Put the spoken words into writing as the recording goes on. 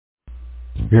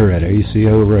here at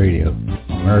ACO Radio,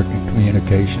 American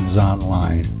Communications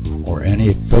Online, or any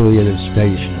affiliated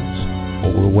stations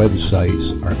or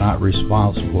websites are not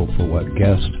responsible for what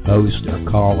guest hosts or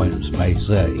call-ins may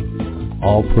say.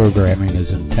 All programming is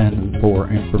intended for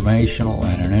informational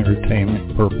and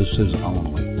entertainment purposes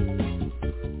only.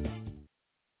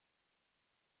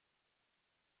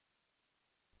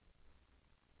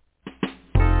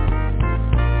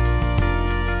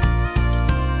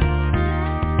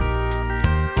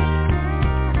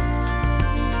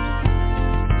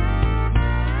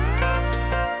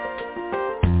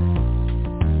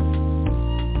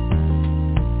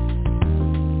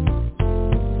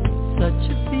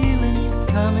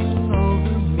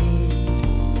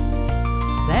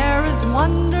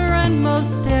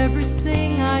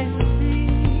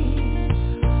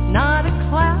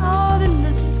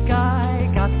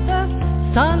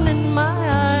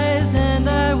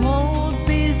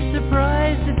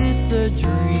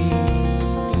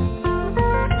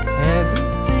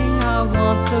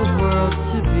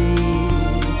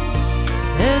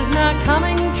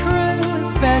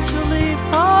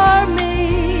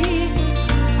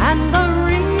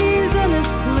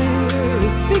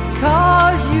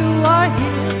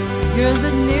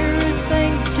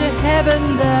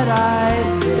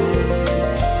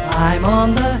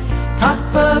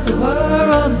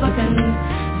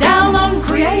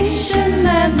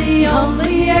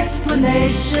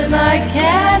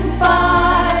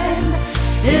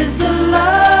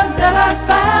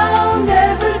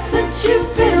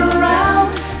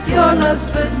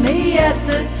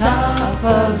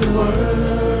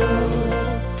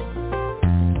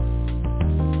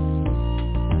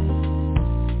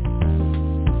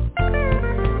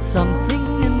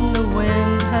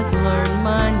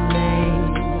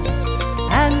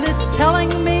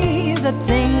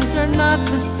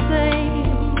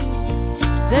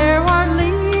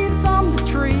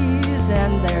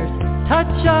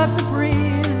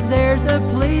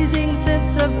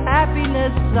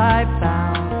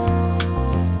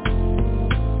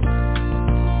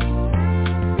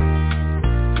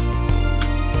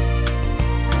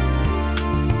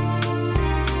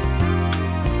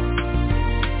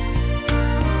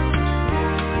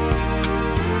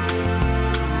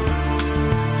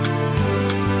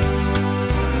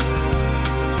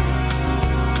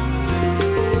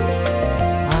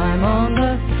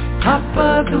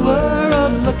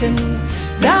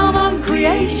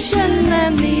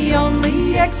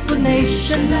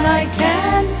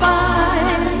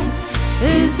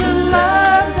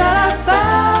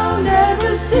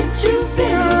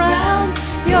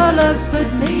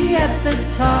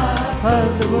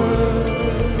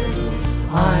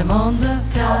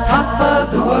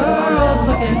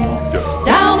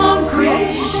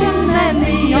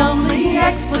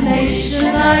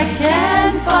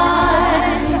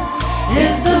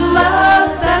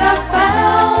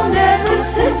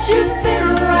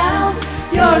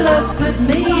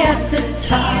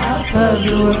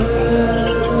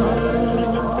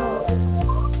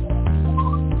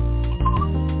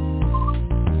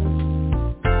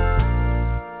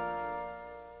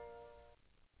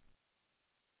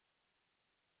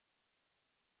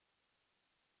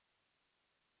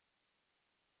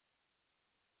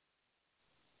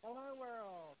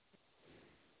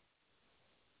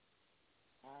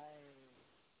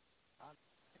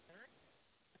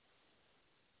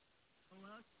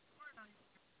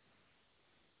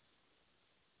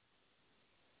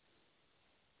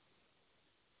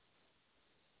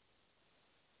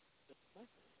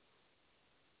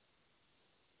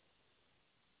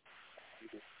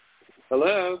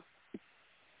 Hello?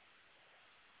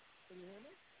 Can you hear me?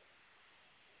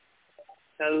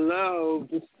 Hello?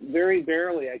 Just very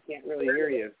barely. I can't really hear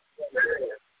you.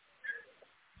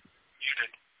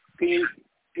 Can you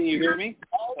hear me?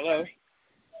 Hello?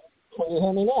 Can you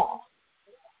hear me now?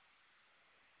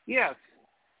 Yes.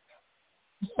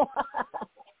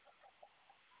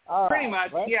 Pretty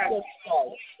much, yes.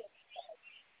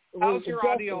 How's your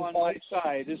audio on my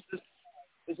side? Is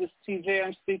this TJ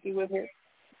I'm speaking with here?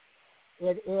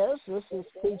 It is. This is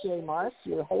TJ Morris,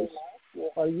 your host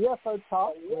for UFO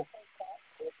Talk.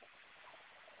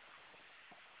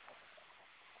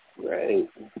 Great.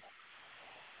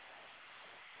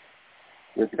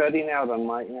 You're cutting out on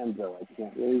my end, though. I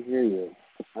can't really hear you.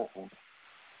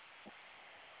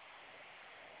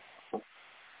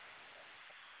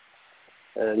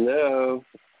 Hello?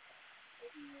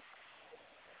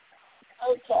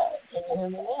 Okay, can you hear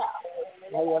me now?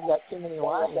 Maybe I've got too many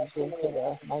lines into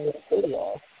the main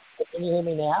studio. Can you hear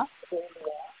me now?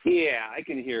 Yeah, I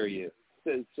can hear you.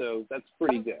 So that's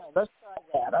pretty good. Let's try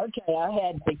that. Okay, I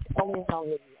had the call-in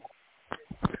on the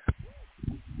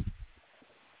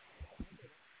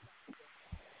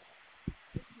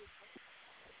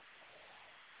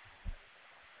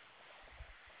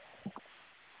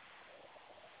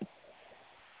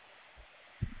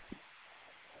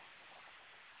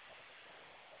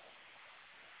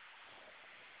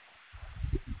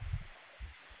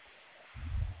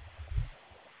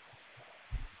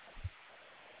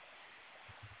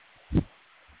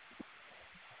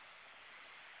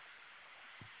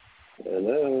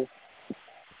Hello.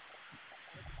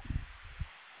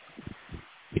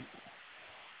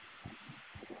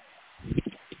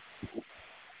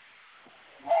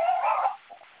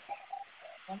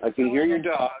 I can hear your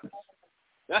dog.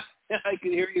 I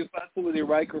can hear you fussing with your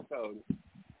microphone.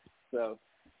 So.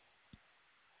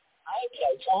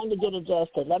 Okay, trying to get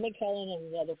adjusted. Let me call in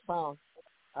on the other phone.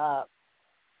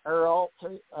 Earl,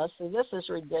 see, this is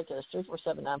ridiculous.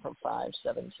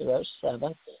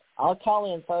 347-945-7207. I'll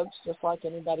call in, folks, just like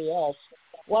anybody else.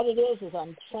 What it is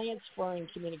I'm transferring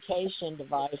communication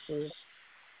devices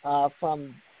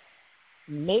from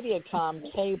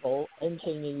Mediacom cable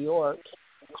into New York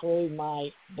through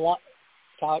my Block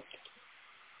Talk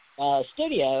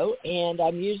studio, and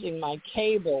I'm using my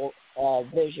cable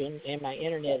vision and my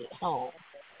internet at home.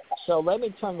 So let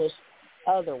me turn this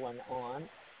other one on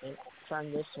and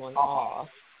turn this one off.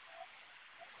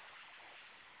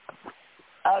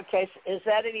 Okay, so is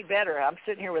that any better? I'm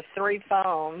sitting here with three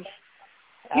phones.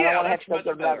 I don't want to have to go to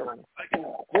another one. I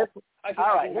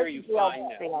can hear you fine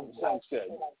now. Sounds good.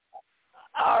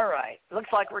 All right.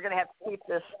 Looks like we're going to have to keep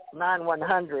this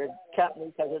 9100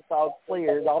 company because it's all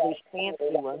cleared. All these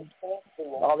fancy ones,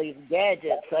 all these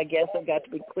gadgets, I guess, have got to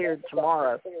be cleared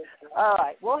tomorrow. All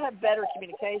right. We'll have better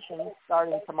communication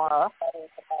starting tomorrow.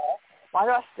 Why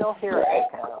do I still hear an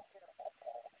echo?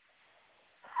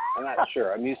 I'm not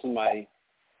sure. I'm using my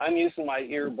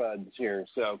earbuds here,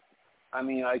 so I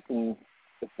mean I can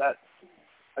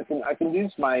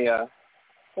use my.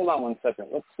 Hold on one second.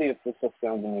 Let's see if this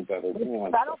sounds any better. Give me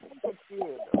one I don't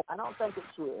think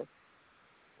it's you.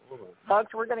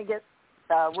 Folks, we're going to get.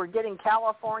 We're getting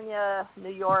California,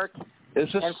 New York, and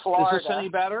Florida. Is this any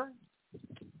better?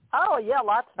 Oh yeah,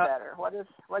 lots better. What'd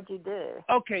you do?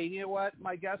 Okay, you know what?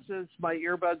 My guess is my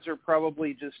earbuds are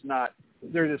probably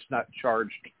they're just not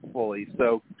charged fully.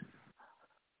 So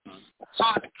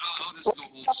I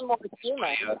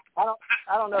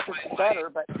don't know if it's better,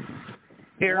 but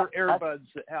earbuds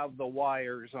that have the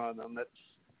wires on them.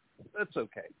 That's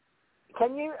okay.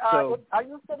 Can you? Are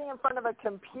you sitting in front of a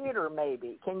computer?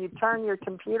 Maybe can you turn your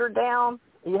computer down?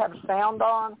 Do you have sound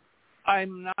on?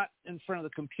 I'm not in front of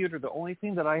the computer. The only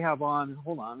thing that I have on,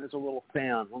 hold on, is a little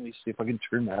fan. Let me see if I can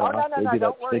turn that off. No.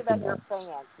 Don't worry about your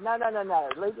fan. No.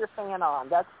 Leave your fan on.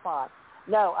 That's fine.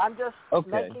 No, I'm just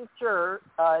making sure.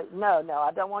 No, I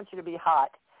don't want you to be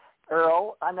hot,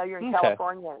 Earl. I know you're in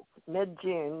California. It's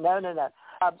mid-June. No.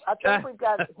 I think we've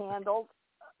got it handled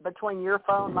between your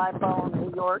phone, my phone,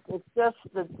 New York. It's just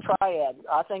the triad.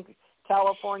 I think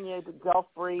California, the Gulf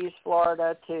Breeze,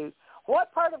 Florida, to...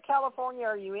 What part of California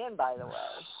are you in, by the way?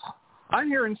 I'm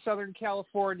here in Southern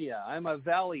California. I'm a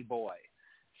valley boy.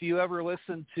 If you ever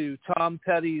listen to Tom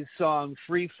Petty's song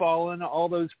Free Fallin', all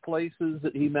those places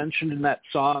that he mentioned in that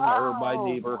song are my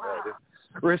neighborhood. Wow.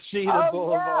 Reseda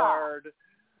Boulevard,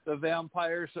 the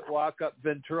vampires that walk up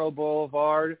Ventura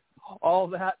Boulevard, all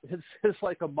that is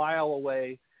like a mile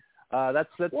away. That's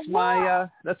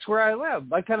where I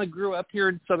live. I kind of grew up here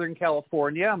in Southern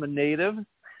California. I'm a native.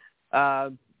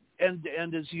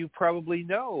 And as you probably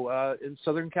know, in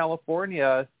Southern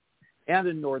California and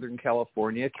in Northern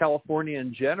California, California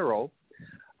in general,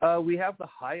 we have the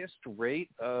highest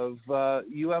rate of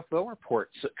UFO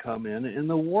reports that come in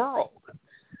the world.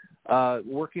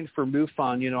 Working for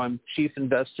MUFON, I'm chief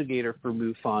investigator for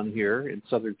MUFON here in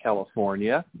Southern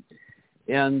California,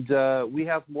 and we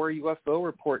have more UFO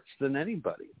reports than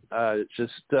anybody. It's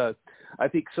just... I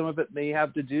think some of it may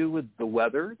have to do with the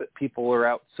weather, that people are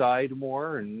outside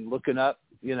more and looking up,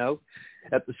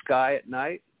 at the sky at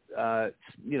night. It's,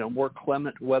 more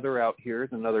clement weather out here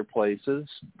than other places.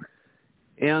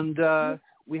 And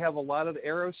we have a lot of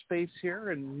aerospace here,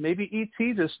 and maybe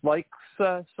ET just likes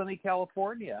sunny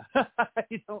California. I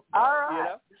don't know, all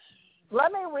right.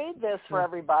 Let me read this for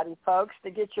everybody, folks,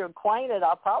 to get you acquainted.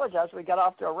 I apologize. We got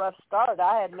off to a rough start.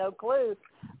 I had no clue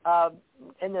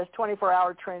in this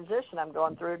 24-hour transition I'm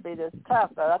going through it'd be this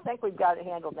tough, but I think we've got it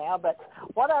handled now. But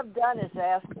what I've done is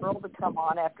ask Earl to come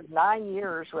on after 9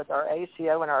 years with our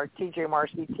ACO and our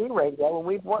TJMRCT radio, and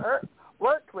we've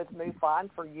worked with MUFON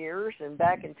for years, and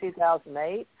back in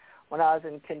 2008 when I was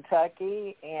in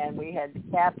Kentucky, and we had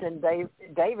Captain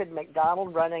David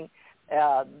McDonald running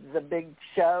the big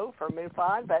show for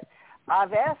MUFON, but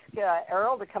I've asked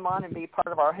Earl to come on and be part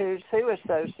of our Who's Who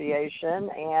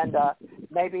Association and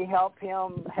maybe help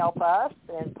us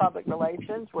in public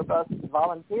relations. We're both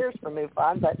volunteers for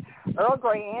MUFON, but Earl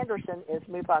Grey Anderson is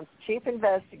MUFON's chief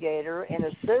investigator and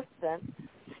assistant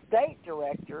state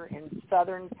director in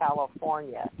Southern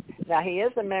California. Now, he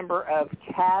is a member of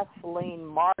Kathleen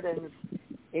Marden's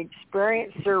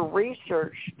Experiencer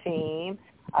Research Team,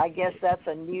 I guess that's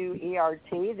a new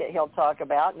ERT that he'll talk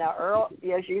about. Now, Earl,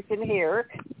 as you can hear,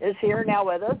 is here now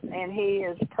with us, and he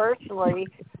has personally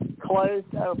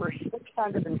closed over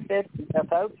 650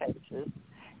 UFO cases.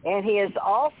 And he is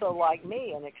also, like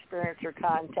me, an experiencer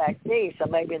contactee, so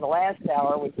maybe in the last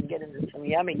hour we can get into some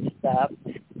yummy stuff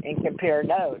and compare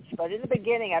notes. But in the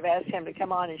beginning, I've asked him to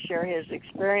come on and share his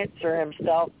experience or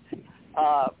himself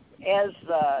as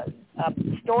a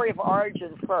story of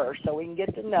origin first, so we can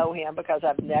get to know him, because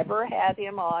I've never had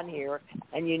him on here.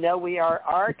 And you know we are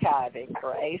archiving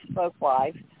for Ace Folk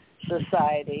Life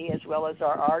Society, as well as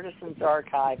our Artisans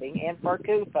Archiving, and for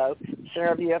CUFO,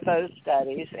 Center of UFO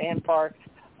Studies, and for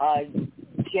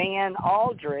Jan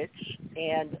Aldrich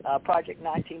and Project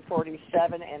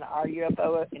 1947 and our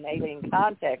UFO and Alien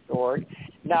Contact Org.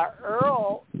 Now,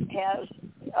 Earl has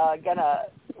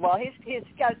he's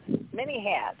got many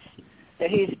hats that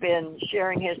he's been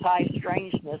sharing his high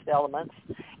strangeness elements,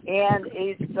 and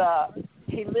he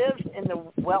lives in the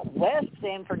West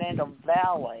San Fernando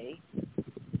Valley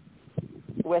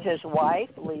with his wife,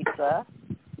 Lisa,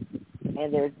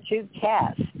 and their two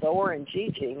cats, Thor and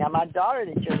Gigi. Now, my daughter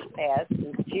that just passed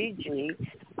is Gigi.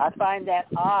 I find that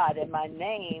odd, and my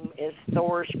name is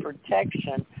Thor's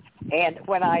Protection. And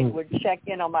when I would check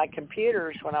in on my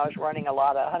computers, when I was running a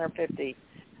lot of 150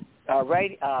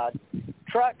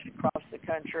 trucks across the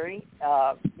country,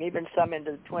 even some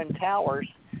into the Twin Towers,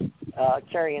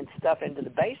 carrying stuff into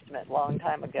the basement a long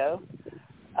time ago,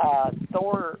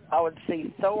 Thor, I would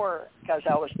see Thor because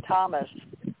I was Thomas,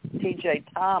 TJ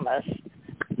Thomas,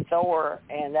 Thor,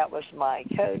 and that was my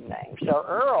code name. So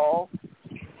Earl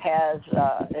has,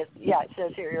 it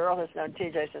says here, Earl has known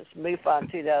TJ since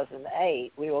MUFON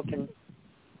 2008. We will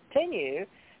continue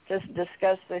to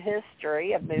discuss the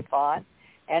history of MUFON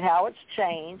and how it's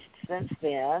changed since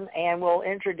then, and we'll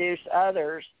introduce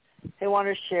others who want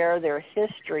to share their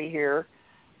history here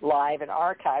live and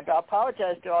archived. I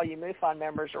apologize to all you MUFON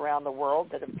members around the world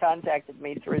that have contacted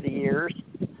me through the years,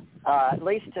 at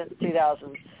least since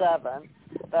 2007.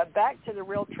 But back to the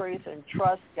Real Truth and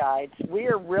Trust Guides, we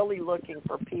are really looking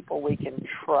for people we can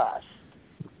trust,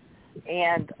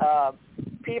 and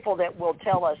people that will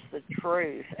tell us the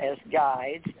truth as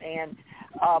guides. And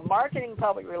marketing,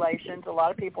 public relations, a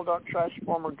lot of people don't trust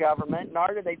former government,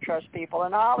 nor do they trust people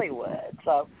in Hollywood.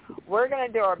 So we're going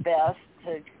to do our best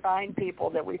to find people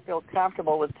that we feel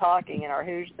comfortable with talking in our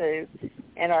Who's Who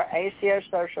and our ACO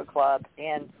Social Club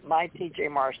and my TJ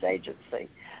Mars Agency.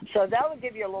 So that will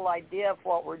give you a little idea of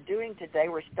what we're doing today.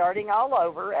 We're starting all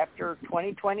over after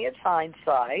 2020. It's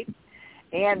hindsight.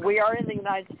 And we are in the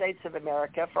United States of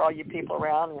America for all you people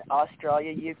around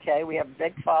Australia, UK. We have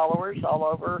big followers all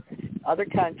over other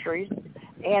countries.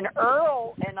 And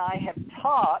Earl and I have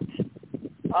talked,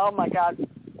 oh, my God,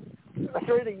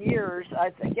 through the years,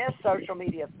 I guess social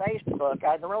media, Facebook,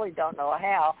 I really don't know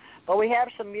how, but we have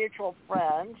some mutual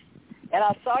friends. And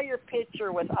I saw your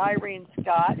picture with Irene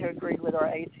Scott, who agreed with our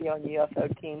ACO and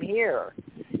UFO team here.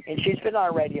 And she's been on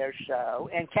our radio show.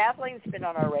 And Kathleen's been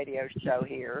on our radio show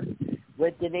here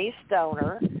with Denise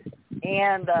Stoner.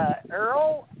 And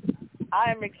Earl,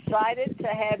 I'm excited to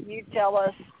have you tell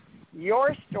us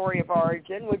your story of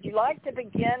origin. Would you like to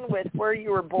begin with where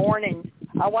you were born? And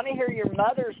I want to hear your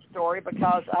mother's story,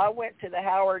 because I went to the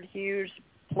Howard Hughes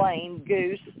plane,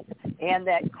 Goose, and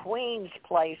that Queen's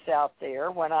place out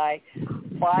there when I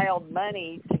filed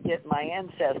money to get my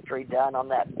ancestry done on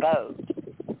that boat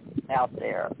out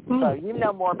there. So you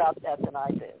know more about that than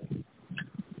I do.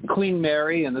 Queen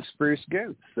Mary and the Spruce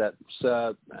Goose. That's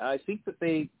I think that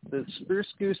the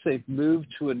Spruce Goose, they've moved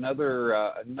to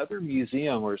another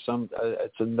museum or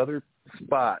it's another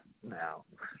spot now,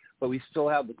 but we still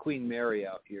have the Queen Mary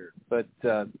out here. But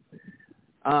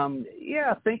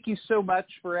thank you so much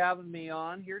for having me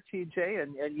on here, TJ.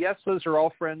 And yes, those are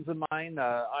all friends of mine.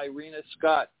 Irina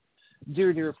Scott,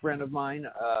 dear friend of mine,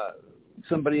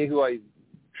 somebody who I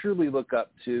truly look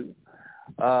up to.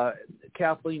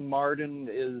 Kathleen Marden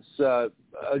is,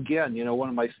 again, one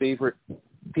of my favorite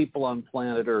people on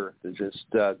planet Earth. It's just,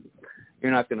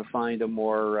 you're not going to find a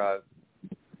more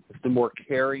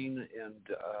caring and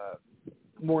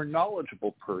more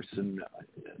knowledgeable person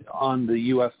on the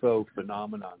UFO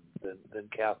phenomenon than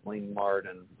Kathleen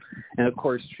Marden. And, of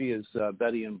course, she is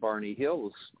Betty and Barney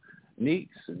Hill's niece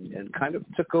and kind of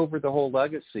took over the whole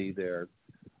legacy there,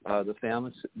 the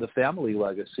family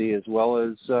legacy, as well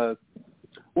as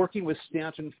working with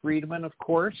Stanton Friedman, of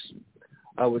course.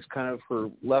 Was kind of her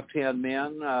left-hand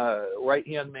man,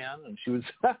 right-hand man, and she was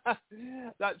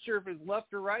not sure if it was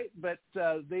left or right, but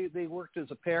they worked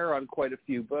as a pair on quite a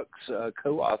few books,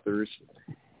 co-authors,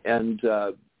 and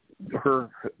the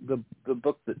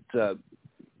book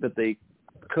that they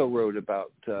co-wrote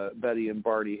about Betty and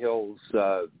Barney Hill's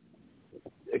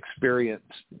experience,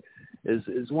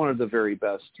 is one of the very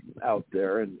best out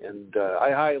there, and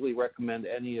I highly recommend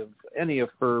any of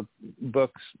her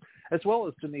books, as well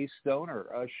as Denise Stoner.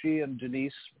 She and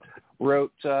Denise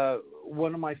wrote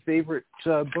one of my favorite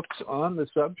books on the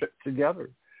subject together,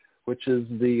 which is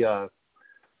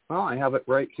I have it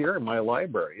right here in my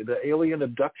library, The Alien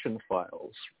Abduction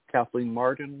Files, Kathleen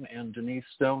Marden and Denise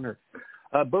Stoner.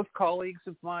 Both colleagues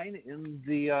of mine in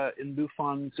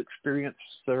MUFON's experience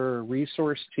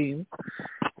resource team,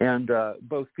 and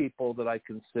both people that I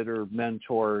consider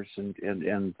mentors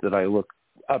and that I look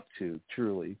up to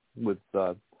truly with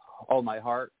all my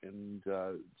heart, and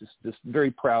just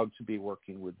very proud to be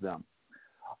working with them.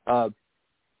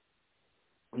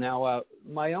 Now,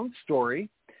 my own story,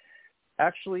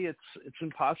 actually, it's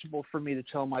impossible for me to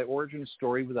tell my origin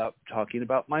story without talking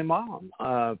about my mom.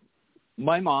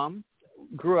 My mom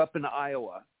grew up in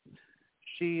Iowa.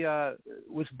 She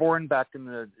was born back in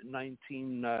the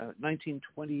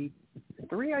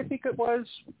 1923, I think it was.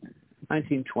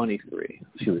 1923.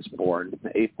 She was born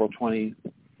April 13th,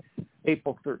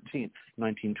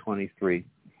 1923.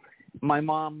 My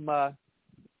mom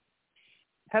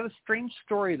had a strange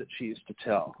story that she used to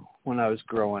tell when I was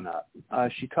growing up.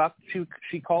 She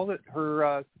called it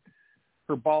her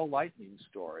ball lightning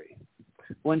story.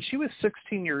 When she was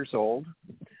 16 years old,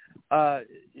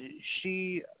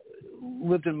 she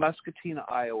lived in Muscatine,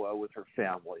 Iowa with her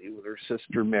family, with her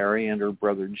sister Mary and her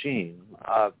brother Gene.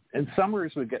 And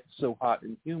summers would get so hot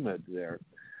and humid there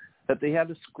that they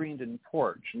had a screened-in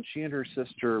porch, and she and her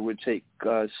sister would take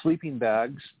sleeping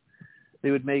bags.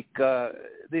 They would make they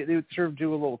would sort of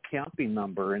do a little camping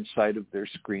number inside of their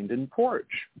screened-in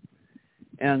porch.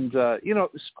 And, it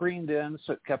was screened in,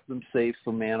 so it kept them safe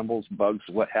from animals, bugs,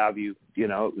 what have you. It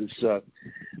was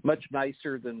much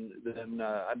nicer than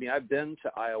I've been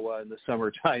to Iowa in the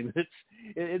summertime.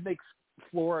 It makes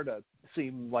Florida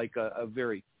seem like a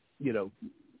very,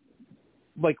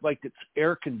 like it's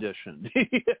air conditioned.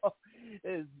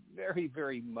 It's very,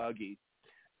 very muggy.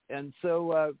 And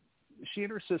so she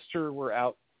and her sister were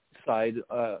outside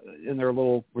in their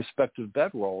little respective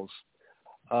bedrolls.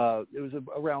 It was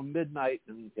around midnight,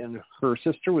 and her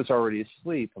sister was already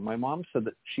asleep. And my mom said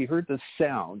that she heard this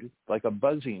sound like a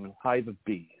buzzing hive of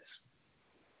bees.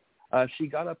 She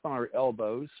got up on her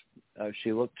elbows.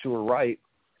 She looked to her right,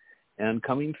 and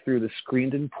coming through the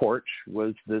screened-in porch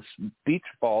was this beach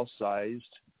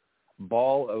ball-sized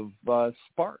ball of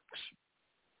sparks.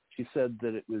 She said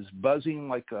that it was buzzing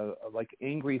like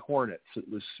angry hornets. It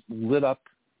was lit up,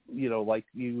 like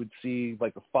you would see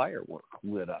like a firework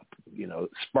lit up.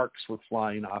 Sparks were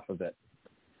flying off of it.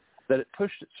 That it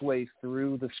pushed its way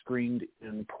through the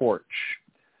screened-in porch,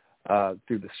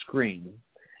 through the screen,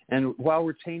 and while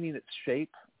retaining its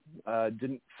shape,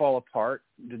 didn't fall apart,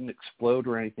 didn't explode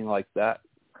or anything like that.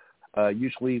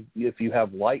 Usually, if you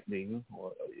have lightning,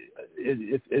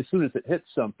 as soon as it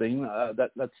hits something,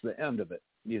 that's the end of it.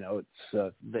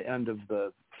 It's the end of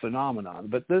the phenomenon.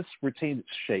 But this retained its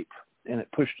shape, and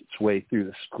it pushed its way through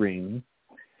the screen,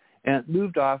 and it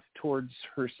moved off towards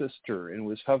her sister and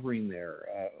was hovering there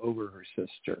over her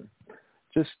sister,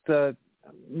 just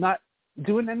not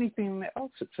doing anything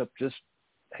else except just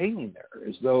hanging there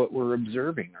as though it were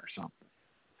observing or something.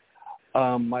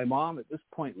 My mom at this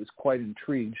point was quite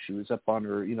intrigued. She was up on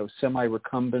her,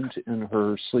 semi-recumbent in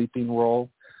her sleeping roll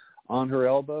on her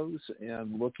elbows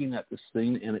and looking at this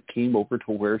thing, and it came over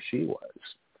to where she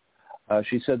was.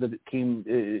 She said that it came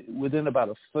within about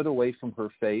a foot away from her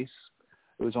face.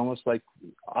 It was almost like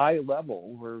eye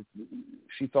level, where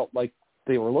she felt like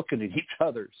they were looking at each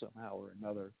other somehow or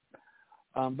another.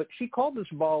 But she called this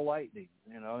ball lightning,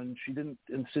 and she didn't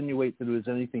insinuate that it was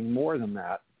anything more than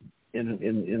that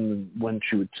in when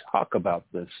she would talk about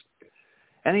this.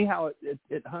 Anyhow,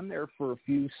 it hung there for a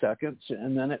few seconds,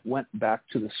 and then it went back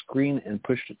to the screen and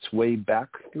pushed its way back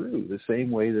through the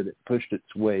same way that it pushed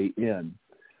its way in.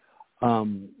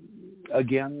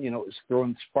 Again, it was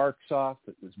throwing sparks off.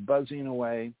 It was buzzing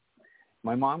away.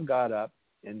 My mom got up,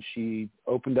 and she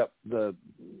opened up the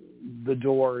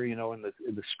door, in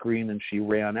the screen, and she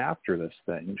ran after this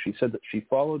thing. She said that she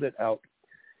followed it out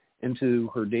into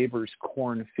her neighbor's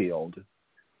cornfield.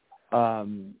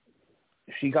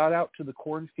 She got out to the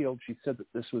cornfield. She said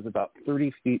that this was about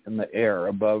 30 feet in the air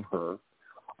above her,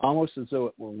 almost as though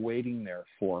it were waiting there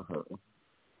for her.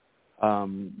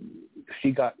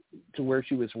 She got to where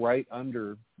she was right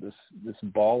under this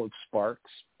ball of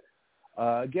sparks.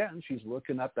 Again, she's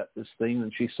looking up at this thing,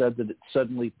 and she said that it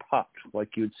suddenly popped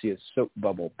like you would see a soap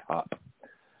bubble pop.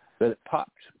 That it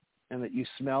popped and that you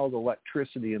smelled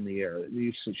electricity in the air.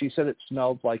 She said it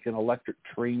smelled like an electric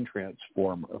train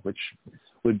transformer, which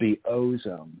would be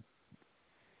ozone.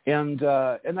 And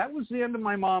that was the end of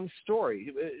my mom's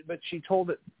story. But she told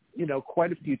it,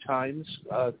 quite a few times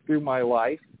through my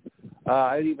life.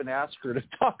 I'd even ask her to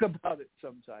talk about it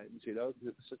sometimes.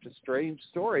 It's such a strange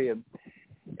story, and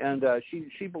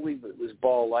she believed it was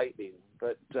ball lightning.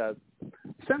 But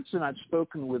since then, I've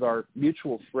spoken with our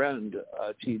mutual friend,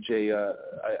 TJ.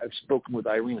 I've spoken with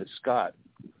Irina Scott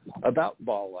about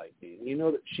ball lightning. You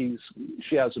know that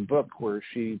she has a book where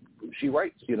she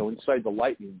writes, inside the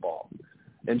lightning ball.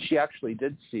 And she actually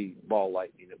did see ball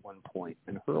lightning at one point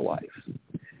in her life.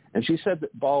 And she said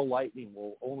that ball lightning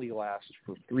will only last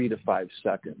for 3 to 5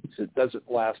 seconds. It doesn't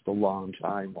last a long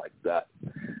time like that.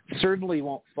 Certainly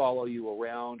won't follow you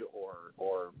around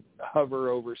or hover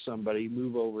over somebody,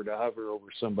 move over to hover over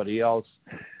somebody else.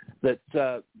 That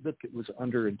it was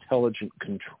under intelligent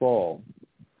control.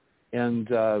 And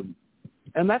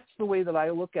that's the way that I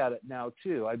look at it now,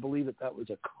 too. I believe that was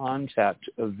a contact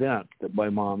event that my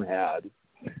mom had.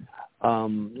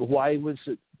 Why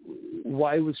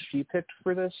was she picked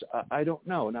for this? I don't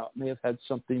know. Now, it may have had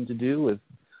something to do with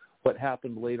what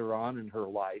happened later on in her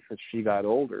life as she got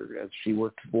older, as she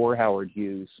worked for Howard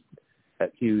Hughes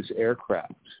at Hughes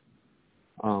Aircraft.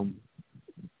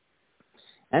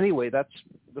 Anyway, that's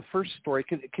the first story.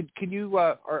 Can you?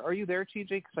 Are you there, TJ?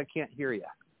 Because I can't hear you.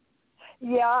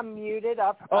 Yeah, I'm muted.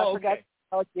 I forgot to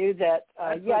tell you that.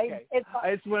 Okay.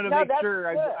 I just want to make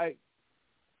sure.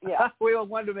 Yeah. We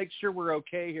wanted to make sure we're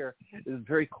okay here. It's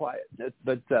very quiet.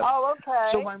 But okay.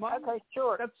 So my mom. Okay,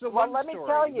 sure. That's the well, one let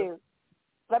story.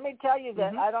 Let me tell you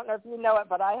that I don't know if you know it,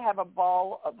 but I have a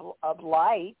ball of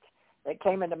light that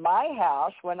came into my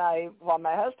house while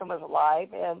my husband was alive,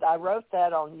 and I wrote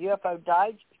that on UFO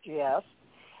Digest.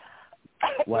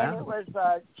 Wow.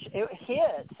 And it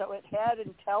hid, so it had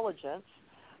intelligence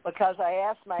because I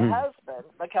asked my husband,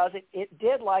 because it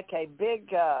did like a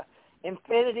big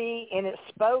infinity, and it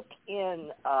spoke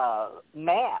in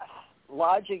math,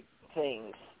 logic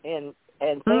things, and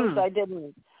things I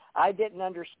didn't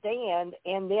understand,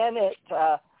 and then it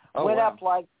went up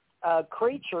like a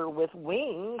creature with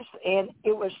wings, and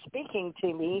it was speaking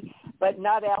to me, but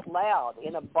not out loud,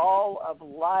 in a ball of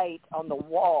light on the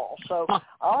wall. So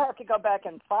I'll have to go back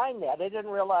and find that. I didn't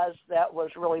realize that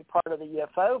was really part of the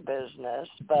UFO business.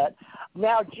 But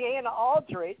now Jan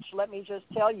Aldrich, let me just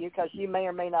tell you, because you may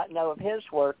or may not know of his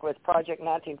work with Project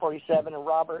 1947 and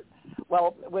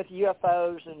with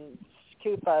UFOs and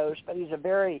CUFOS, but he's a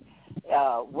very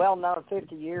well-known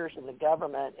 50 years in the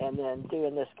government and then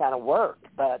doing this kind of work.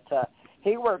 But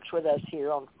he works with us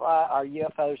here on our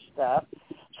UFO stuff.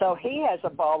 So he has a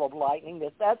ball of lightning.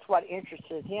 That's what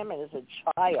interested him as a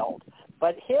child.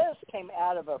 But his came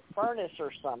out of a furnace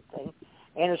or something,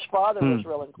 and his father was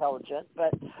real intelligent.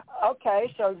 But,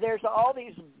 okay, so there's all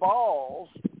these balls,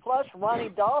 plus Ronnie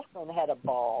Dawson had a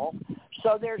ball.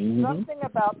 So there's something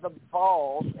about the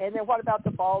balls, and then what about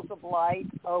the balls of light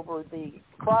over the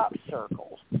crop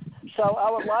circles? So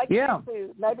I would like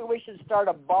maybe we should start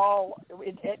a ball.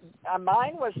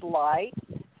 Mine was light.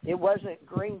 It wasn't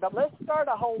green, but let's start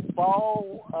a whole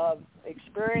ball of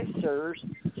experiencers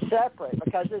separate,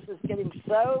 because this is getting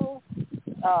so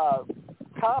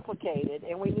complicated,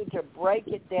 and we need to break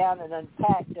it down and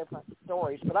unpack different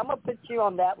stories. But I'm going to put you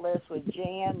on that list with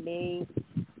Jan, me,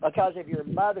 because of your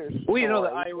mother's story. Well, you know,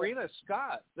 that Irina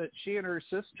Scott, that she and her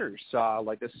sister saw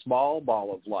like a small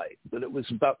ball of light, that it was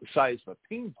about the size of a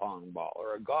ping pong ball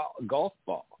or a golf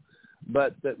ball.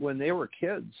 But that when they were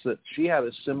kids, that she had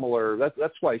a similar,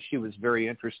 that's why she was very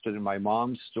interested in my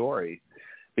mom's story,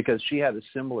 because she had a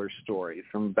similar story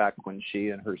from back when she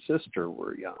and her sister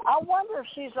were young. I wonder if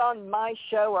she's on my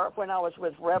show or when I was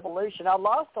with Revolution. I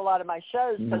lost a lot of my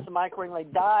shows because Mike Ringley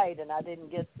died and I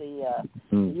didn't get the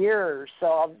years.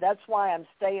 So that's why I'm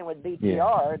staying with BTR.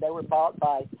 Yeah. They were bought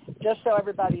by, just so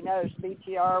everybody knows,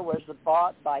 BTR was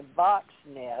bought by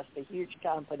Voxnest, a huge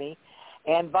company.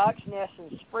 And Voxnest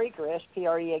and Spreaker,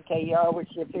 Spreaker, which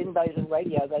if anybody's in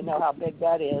radio, they know how big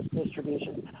that is,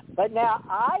 distribution. But now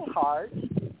iHeart,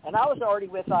 and I was already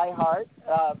with iHeart.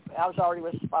 I was already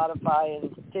with Spotify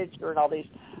and Stitcher and all these.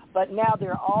 But now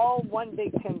they're all one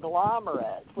big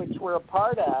conglomerate, which we're a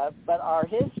part of. But our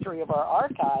history of our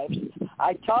archives,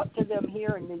 I talked to them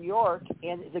here in New York,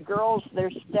 and the girls,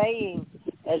 they're staying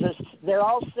they're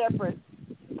all separate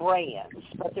brands,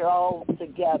 but they're all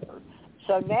together.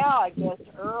 So now I guess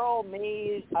Earl,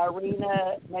 me,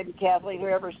 Irina, maybe Kathleen,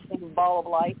 whoever's seen Ball of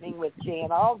Lightning with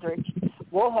Jan Aldrich,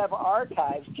 we'll have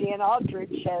archives. Jan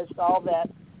Aldrich has all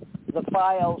the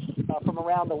files from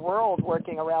around the world,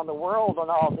 working around the world on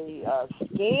all the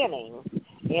scanning.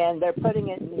 and they're putting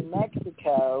it in New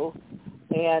Mexico,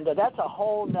 and that's a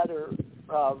whole nother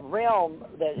realm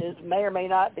that may or may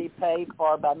not be paid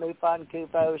for by MUFON,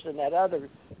 CUFOS, and that other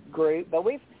group. But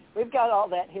we've got all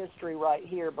that history right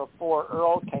here before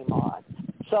Earl came on.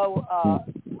 So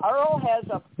Earl has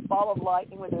a ball of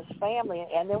lightning with his family,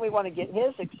 and then we want to get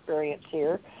his experience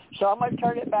here. So I'm going to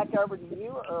turn it back over to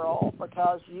you, Earl,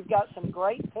 because you've got some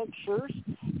great pictures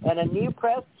and a new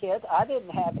press kit. I didn't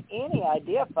have any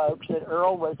idea, folks, that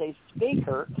Earl was a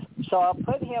speaker, so I'll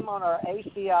put him on our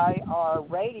ACIR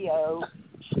radio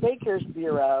speakers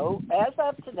bureau. As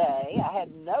of today, I had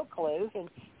no clue, and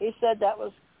he said that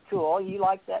was cool. You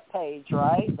like that page,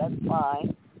 right? That's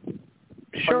fine.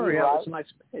 Sure, yeah, it's a nice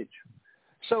page.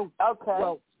 So, okay.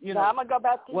 Well, now I'm going to go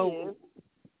back to you.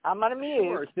 I'm going to mute.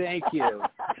 Sure, thank you.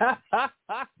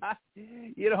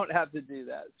 You don't have to do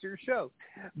that. It's your show.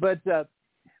 But, this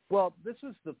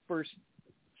was the first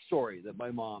story that my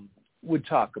mom would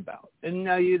talk about. And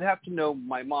now you'd have to know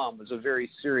my mom was a very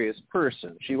serious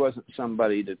person. She wasn't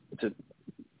somebody to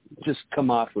just come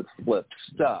off with flip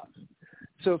stuff.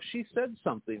 So if she said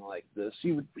something like this,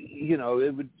 you would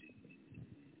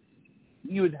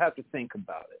have to think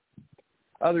about it.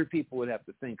 Other people would have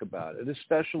to think about it,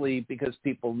 especially because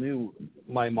people knew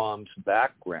my mom's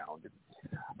background.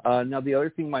 Now, the other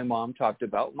thing my mom talked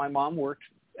about, my mom worked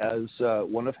as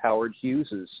one of Howard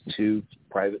Hughes's two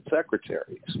private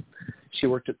secretaries. She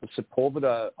worked at the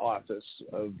Sepulveda office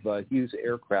of Hughes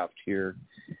Aircraft here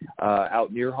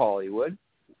out near Hollywood.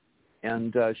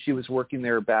 And she was working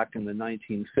there back in the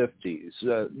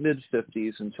 1950s,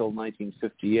 mid-50s until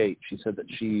 1958. She said that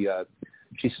she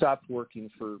stopped working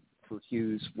for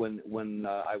Hughes when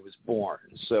I was born.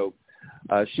 So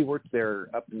she worked there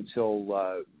up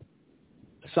until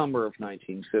summer of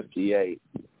 1958.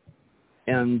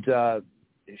 And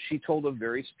she told a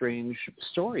very strange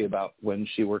story about when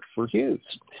she worked for Hughes.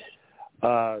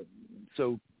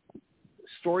 So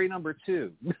story number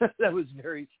 2 that was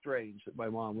very strange that my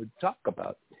mom would talk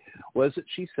about was that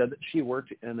she said that she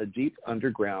worked in a deep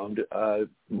underground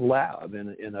lab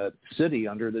in a city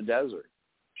under the desert.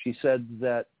 She said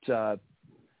that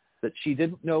she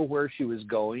didn't know where she was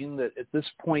going, that at this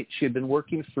point she had been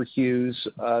working for Hughes.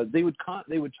 They would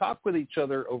talk with each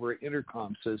other over an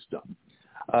intercom system.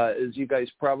 As you guys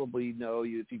probably know,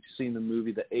 if you've seen the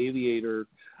movie The Aviator,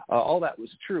 all that was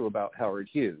true about Howard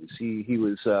Hughes. He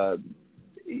was a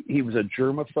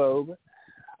germaphobe.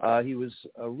 He was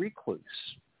a recluse.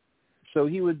 So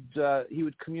he would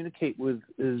communicate with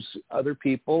his other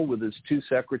people, with his two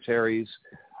secretaries.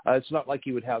 It's not like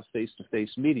he would have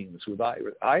face-to-face meetings with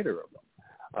either of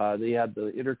them. They had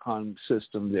the intercom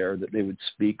system there that they would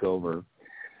speak over.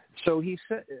 So he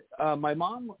said, my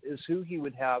mom is who he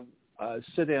would have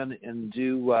sit in and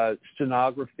do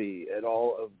stenography at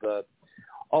all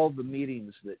of the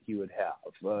meetings that he would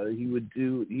have. He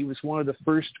was one of the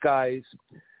first guys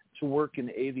to work in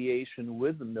aviation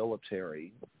with the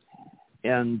military.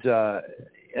 And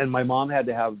my mom had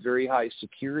to have very high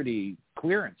security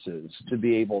clearances to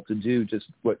be able to do just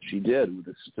what she did with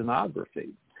the stenography,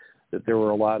 that there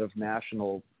were a lot of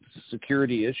national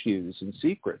security issues and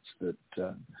secrets that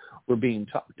were being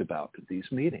talked about at these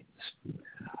meetings.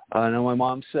 Now, my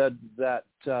mom said that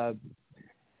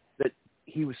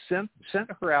he was sent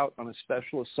her out on a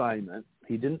special assignment.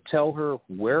 He didn't tell her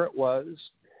where it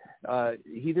was.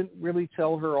 He didn't really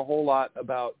tell her a whole lot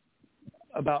about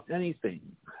anything,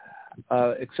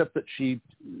 except that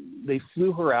they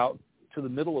flew her out to the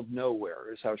middle of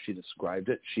nowhere, is how she described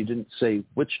it. She didn't say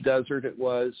which desert it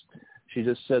was. She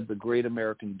just said the Great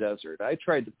American Desert. I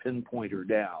tried to pinpoint her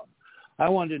down. I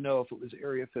wanted to know if it was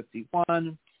Area 51,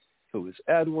 if it was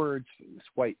Edwards, if it was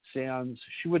White Sands.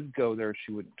 She wouldn't go there.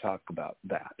 She wouldn't talk about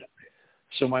that.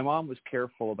 So my mom was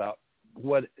careful about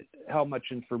how much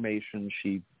information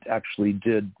she actually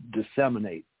did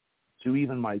disseminate to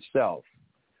even myself.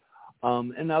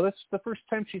 And now that's the first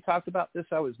time she talked about this.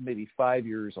 I was maybe 5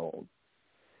 years old.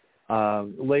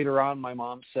 Later on, my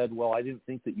mom said, well, I didn't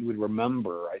think that you would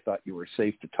remember. I thought you were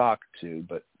safe to talk to,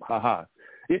 but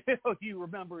you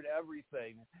remembered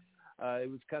everything. It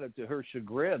was kind of to her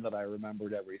chagrin that I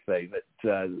remembered everything,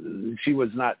 that she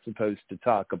was not supposed to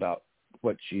talk about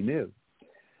what she knew.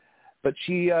 But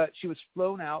she was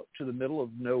flown out to the middle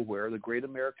of nowhere, the Great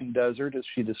American Desert, as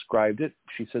she described it.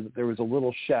 She said that there was a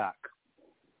little shack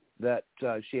that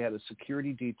she had a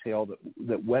security detail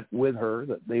that went with her,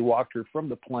 that they walked her from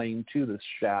the plane to this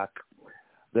shack,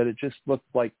 that it just looked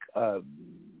like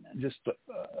just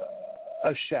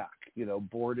a shack,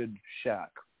 boarded shack,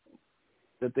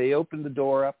 that they opened the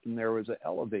door up and there was an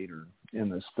elevator in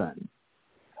this thing.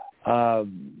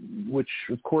 which,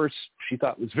 of course, she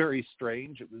thought was very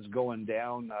strange. It was going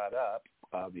down, not up,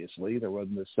 obviously. There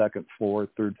wasn't a second floor,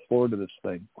 third floor to this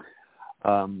thing.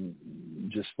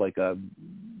 Just like a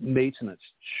maintenance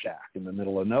shack in the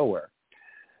middle of nowhere.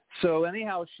 So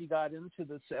anyhow, she got into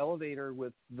this elevator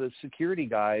with the security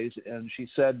guys, and she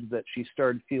said that she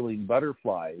started feeling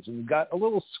butterflies and got a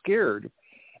little scared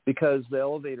because the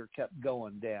elevator kept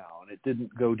going down. It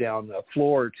didn't go down a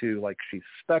floor or two like she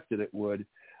suspected it would.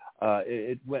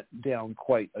 It went down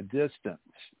quite a distance.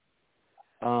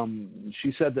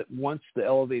 She said that once the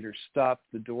elevator stopped,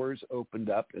 the doors opened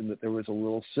up and that there was a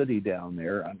little city down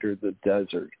there under the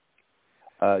desert.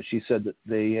 She said that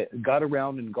they got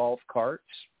around in golf carts,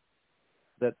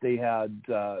 that they had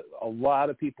a lot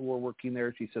of people were working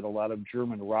there. She said a lot of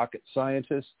German rocket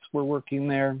scientists were working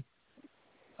there.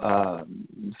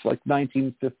 It's like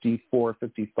 1954,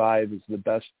 55 is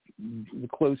the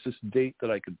closest date that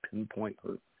I could pinpoint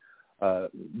her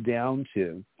down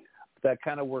to. That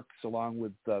kind of works along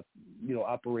with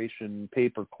Operation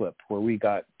Paperclip, where we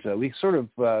sort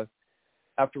of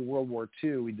after World War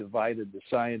II, we divided the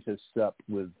scientists up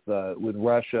with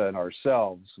Russia and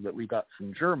ourselves that we got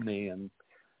from Germany, and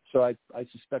so I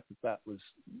suspect that was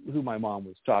who my mom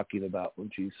was talking about when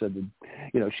she said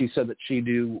that, she said that she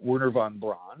knew Werner von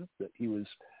Braun, that he was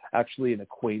actually an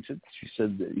acquaintance. She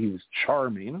said that he was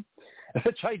charming,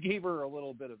 which I gave her a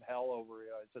little bit of hell over.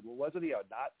 I said, well, wasn't he a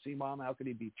Nazi, Mom? How could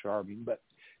he be charming? But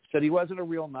she said he wasn't a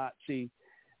real Nazi.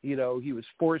 He was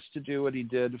forced to do what he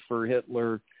did for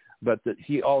Hitler, but that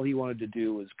all he wanted to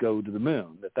do was go to the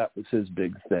moon, that was his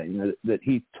big thing, that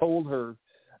he told her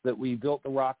that we built the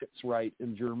rockets right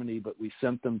in Germany, but we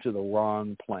sent them to the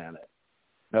wrong planet.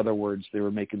 In other words, they were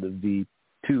making the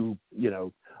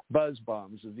V2, buzz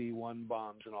bombs, the V1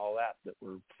 bombs and all that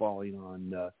were falling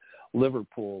on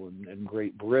Liverpool and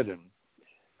Great Britain,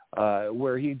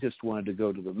 where he just wanted to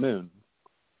go to the moon.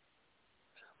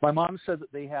 My mom said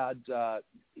that they had, there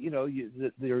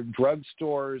were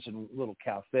drugstores and little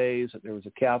cafes. That there was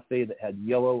a cafe that had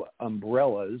yellow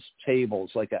umbrellas, tables,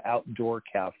 like an outdoor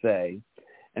cafe.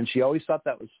 And she always thought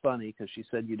that was funny because she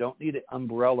said, you don't need an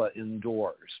umbrella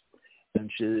indoors.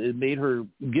 And it made her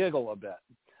giggle a bit.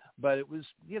 But it was,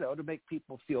 to make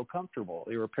people feel comfortable.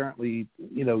 They were apparently,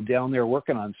 down there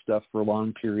working on stuff for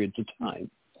long periods of time.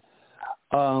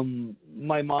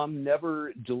 My mom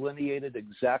never delineated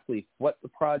exactly what the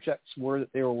projects were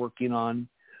that they were working on.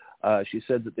 She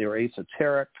said that they were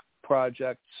esoteric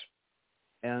projects.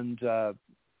 And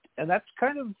that's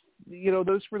kind of,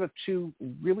 those were the two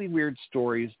really weird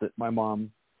stories that my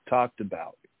mom talked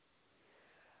about.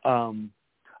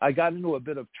 I got into a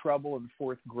bit of trouble in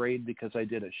fourth grade because I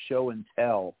did a show and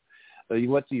tell.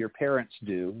 What do your parents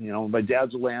do? My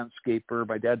dad's a landscaper.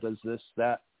 My dad does this,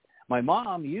 that. My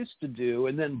mom used to do,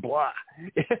 and then blah.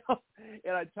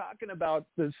 And I'm talking about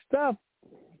this stuff.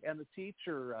 And the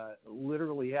teacher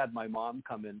literally had my mom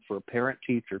come in for a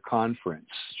parent-teacher conference.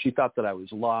 She thought that I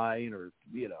was lying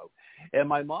And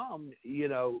my mom,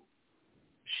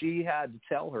 she had to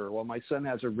tell her, well, my son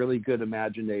has a really good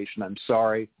imagination. I'm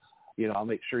sorry. I'll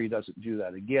make sure he doesn't do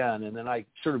that again. And then I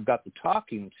sort of got the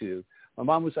talking to. My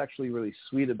mom was actually really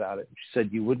sweet about it. She said,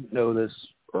 you wouldn't know this,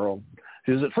 Earl.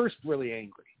 She was at first really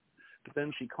angry. But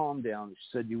then she calmed down and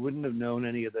she said, you wouldn't have known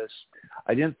any of this.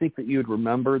 I didn't think that you would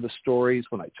remember the stories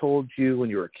when I told you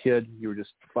when you were a kid. You were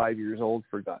just 5 years old,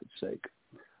 for God's sake.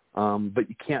 But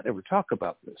you can't ever talk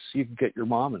about this. You can get your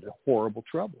mom into horrible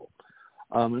trouble.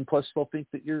 And plus they'll think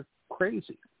that you're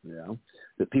crazy,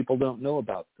 that people don't know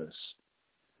about this.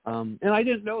 And I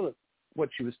didn't know that what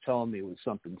she was telling me was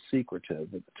something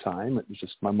secretive at the time. It was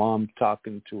just my mom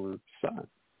talking to her son.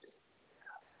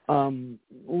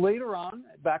 Later on,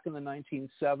 back in the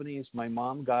 1970s, my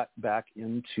mom got back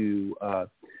into,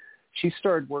 she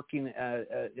started working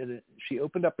she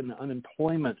opened up an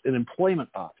employment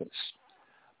office,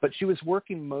 but she was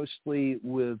working mostly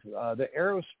with the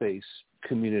aerospace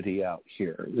community out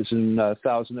here. It was in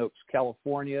Thousand Oaks,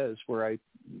 California, is where I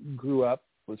grew up,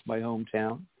 was my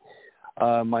hometown.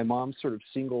 My mom sort of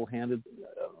single-handed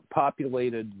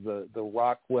populated the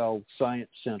Rockwell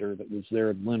Science Center that was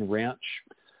there in Lynn Ranch.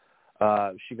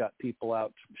 She got people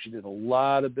out. She did a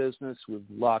lot of business with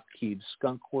Lockheed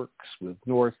Skunk Works, with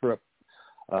Northrop,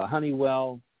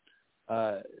 Honeywell,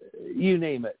 you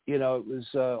name it. It was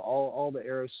all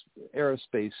the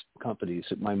aerospace companies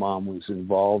that my mom was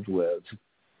involved with.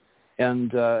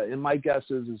 And my guess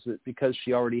is that because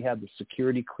she already had the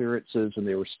security clearances and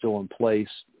they were still in place,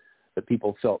 that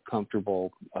people felt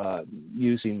comfortable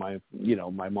using my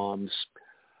mom's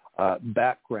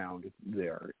background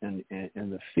there in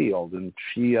the field. And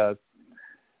she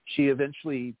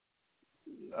eventually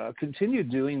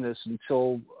continued doing this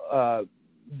until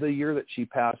the year that she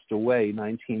passed away,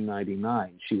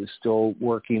 1999, she was still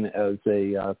working as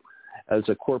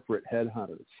a corporate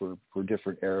headhunter for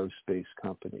different aerospace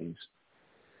companies.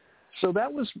 So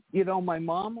that was, my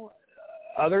mom,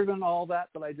 other than all that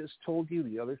I just told you,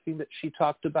 the other thing that she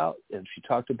talked about, and she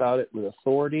talked about it with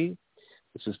authority.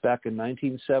 This was back in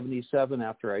 1977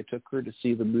 after I took her to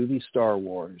see the movie Star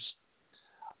Wars.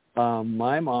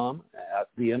 My mom, at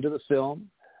the end of the film,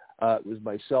 it was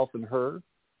myself and her.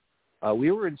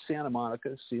 We were in Santa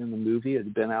Monica seeing the movie. It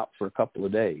had been out for a couple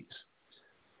of days.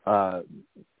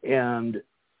 And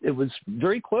it was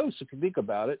very close, if you think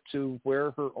about it, to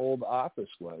where her old office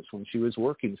was when she was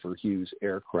working for Hughes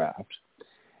Aircraft.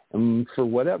 And for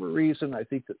whatever reason, I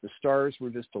think that the stars were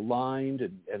just aligned,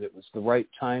 and it was the right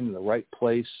time and the right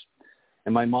place.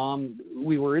 And my mom,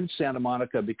 we were in Santa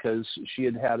Monica because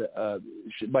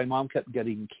my mom kept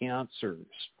getting cancers.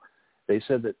 They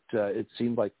said that it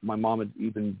seemed like my mom had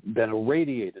even been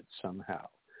irradiated somehow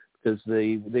because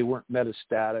they weren't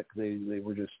metastatic. They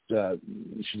were just,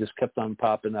 she just kept on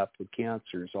popping up with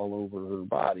cancers all over her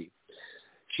body.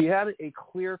 She had a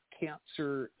clear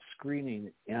cancer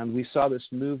screening, and we saw this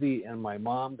movie, and my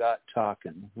mom got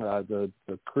talking. The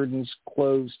curtains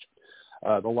closed,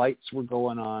 the lights were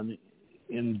going on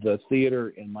in the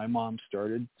theater, and my mom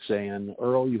started saying,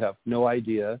 "Earl, you have no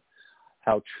idea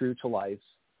how true to life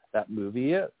that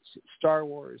movie is. Star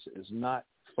Wars is not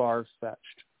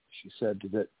far-fetched." She said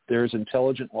that there's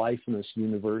intelligent life in this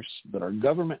universe, that our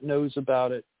government knows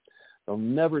about it. They'll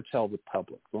never tell the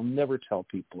public. They'll never tell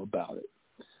people about it.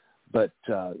 But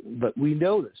we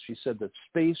know this. She said that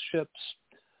spaceships,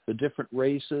 the different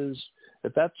races,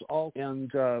 that's all.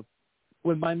 And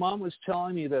when my mom was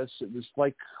telling me this, it was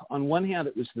like, on one hand,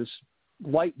 it was this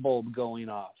light bulb going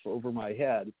off over my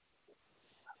head.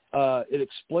 It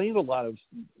explained a lot of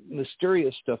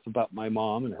mysterious stuff about my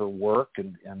mom and her work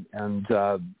and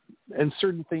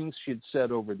certain things she had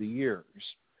said over the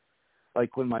years.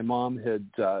 Like when my mom had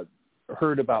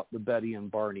heard about the Betty and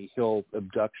Barney Hill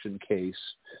abduction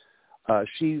case, I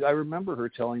remember her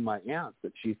telling my aunt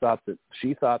that she thought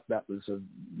that was a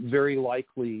very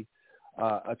likely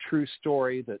a true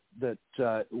story, that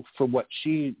from what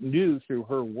she knew through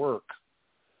her work,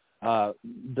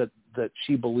 that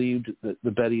she believed that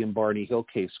the Betty and Barney Hill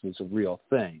case was a real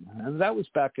thing. And that was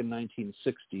back in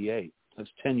 1968. I was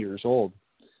 10 years old.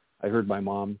 I heard my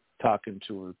mom talking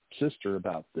to her sister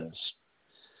about this.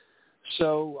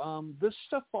 So this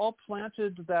stuff all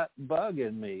planted that bug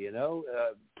in me,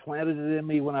 planted it in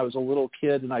me when I was a little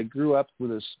kid, and I grew up with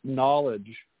this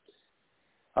knowledge.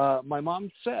 My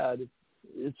mom said,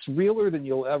 it's realer than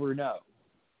you'll ever know.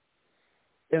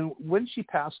 And when she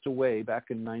passed away back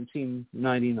in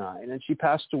 1999, and she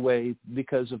passed away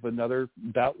because of another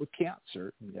bout with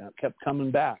cancer, it kept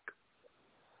coming back.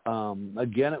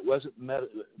 Again, it wasn't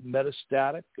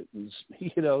metastatic. It was,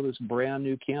 this brand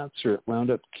new cancer. It wound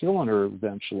up killing her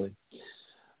eventually.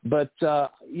 But,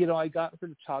 I got her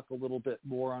to talk a little bit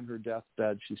more on her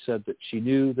deathbed. She said that she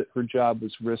knew that her job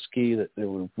was risky, that there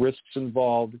were risks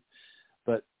involved.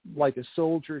 But like a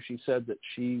soldier, she said that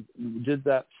she did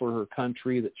that for her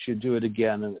country, that she'd do it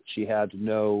again, and that she had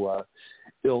no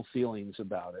ill feelings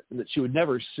about it, and that she would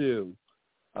never sue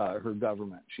her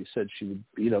government. She said she would,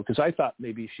 because I thought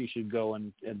maybe she should go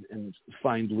and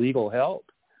find legal help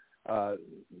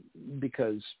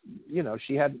because,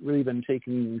 she hadn't really been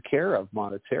taken care of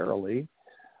monetarily.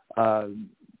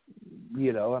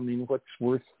 What's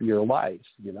worth your life,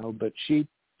 but she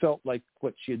felt like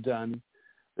what she had done,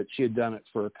 that she had done it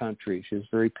for her country. She was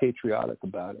very patriotic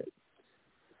about it.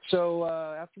 So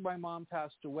after my mom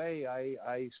passed away,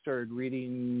 I started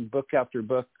reading book after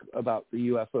book about the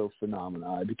UFO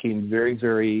phenomena. I became very,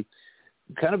 very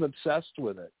kind of obsessed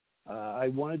with it. I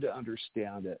wanted to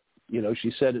understand it.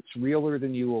 She said it's realer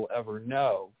than you will ever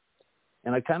know.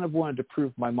 And I kind of wanted to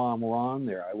prove my mom wrong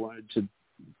there. I wanted to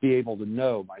be able to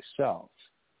know myself.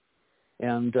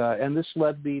 And this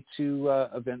led me to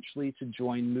eventually to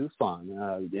join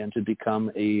MUFON and to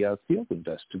become a field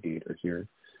investigator here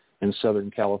in Southern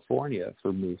California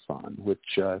for MUFON,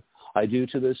 which I do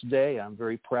to this day. I'm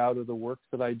very proud of the work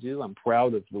that I do. I'm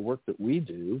proud of the work that we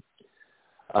do.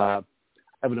 I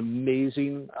have an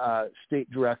amazing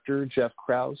state director, Jeff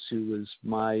Krause, who was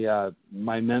my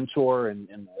mentor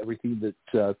and everything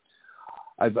that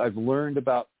I've learned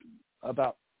about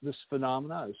this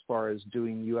phenomena as far as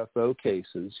doing UFO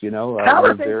cases. How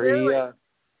is he doing?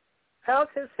 How's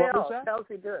his health? How's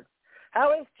he doing?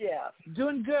 How is Jeff?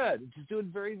 Doing good. He's doing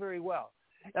very, very well.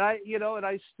 And I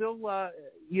still, my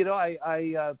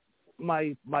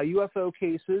UFO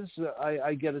cases,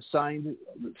 I get assigned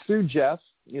through Jeff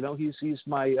He's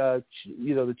my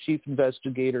the chief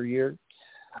investigator here.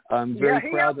 I'm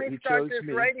very proud that he chose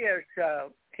me.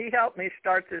 He helped me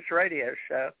start this radio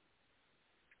show.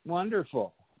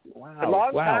 Wonderful. Wow. A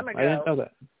long time ago. I didn't know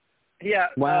that. Yeah.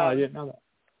 Wow, I didn't know that.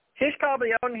 He's probably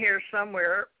on here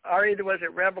somewhere, or either was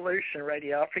it Revolution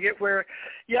Radio? I forget where.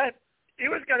 Yeah, he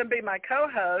was going to be my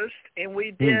co-host, and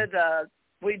we did a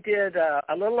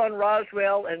little on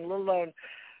Roswell and a little on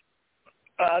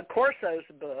Corso's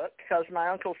book, because my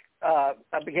uncle,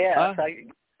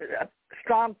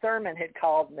 Strom Thurmond had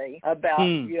called me about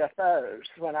UFOs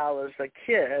when I was a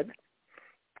kid,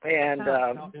 and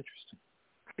interesting.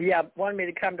 Wanted me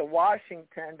to come to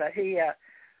Washington, but he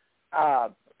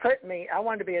put me. I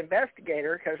wanted to be an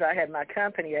investigator because I had my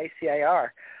company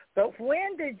ACAR. But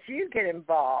when did you get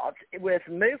involved with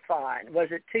MUFON? Was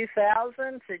it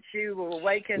 2000 that you were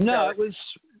awakened? No, it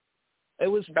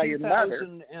was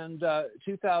 2000 and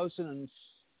 2000.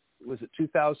 Was it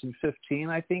 2015?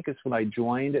 I think is when I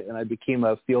joined, and I became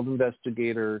a field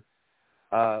investigator.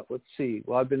 Let's see.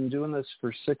 Well, I've been doing this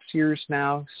for 6 years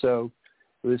now, so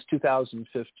it was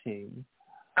 2015.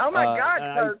 Oh my God!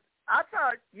 So I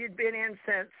thought you'd been in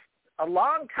since a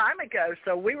long time ago.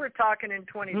 So we were talking in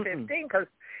 2015 because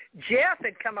Jeff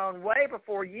had come on way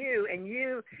before you, and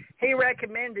he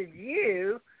recommended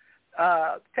you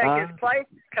take his place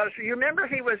because you remember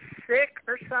he was sick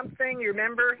or something. You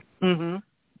remember? Mm-hmm.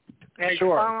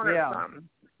 Sure. Or something.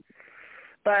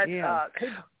 But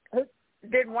who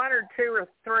did 1 or 2 or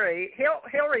 3?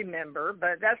 He'll remember,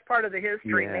 but that's part of the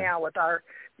history now with our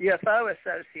UFO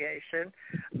Association.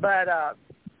 But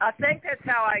I think that's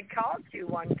how I called you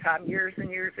one time years and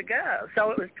years ago.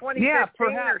 So it was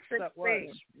 2015 or 16. That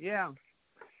was. Yeah.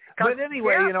 But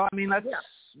anyway,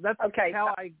 that's okay.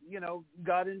 how I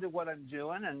got into what I'm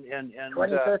doing, and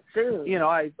 2015.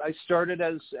 I started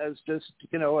as just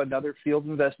another field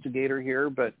investigator here,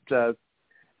 but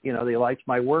they liked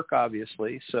my work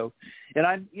obviously. So, and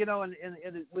I'm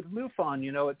and with MUFON,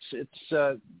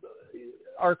 it's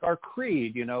our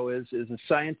creed, is a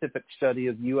scientific study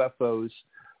of UFOs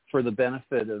for the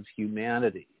benefit of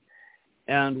humanity,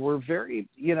 and we're very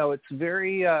it's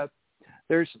very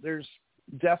there's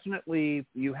definitely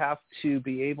you have to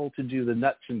be able to do the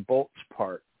nuts and bolts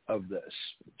part of this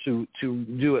to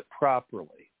do it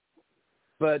properly.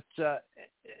 But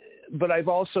I've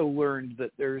also learned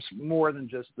that there's more than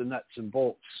just the nuts and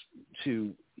bolts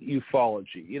to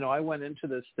ufology. I went into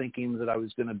this thinking that I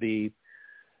was going to be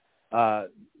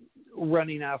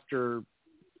running after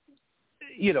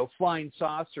flying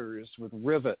saucers with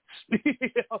rivets,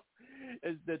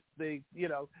 that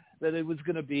that it was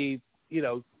going to be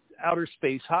outer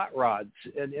space hot rods,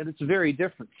 and it's very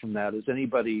different from that, as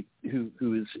anybody who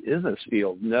is in this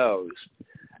field knows,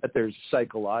 that there's a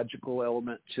psychological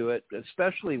element to it,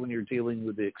 especially when you're dealing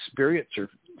with the experiencer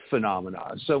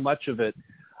phenomena. So much of it,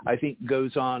 I think,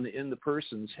 goes on in the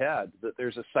person's head, that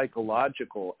there's a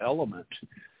psychological element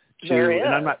to,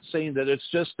 and I'm not saying that it's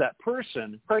just that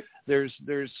person. There's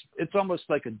it's almost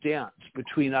like a dance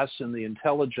between us and the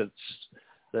intelligence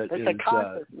that it's is a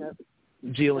consciousness.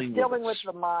 Dealing with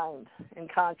the mind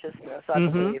and consciousness, I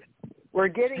believe. We're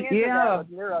getting into that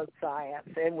with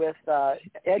neuroscience and with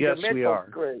Edgar Mitchell's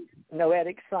group,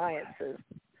 Noetic Sciences.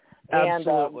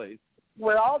 Absolutely. And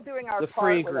we're all doing our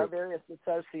part with our various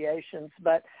associations,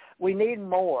 but we need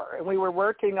more. And we were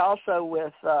working also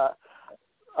with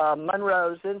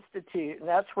Monroe's Institute, and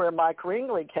that's where Mike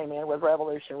Ringley came in with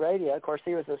Revolution Radio. Of course,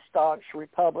 he was a staunch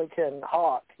Republican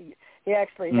hawk. He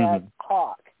actually had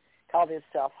Hawk, called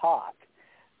himself Hawk.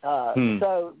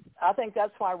 So I think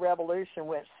that's why Revolution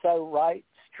went so right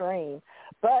stream.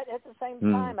 But at the same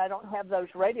time, I don't have those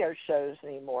radio shows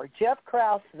anymore. Jeff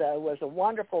Krause, though, was a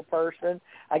wonderful person.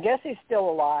 I guess he's still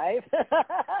alive.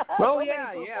 Oh,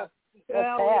 yeah.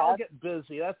 Well, we all get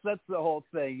busy. That's the whole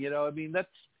thing.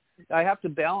 I have to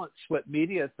balance what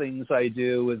media things I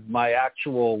do with my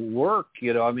actual work.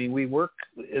 We work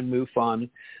in MUFON.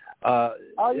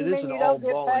 It isn't all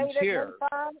volunteer.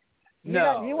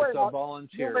 No, it's a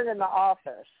volunteer. You were in the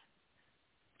office.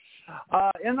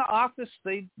 In the office,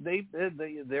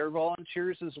 they're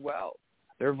volunteers as well.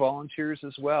 They're volunteers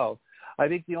as well. I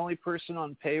think the only person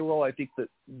on payroll, I think that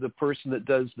the person that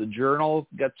does the journal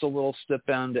gets a little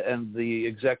stipend, and the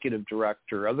executive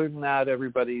director. Other than that,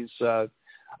 everybody's a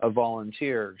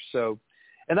volunteer. So,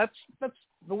 and that's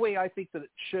the way I think that it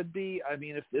should be.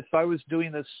 If I was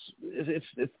doing this,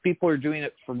 if people are doing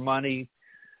it for money,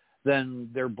 then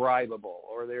they're bribable,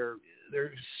 or they're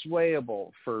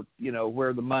swayable for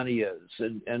where the money is,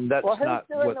 and that's not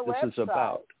what this is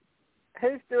about.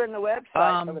 Who's doing the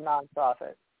website for the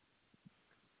nonprofit?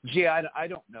 Gee, I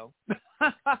don't know.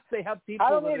 They have people I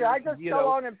don't that either. are, I just go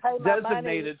on and pay my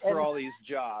designated money for all these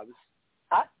jobs.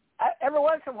 I, every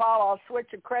once in a while, I'll switch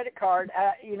a credit card,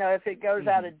 if it goes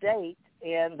out of date.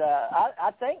 And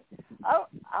I think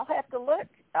I'll have to look.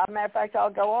 As a matter of fact, I'll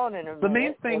go on in a minute. The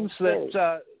main things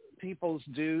that people's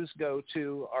dues go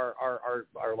to are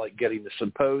like getting the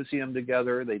symposium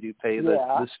together. They do pay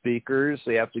the speakers.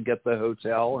 They have to get the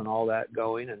hotel and all that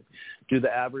going and do the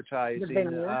advertising.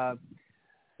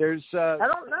 There's I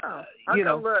don't know.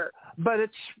 Look.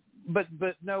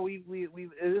 But no, we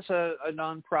it is a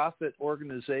nonprofit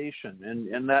organization,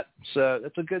 and that's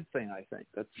a good thing. I think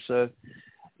that's as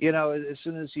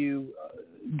soon as you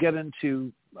get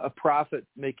into a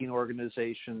profit-making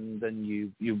organization, then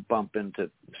you bump into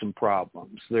some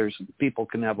problems. People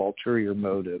can have ulterior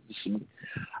motives. And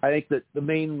I think that the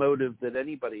main motive that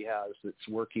anybody has that's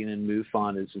working in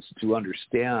MUFON is to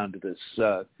understand this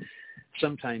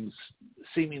sometimes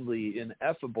seemingly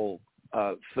ineffable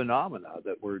phenomena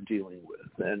that we're dealing with,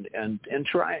 and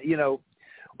try,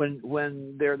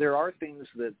 when there are things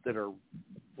that are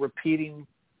repeating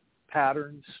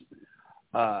patterns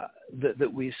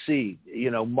that we see,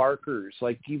 markers,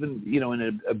 like even,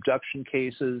 in abduction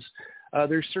cases,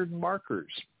 there's certain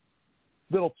markers,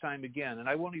 little time again. And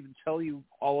I won't even tell you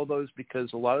all of those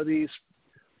because a lot of these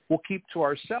we'll keep to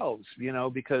ourselves,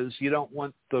 because you don't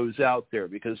want those out there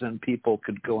because then people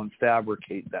could go and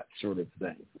fabricate that sort of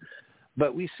thing.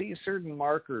 But we see certain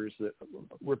markers that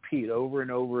repeat over and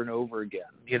over and over again,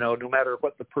 no matter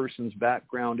what the person's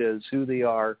background is, who they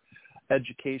are,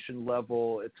 education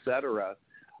level, etc.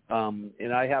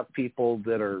 And I have people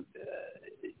that are,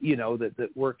 that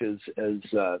work as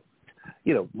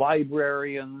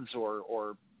librarians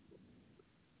or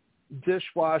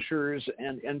dishwashers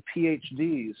and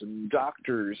PhDs and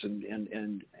doctors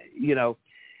and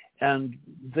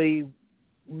they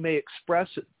may express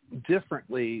it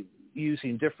differently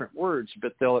using different words,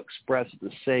 but they'll express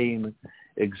the same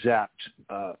exact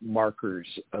markers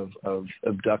of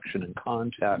abduction and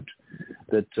contact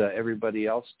that everybody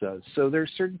else does. So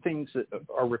there's certain things that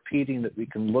are repeating that we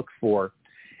can look for.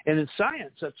 And in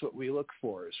science, that's what we look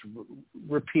for, is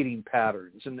repeating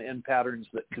patterns and patterns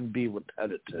that can be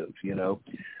repetitive,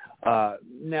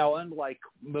 Now, unlike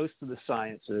most of the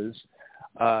sciences,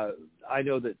 I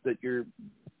know that you're,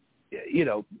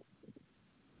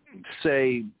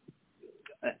 say,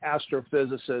 an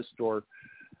astrophysicist or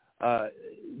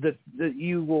that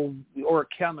you will, or a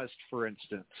chemist, for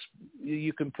instance,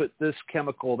 you can put this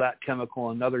chemical, that chemical,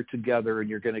 another together, and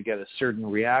you're going to get a certain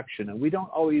reaction. And we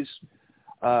don't always,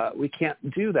 we can't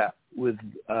do that with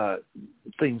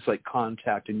things like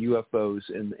contact and UFOs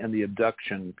and the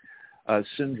abduction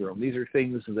syndrome. These are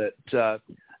things that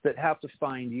have to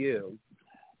find you.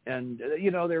 And,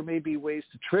 there may be ways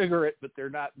to trigger it, but they're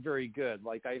not very good.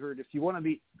 Like I heard, if you want to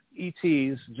meet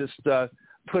ETs, just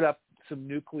put up some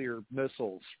nuclear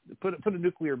missiles, put a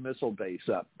nuclear missile base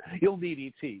up. You'll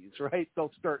need ETs, right?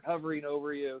 They'll start hovering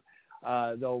over you.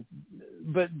 But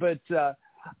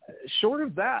short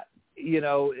of that,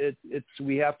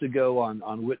 we have to go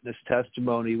on witness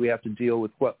testimony. We have to deal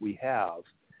with what we have.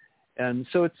 And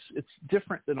so it's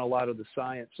different than a lot of the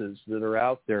sciences that are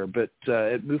out there. But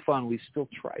at MUFON, we still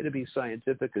try to be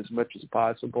scientific as much as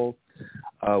possible.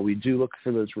 We do look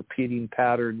for those repeating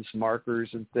patterns,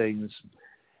 markers, and things.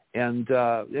 And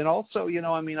also,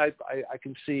 I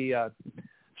can see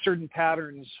certain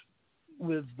patterns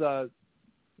with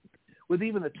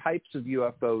even the types of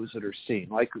UFOs that are seen.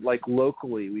 Like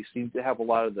locally, we seem to have a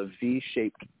lot of the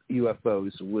V-shaped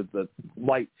UFOs with the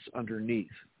lights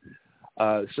underneath.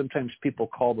 Sometimes people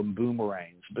call them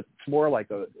boomerangs, but it's more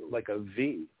like a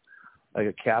V, like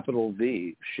a capital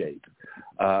V shape.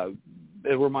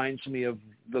 It reminds me of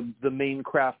the main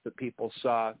craft that people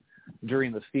saw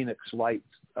during the Phoenix Lights,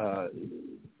 the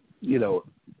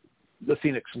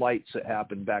Phoenix Lights that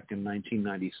happened back in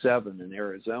 1997 in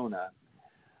Arizona.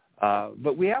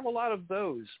 But we have a lot of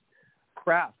those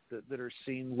craft that are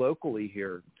seen locally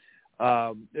here.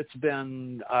 It's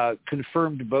been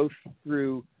confirmed both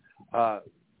through the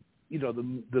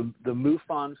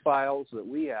MUFON files that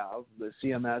we have, the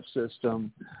CMS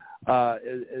system,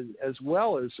 as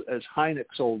well as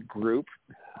Hynek's old group,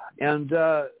 and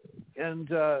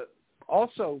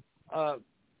also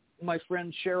my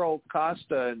friend Cheryl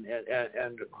Costa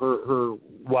and her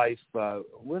wife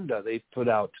Linda. They put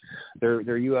out their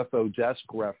UFO desk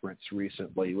reference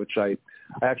recently, which I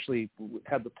actually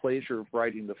had the pleasure of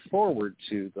writing the foreword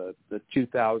to the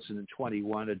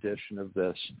 2021 edition of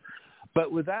this.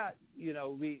 But with that,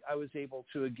 I was able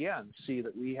to again see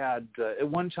that we had at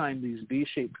one time these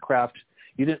V-shaped craft.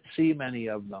 You didn't see many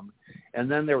of them,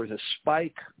 and then there was a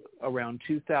spike around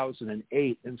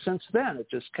 2008, and since then it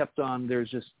just kept on.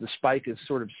 The spike has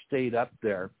sort of stayed up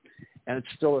there, and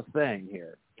it's still a thing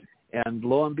here. And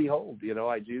lo and behold,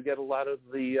 I do get a lot of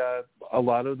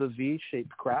the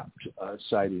V-shaped craft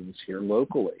sightings here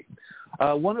locally.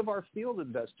 One of our field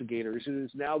investigators,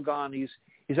 who's now gone,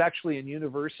 he's actually in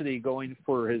university going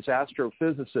for his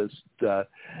astrophysicist,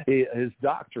 his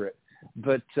doctorate.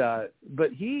 But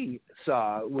he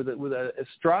saw with an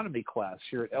astronomy class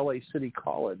here at LA City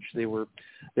College. They were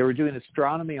doing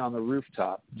astronomy on the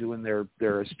rooftop, doing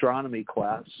their astronomy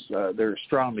class, their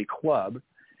astronomy club,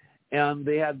 and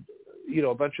they had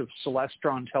a bunch of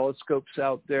Celestron telescopes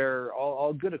out there,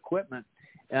 all good equipment,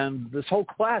 and this whole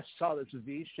class saw this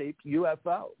V-shaped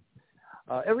UFO.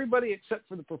 Everybody except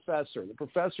for the professor. The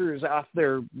professor is out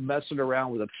there messing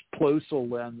around with a plosal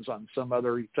lens on some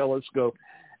other telescope.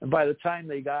 And by the time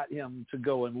they got him to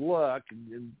go and look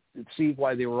and see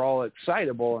why they were all excited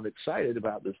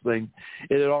about this thing,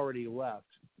 it had already left.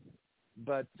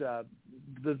 But the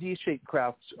V-shaped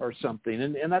crafts are something,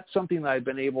 and that's something that I've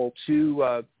been able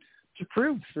to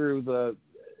prove through the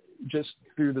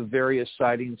various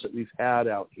sightings that we've had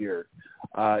out here.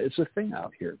 It's a thing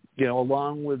out here,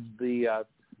 along with the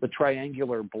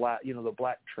triangular black, the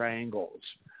black triangles.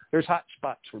 There's hot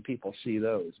spots where people see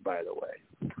those, by the way.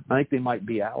 I think they might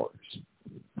be ours.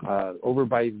 Over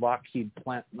by Lockheed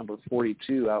Plant number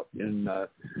 42 out in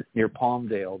near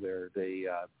Palmdale there, they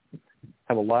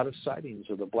have a lot of sightings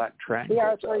of the black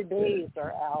triangles. The R3Bs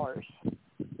are ours.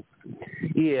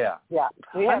 Yeah. Yeah.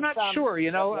 I'm not sure,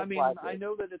 I mean, I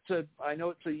know that it's a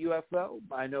UFO.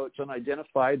 I know it's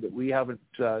unidentified, that we haven't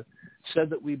said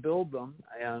that we build them,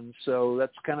 and so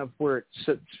that's kind of where it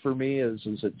sits for me is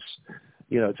it's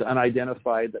it's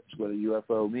unidentified. That's what a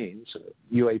UFO means,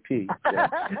 UAP. Yeah.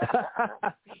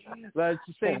 But it's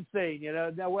the same thing,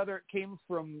 Now, whether it came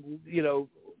from,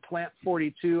 Plant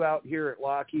 42 out here at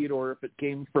Lockheed or if it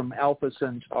came from Alpha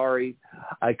Centauri,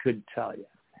 I couldn't tell you.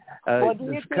 Do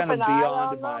you it's keep kind of an eye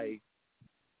beyond on my.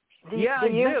 them? I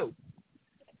do.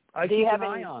 I keep an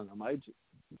eye on them. I do.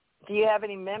 Do you have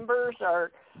any members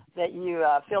or that you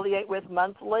affiliate with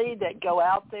monthly that go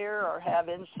out there or have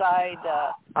inside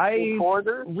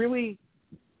reporters? Really,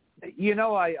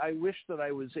 I wish that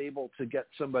I was able to get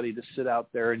somebody to sit out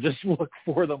there and just look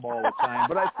for them all the time.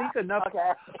 But I think enough.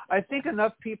 Okay. I think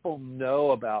enough people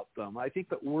know about them. I think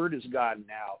that word has gotten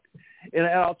out. And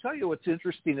I'll tell you what's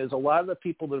interesting is a lot of the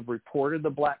people that have reported the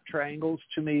black triangles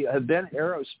to me have been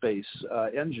aerospace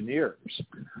engineers.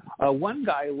 One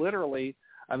guy literally,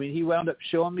 he wound up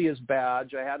showing me his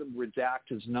badge. I had him redact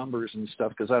his numbers and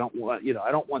stuff because I don't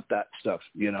want that stuff,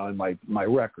 in my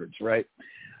records, right?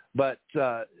 But,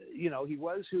 he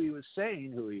was who he was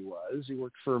saying who he was. He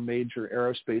worked for a major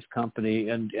aerospace company.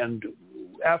 And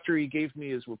after he gave me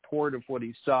his report of what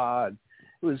he saw, it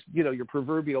was, your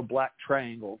proverbial black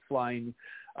triangle flying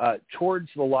towards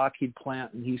the Lockheed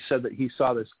plant. And he said that he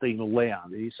saw this thing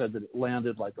land. He said that it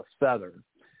landed like a feather.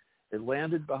 It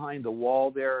landed behind the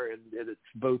wall there, and it's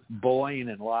both Boeing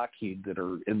and Lockheed that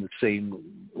are in the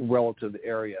same relative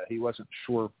area. He wasn't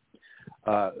sure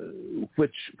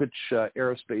which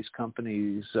aerospace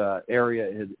company's area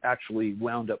it had actually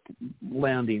wound up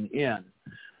landing in.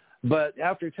 But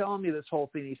after telling me this whole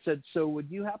thing, he said, "So would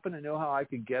you happen to know how I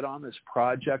could get on this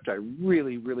project? I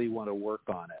really, really want to work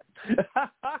on it."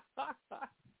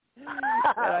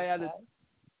 And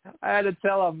I had to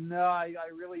tell him, no, I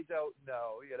really don't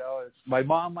know. My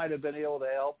mom might have been able to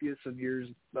help you some years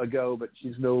ago, but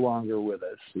she's no longer with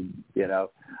us. And,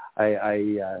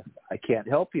 I can't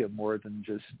help you more than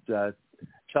just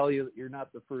tell you that you're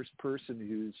not the first person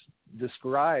who's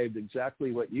described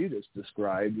exactly what you just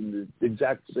described in the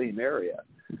exact same area.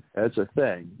 That's a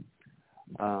thing.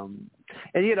 And,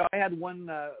 I had one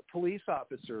police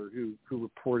officer who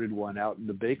reported one out in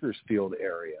the Bakersfield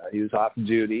area. He was off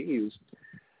duty. He was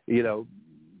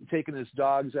taking his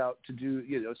dogs out to do,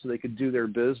 so they could do their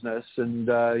business. And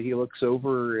he looks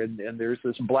over and there's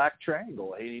this black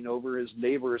triangle hanging over his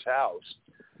neighbor's house.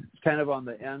 It's kind of on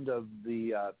the end of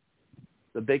the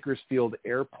Bakersfield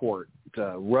airport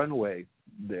runway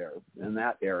there in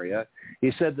that area.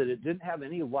 He said that it didn't have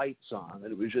any lights on,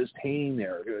 that it was just hanging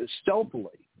there. It was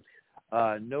stealthily.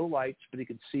 No lights, but you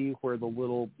could see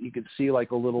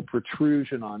like a little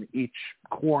protrusion on each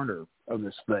corner of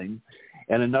this thing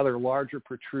and another larger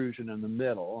protrusion in the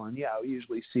middle. And we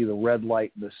usually see the red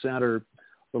light in the center,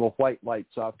 little white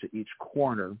lights off to each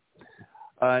corner.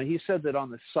 He said that on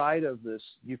the side of this,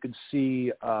 you could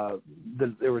see that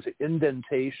there was an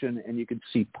indentation and you could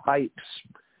see pipes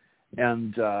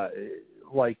And this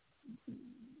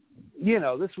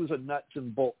was a nuts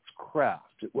and bolts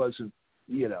craft. It wasn't,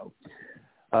 he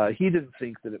didn't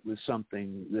think that it was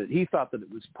something that he thought that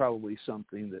it was probably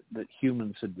something that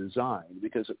humans had designed,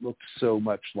 because it looked so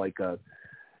much like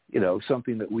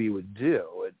something that we would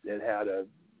do. It had a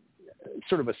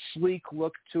sort of a sleek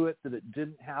look to it that it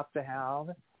didn't have to have.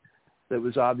 That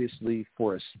was obviously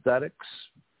for aesthetics.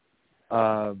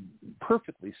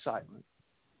 Perfectly silent,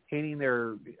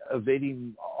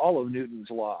 evading all of Newton's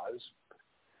laws.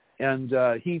 And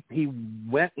he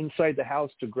went inside the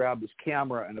house to grab his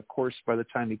camera, and of course, by the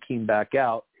time he came back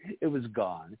out, it was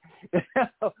gone.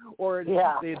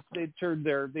 They'd turned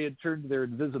their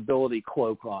invisibility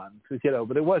cloak on,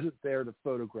 but it wasn't there to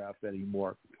photograph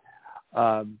anymore.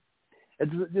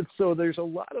 So there's a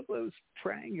lot of those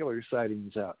triangular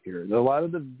sightings out here. A lot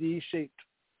of the V-shaped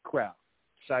craft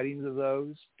sightings of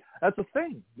those. That's a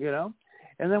thing,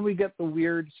 And then we get the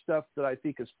weird stuff that I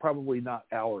think is probably not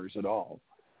ours at all.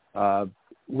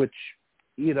 Which,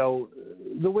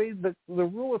 the way the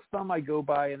rule of thumb I go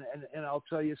by, and I'll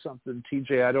tell you something,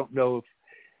 TJ, I don't know if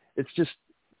it's just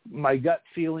my gut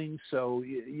feeling, so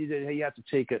you have to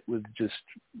take it with just,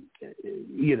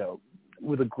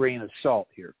 with a grain of salt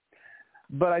here.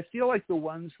 But I feel like the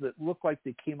ones that look like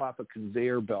they came off a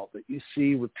conveyor belt that you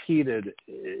see repeated,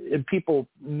 and people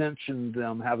mention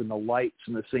them having the lights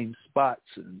in the same spots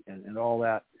and all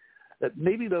that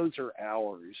maybe those are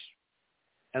ours.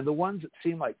 And the ones that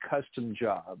seem like custom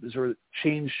jobs or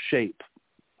change shape,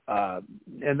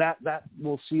 and that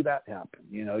we'll see that happen.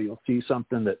 You'll see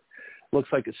something that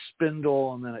looks like a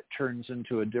spindle, and then it turns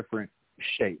into a different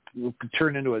shape. It could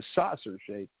turn into a saucer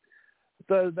shape.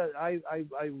 I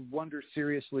wonder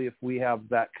seriously if we have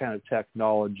that kind of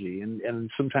technology, and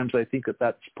sometimes I think that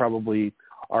that's probably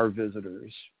our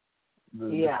visitors,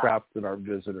 the craft that our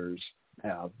visitors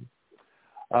have.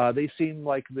 They seem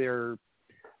like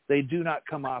they do not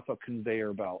come off a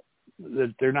conveyor belt.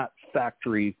 They're not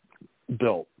factory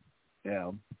built.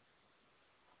 Okay.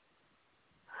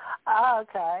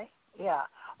 Yeah.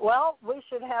 Well, we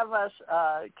should have a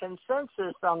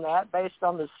consensus on that based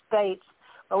on the states.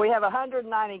 But we have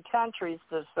 190 countries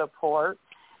to support,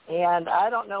 and I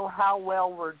don't know how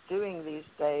well we're doing these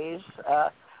days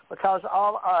because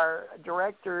all our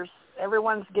directors,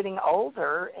 everyone's getting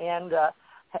older, and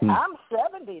I'm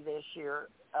 70 this year,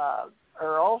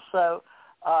 Earl. So,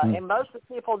 and most of the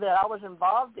people that I was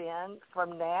involved in,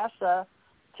 from NASA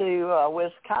to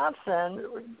Wisconsin,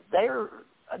 they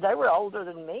were older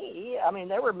than me. I mean,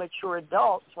 they were mature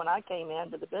adults when I came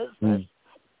into the business.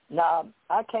 Now,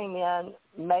 I came in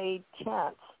May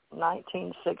 10th,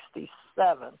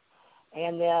 1967,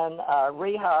 and then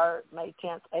rehire May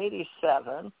 10th,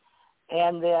 87,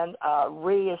 and then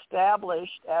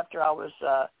reestablished after I was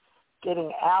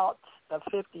getting out of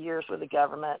 50 years with the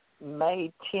government,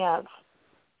 May 10th,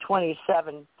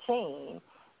 2017,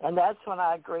 and that's when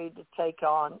I agreed to take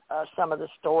on some of the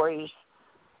stories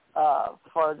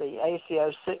for the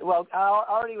ACO. Well, I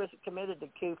already was committed to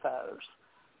CUFOS.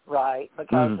 Right,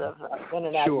 because of in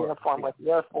and out uniform with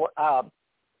the Air Force,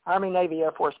 Army, Navy,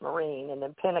 Air Force, Marine, and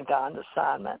then Pentagon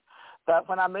assignment. But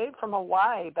when I moved from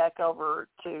Hawaii back over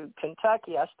to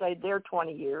Kentucky, I stayed there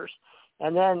 20 years.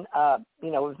 And then,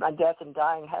 with my death and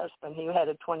dying husband, he had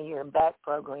a 20-year back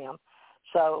program.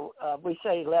 So we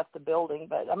say he left the building.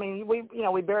 But, I mean,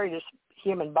 we buried his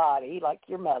human body, like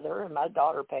your mother, and my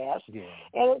daughter passed. Yeah.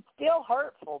 And it's still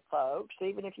hurtful, folks,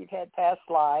 even if you've had past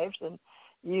lives and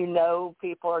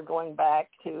people are going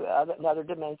back to another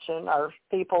dimension, or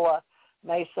people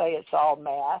may say it's all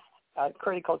math,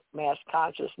 critical mass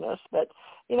consciousness. But,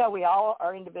 we all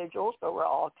are individuals, but we're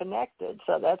all connected.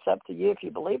 So that's up to you if you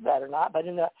believe that or not. But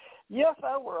in the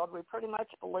UFO world, we pretty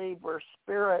much believe we're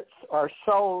spirits or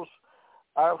souls,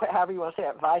 or however you want to say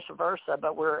it, vice versa.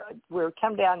 But we're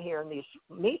come down here in these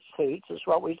meat suits, is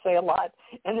what we say a lot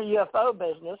in the UFO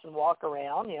business, and walk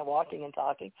around, walking and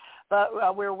talking. But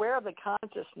we're aware of the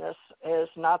consciousness is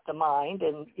not the mind,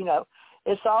 and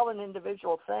it's all an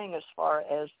individual thing as far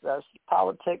as the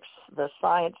politics, the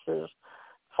sciences,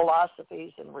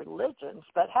 philosophies, and religions.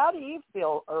 But how do you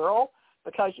feel, Earl?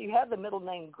 Because you have the middle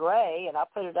name Gray, and I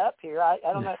put it up here. I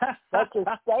don't know. That's his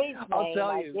stage name, I'll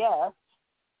tell you. I guess.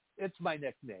 It's my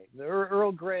nickname.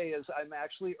 Earl Grey I'm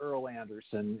actually Earl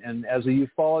Anderson, and as a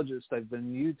ufologist, I've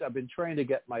been trying to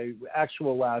get my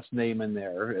actual last name in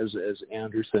there as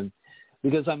Anderson,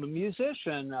 because I'm a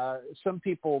musician. Some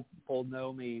people will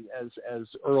know me as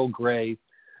Earl Grey,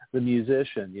 the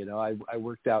musician. I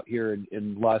worked out here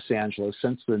in Los Angeles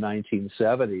since the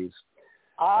 1970s.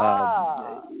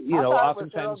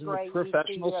 Oftentimes in the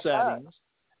professional settings.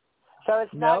 So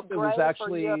it's not Grey it was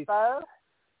actually, for UFO?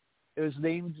 It was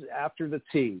named after the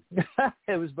tea.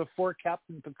 It was before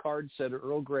Captain Picard said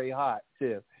Earl Grey hot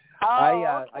too.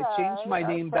 I changed my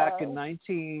name back in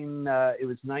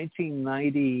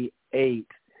 1998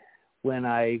 when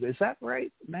is that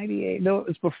right? 98? No, it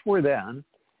was before then.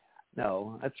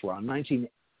 No, that's wrong.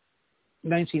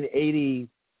 1988.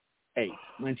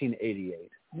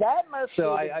 That must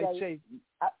so be the I'd date. say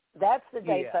that's the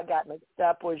dates I got mixed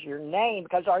up was your name,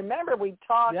 because I remember we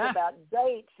talked about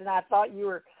dates, and I thought you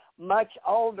were much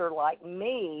older like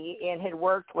me and had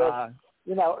worked with,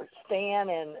 Stan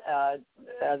and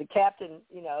the captain,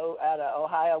 out of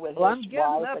Ohio with his wife. I'm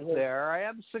getting up there. I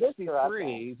am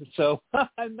 63, so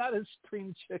I'm not a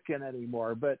spring chicken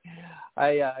anymore, but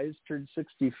I just turned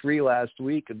 63 last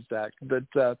week, in fact. But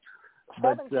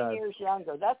 17 years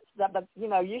younger. But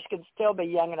you could still be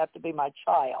young enough to be my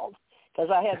child, because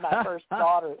I had my first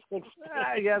daughter at 16.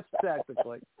 I guess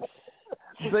technically.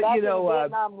 But back in the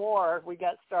Vietnam War, we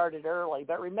got started early.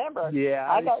 But remember, I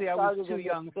was too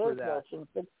young for that. In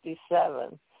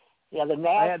 '67. Yeah, the NASA.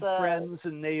 I had friends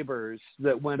and neighbors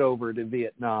that went over to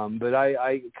Vietnam, but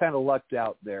I kind of lucked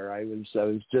out there. I was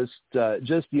just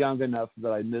young enough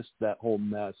that I missed that whole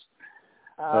mess.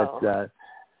 Oh. But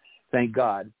thank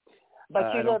God.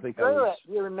 But you lived through it.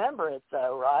 You remember it,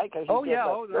 though, right? I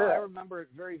remember it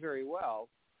very, very well.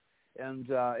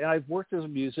 And I've worked as a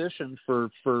musician for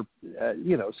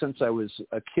since I was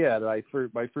a kid.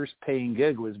 My first paying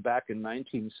gig was back in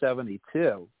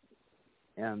 1972.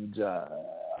 And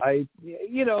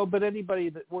but anybody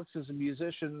that works as a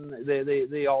musician,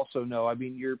 they also know. I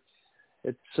mean, you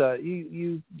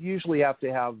usually have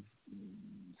to have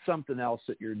something else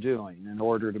that you're doing in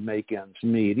order to make ends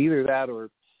meet. Either that or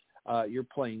you're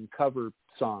playing cover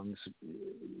songs,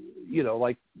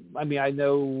 I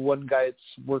know one guy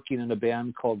that's working in a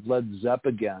band called Led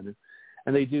Zeppelin,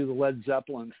 and they do the Led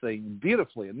Zeppelin thing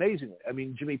beautifully, amazingly. I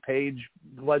mean, Jimmy Page,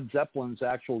 Led Zeppelin's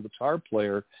actual guitar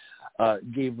player,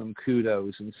 gave them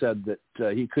kudos and said that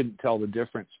he couldn't tell the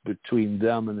difference between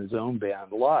them and his own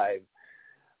band live.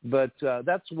 But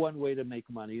that's one way to make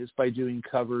money, is by doing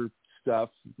cover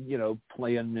stuff,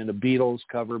 playing in a Beatles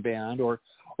cover band or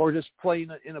just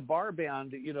playing in a bar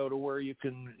band, to where you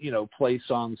can, play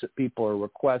songs that people are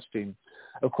requesting.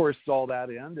 Of course, all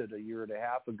that ended a year and a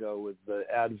half ago with the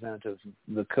advent of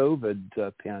the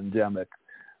COVID pandemic.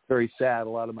 Very sad. A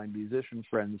lot of my musician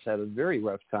friends had a very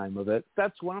rough time of it.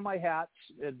 That's one of my hats,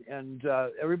 and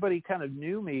everybody kind of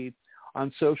knew me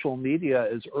on social media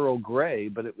as Earl Grey,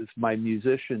 but it was my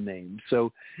musician name.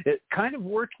 So it kind of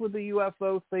worked with the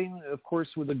UFO thing, of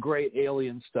course, with the gray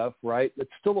alien stuff, right?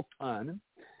 It's still a pun,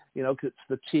 because it's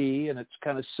the T and it's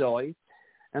kind of silly.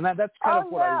 And that's kind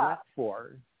of what I went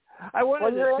for. I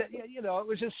wanted to, it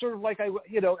was just sort of like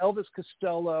Elvis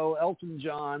Costello, Elton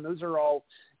John, those are all,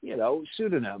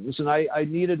 pseudonyms. And I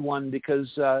needed one because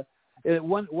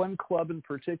one club in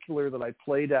particular that I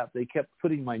played at, they kept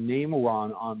putting my name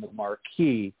wrong on the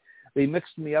marquee. They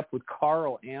mixed me up with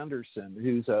Carl Anderson,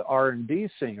 who's an R&B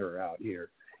singer out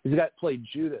here. He's played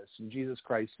Judas in Jesus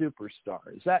Christ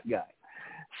Superstar. Is that guy.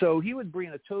 So he would bring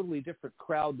a totally different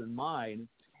crowd than mine.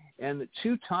 And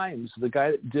 2 times the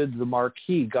guy that did the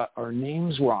marquee got our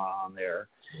names wrong on there.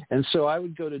 And so I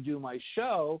would go to do my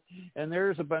show, and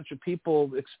there's a bunch of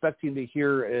people expecting to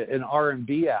hear an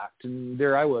R&B act. And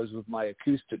there I was with my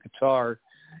acoustic guitar,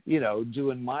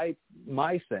 doing my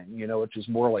thing, which is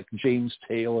more like James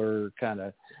Taylor kind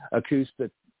of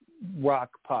acoustic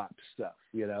rock pop stuff,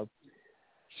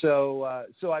 So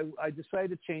I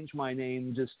decided to change my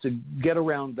name just to get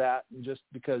around that, and just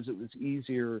because it was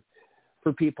easier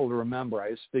for people to remember.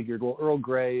 I just figured, well, Earl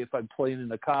Grey, if I'm playing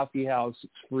in a coffee house,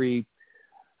 it's free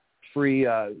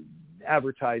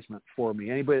advertisement for me.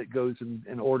 Anybody that goes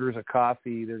and orders a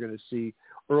coffee, they're going to see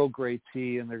Earl Grey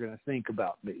tea, and they're going to think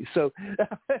about me. So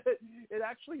it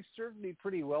actually served me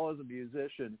pretty well as a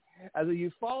musician. As a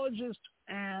ufologist,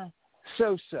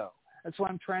 so-so. That's why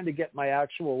I'm trying to get my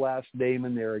actual last name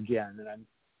in there again, and I'm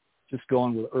just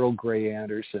going with Earl Grey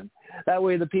Anderson. That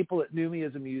way the people that knew me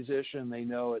as a musician, they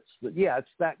know it's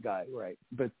that guy, right?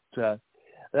 But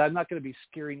I'm not going to be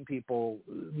scaring people,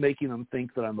 making them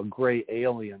think that I'm a gray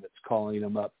alien that's calling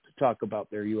them up to talk about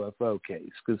their UFO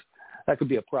case, because that could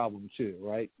be a problem too,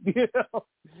 right?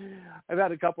 I've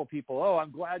had a couple people,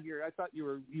 I'm glad I thought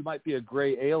you might be a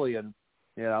gray alien,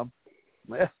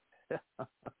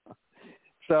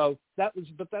 So that's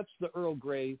the Earl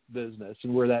Grey business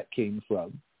and where that came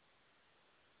from.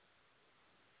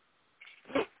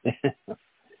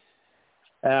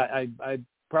 I'm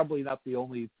probably not the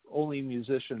only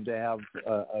musician to have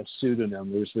a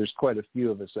pseudonym. There's quite a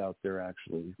few of us out there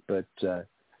actually, but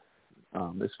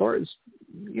as far as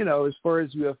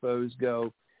UFOs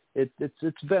go,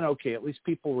 it's been okay. At least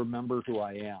people remember who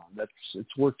I am.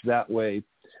 It's worked that way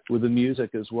with the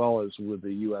music as well as with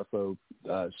the UFO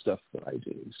stuff that I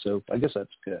do. So I guess that's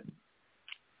good.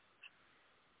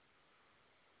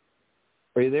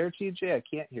 Are you there, TJ? I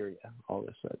can't hear you all of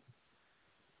a sudden.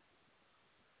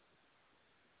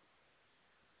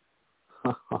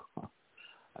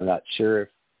 I'm not sure if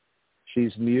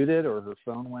she's muted or her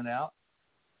phone went out.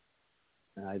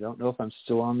 And I don't know if I'm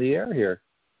still on the air here.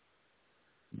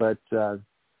 But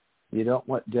you don't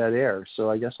want dead air, so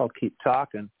I guess I'll keep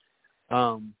talking.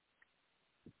 So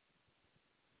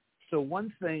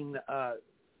one thing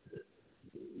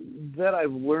that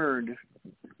I've learned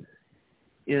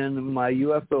in my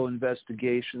UFO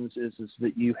investigations is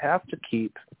that you have to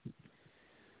keep,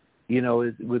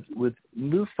 with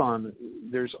MUFON,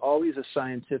 there's always a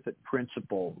scientific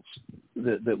principles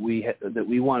that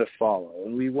we want to follow,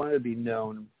 and we want to be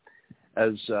known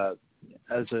as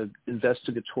an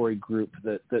investigatory group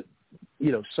that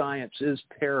science is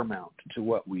paramount to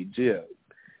what we do.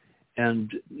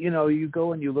 And, you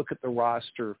go and you look at the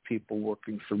roster of people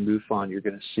working for MUFON, you're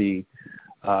going to see,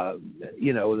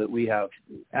 that we have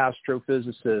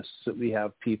astrophysicists, that we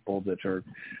have people that are,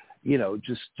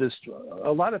 just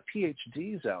a lot of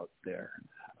PhDs out there,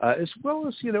 as well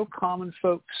as, common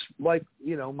folks like,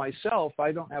 myself.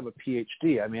 I don't have a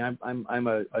PhD. I mean, I'm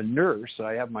a nurse.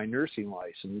 I have my nursing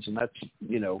license, and that's,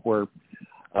 where,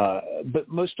 but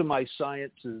most of my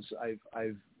sciences,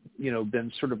 I've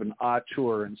been sort of an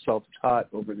auteur and self-taught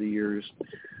over the years,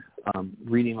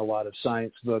 reading a lot of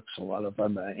science books,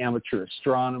 I'm an amateur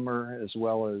astronomer as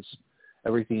well as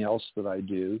everything else that I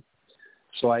do.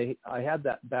 So I had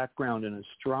that background in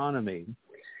astronomy,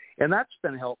 and that's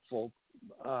been helpful.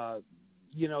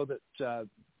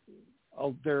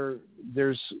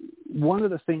 There's one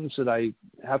of the things that I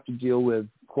have to deal with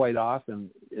quite often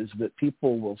is that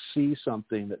people will see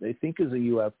something that they think is a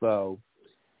UFO,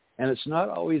 and it's not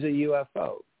always a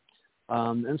UFO.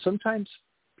 And sometimes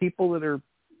people that are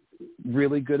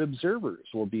really good observers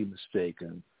will be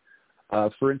mistaken.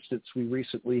 For instance, we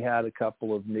recently had a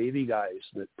couple of Navy guys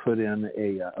that put in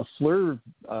a FLIR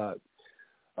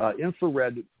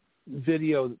infrared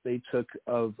video that they took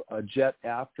of a jet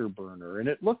afterburner, and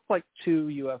it looked like two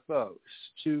UFOs,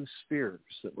 two spheres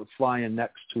that were flying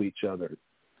next to each other.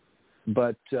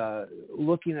 But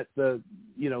looking at the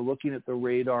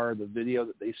radar, the video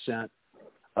that they sent,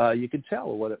 you could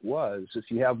tell what it was. If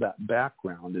you have that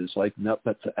background, is like, nope,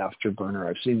 that's an afterburner.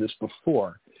 I've seen this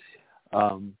before.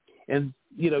 And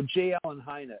J. Allen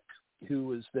Hynek, who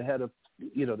was the head of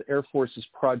the Air Force's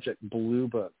Project Blue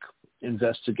Book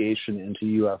investigation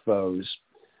into UFOs,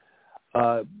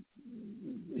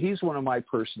 he's one of my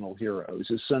personal heroes.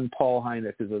 His son Paul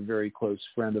Hynek is a very close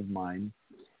friend of mine,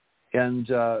 and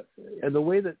the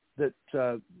way that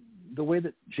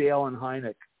J. Allen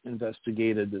Hynek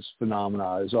investigated this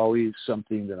phenomena is always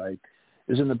something that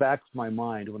is in the back of my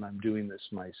mind when I'm doing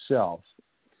this myself.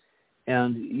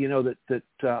 And that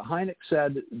Hynek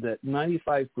said that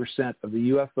 95% of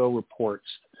the UFO reports,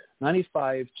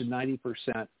 95 to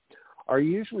 90%, are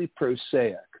usually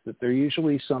prosaic. That they're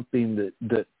usually something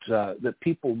that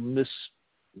people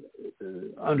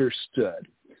misunderstood.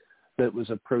 That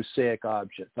was a prosaic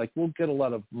object. Like, we'll get a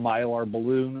lot of Mylar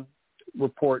balloon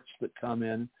reports that come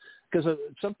in, because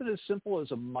something as simple as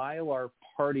a Mylar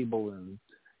party balloon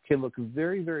can look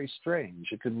very, very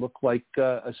strange. It can look like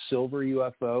a silver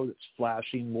UFO that's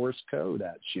flashing Morse code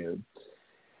at you.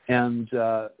 And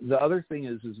the other thing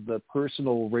is the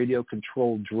personal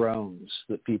radio-controlled drones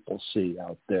that people see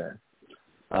out there.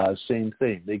 Same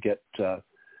thing. They get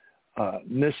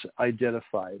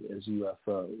misidentified as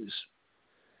UFOs.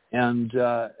 And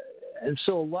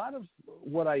so a lot of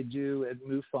what I do at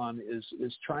MUFON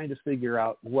is trying to figure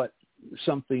out what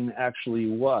something actually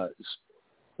was.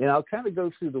 And I'll kind of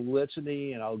go through the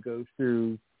litany, and I'll go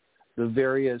through the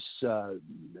various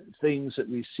things that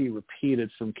we see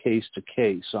repeated from case to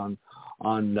case. You'll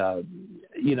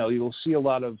see a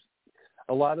lot of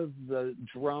the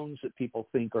drones that people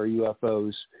think are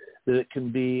UFOs. That it can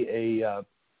be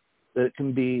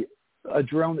a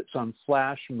drone that's on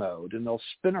flash mode, and they'll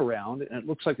spin around, and it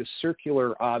looks like a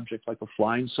circular object, like a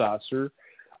flying saucer,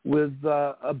 with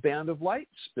a band of light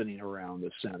spinning around the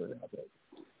center of it.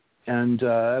 And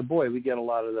boy, we get a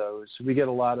lot of those. We get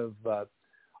a lot of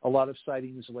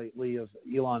sightings lately of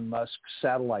Elon Musk's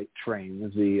satellite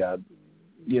train, the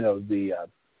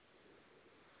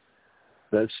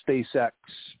SpaceX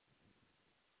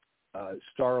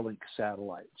Starlink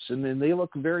satellites, and then they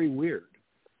look very weird,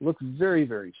 look very,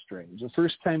 very strange. The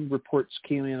first time reports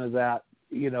came in of that,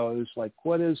 it was like,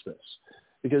 what is this?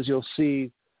 Because you'll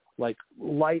see like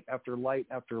light after light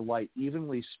after light,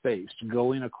 evenly spaced,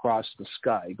 going across the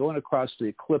sky, going across the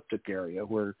ecliptic area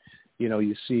where,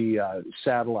 you see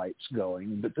satellites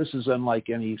going. But this is unlike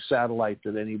any satellite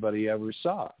that anybody ever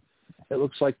saw. It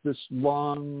looks like this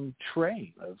long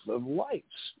train of lights.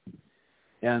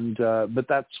 And but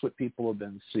that's what people have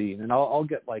been seeing. And I'll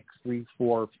get like 3,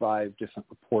 4, 5 different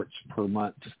reports per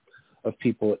month of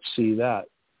people that see that.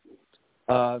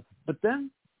 But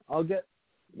then I'll get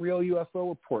real UFO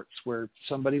reports where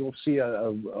somebody will see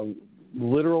a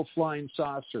literal flying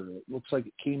saucer. It looks like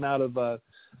it came out of a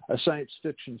science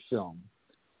fiction film.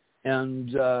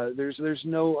 And there's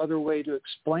no other way to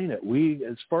explain it.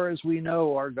 As far as we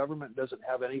know, our government doesn't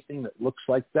have anything that looks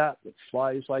like that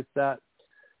flies like that.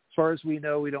 As far as we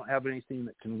know, we don't have anything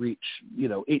that can reach,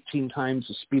 18 times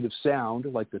the speed of sound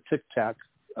like the Tic Tac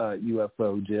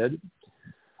UFO did.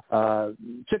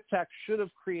 Tic Tac should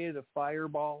have created a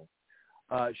fireball.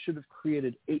 It should have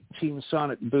created 18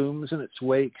 sonic booms in its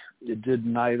wake. It did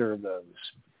neither of those.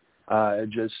 It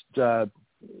just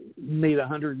made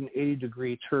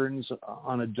 180-degree turns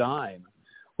on a dime,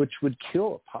 which would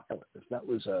kill a pilot if that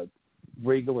was a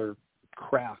regular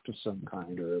craft of some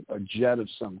kind or a jet of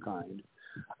some kind.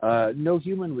 No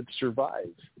human would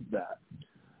survive that.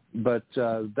 But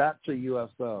that's a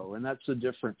UFO, and that's the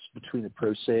difference between a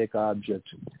prosaic object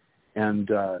and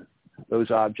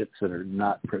those objects that are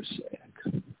not prosaic.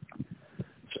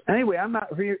 So anyway, I'm not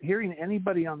hearing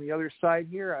anybody on the other side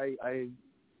here. I'm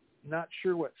not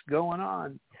sure what's going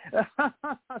on.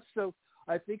 So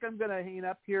I think I'm going to hang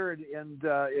up here, and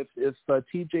if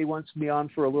TJ wants me on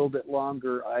for a little bit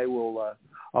longer,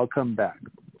 I'll come back.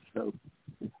 So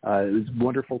it was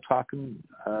wonderful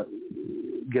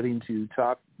getting to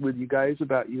talk with you guys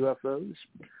about UFOs.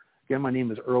 Again, my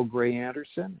name is Earl Grey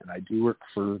Anderson, and I do work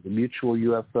for the Mutual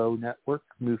UFO Network,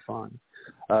 MUFON.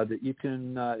 That you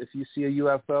can, if you see a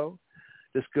UFO,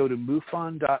 just go to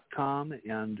MUFON.com,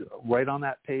 and right on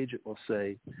that page it will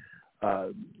say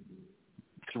to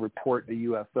report a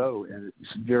UFO, and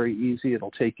it's very easy.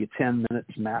 It'll take you 10 minutes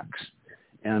max,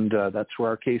 and that's where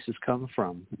our cases come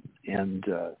from. And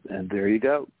there you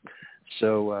go.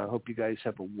 So I hope you guys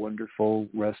have a wonderful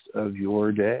rest of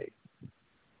your day.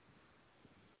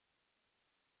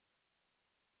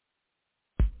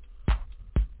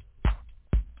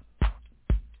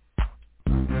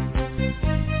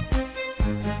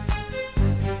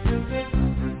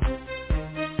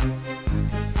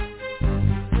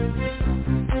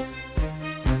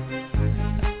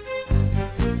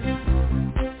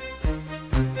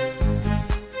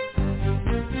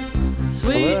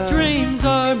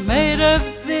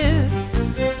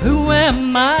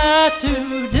 Am I to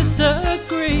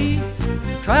disagree?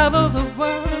 Travel the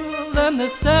world and the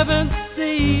 7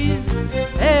 seas.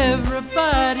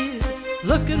 Everybody's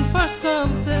looking for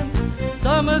something.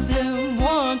 Some of them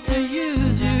want to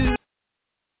use you.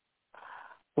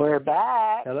 We're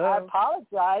back. Hello. I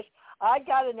apologize. I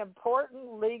got an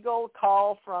important legal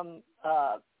call from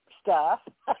Stuff.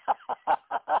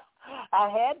 I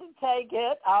had to take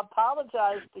it. I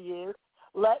apologize to you.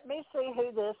 Let me see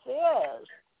who this is.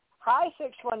 Hi,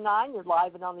 619. You're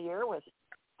live and on the air with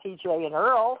TJ and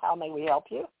Earl. How may we help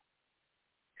you?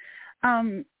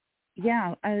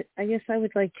 Yeah, I guess I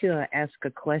would like to ask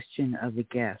a question of the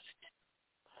guest.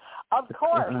 Of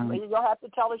course. You'll have to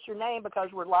tell us your name because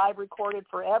we're live recorded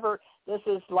forever. This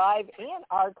is live and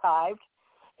archived.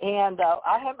 And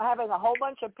I'm having a whole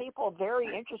bunch of people very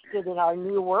interested in our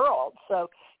new world.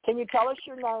 So can you tell us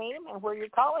your name and where you're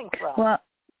calling from? Well,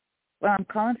 I'm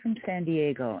calling from San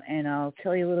Diego, and I'll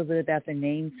tell you a little bit about the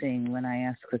name thing when I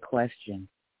ask the question.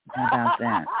 How about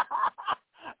that?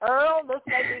 Earl, this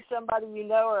may be somebody you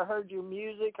know or heard your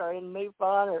music or in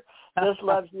MUFON or just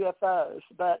loves UFOs.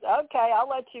 But, okay, I'll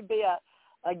let you be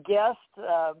a guest,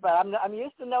 but I'm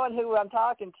used to knowing who I'm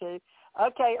talking to.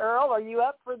 Okay, Earl, are you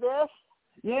up for this?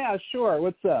 Yeah, sure.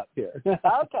 What's up here?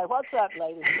 Okay, what's up,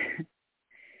 ladies?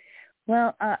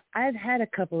 Well, I've had a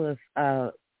couple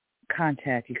of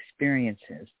contact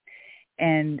experiences,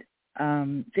 and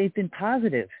they've been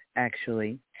positive,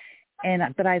 actually.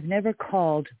 But I've never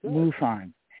called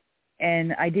MUFON,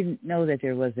 and I didn't know that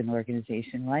there was an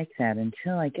organization like that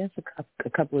until I guess a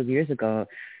couple of years ago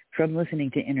from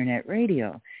listening to internet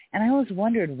radio. And I always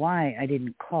wondered why I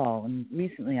didn't call. And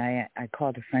recently I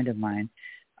called a friend of mine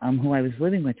who I was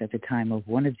living with at the time of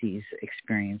one of these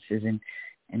experiences,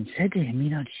 and said to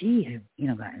him, gee,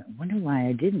 I wonder why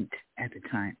I didn't at the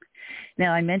time.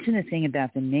 Now, I mentioned the thing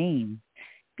about the name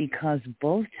because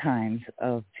both times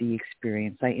of the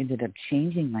experience, I ended up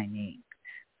changing my name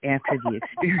after the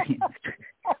experience.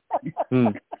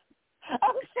 I'm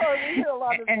sorry. We hear a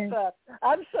lot of stuff.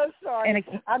 I'm so sorry.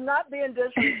 I'm not being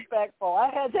disrespectful. I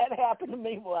had that happen to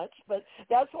me once, but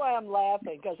that's why I'm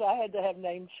laughing, because I had to have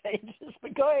name changes.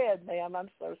 But go ahead, ma'am. I'm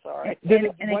so sorry.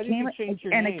 Why did you change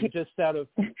your name just out of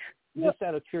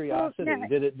curiosity? Well,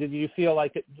 Did you feel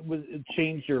like it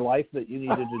changed your life, that you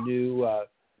needed a new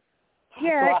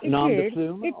nom de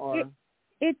plume?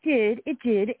 It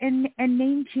did, and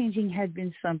name changing had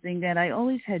been something that I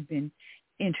always had been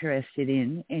interested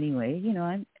in. Anyway,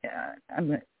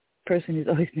 I'm a person who's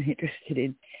always been interested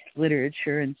in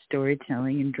literature and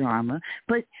storytelling and drama,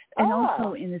 and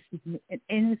also in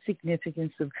the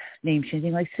significance of name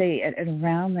changing. Like say at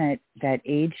around that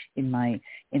age in my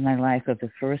life of the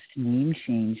first name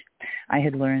change, I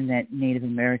had learned that Native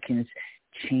Americans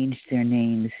changed their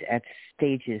names at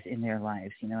stages in their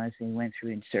lives, as they went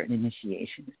through in certain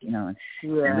initiations, and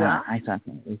I thought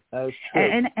that was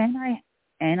true.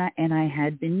 And I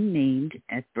had been named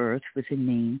at birth with a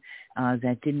name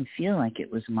that didn't feel like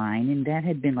it was mine, and that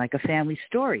had been like a family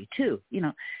story too,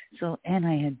 So, and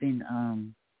I had been,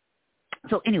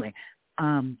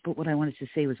 but what I wanted to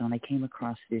say was when I came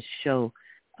across this show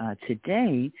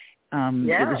today,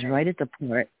 it was right at the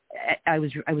part. I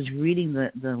was reading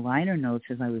the liner notes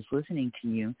as I was listening to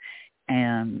you,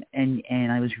 and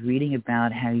I was reading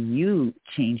about how you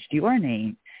changed your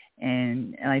name,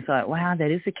 and I thought, wow, that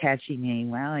is a catchy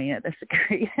name. Wow, yeah, that's a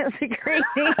great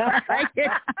name. I like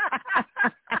it.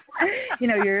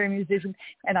 You're a musician,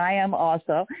 and I am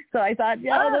also. So I thought,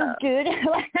 that's good.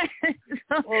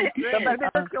 Well, maybe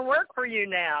this can work for you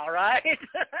now, right?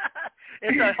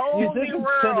 It's a whole new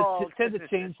world. Tend to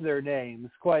change their names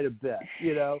quite a bit,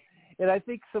 And I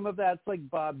think some of that's like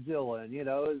Bob Dylan.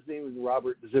 His name was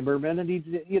Robert Zimmerman, and he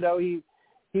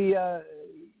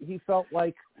felt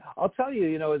like, I'll tell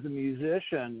you, as a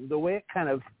musician, the way it kind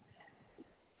of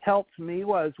helped me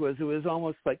was it was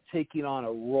almost like taking on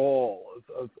a role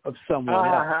of someone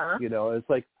else. It's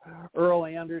like Earl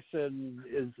Anderson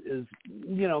is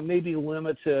maybe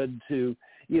limited to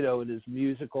in his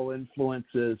musical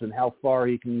influences and how far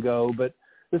he can go, but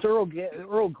this Earl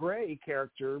Grey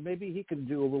character, maybe he can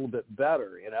do a little bit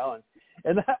better,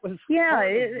 and that was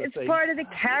it's part of the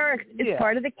character. It's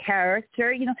part of the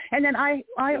character, And then I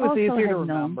also had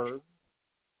known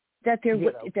that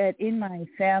that in my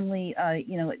family,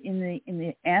 in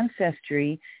the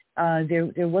ancestry,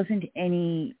 there wasn't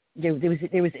any. There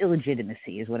was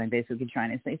illegitimacy, is what I'm basically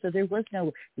trying to say. So there was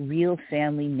no real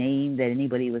family name that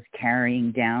anybody was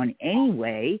carrying down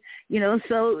anyway,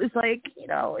 So it was like,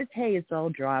 it's all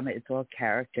drama, it's all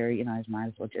character, I might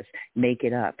as well just make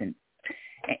it up. And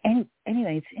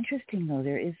anyway, it's interesting though.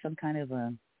 There is some kind of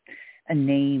a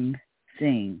name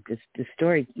thing. The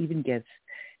story even gets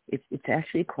it's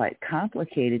actually quite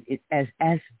complicated.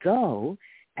 As though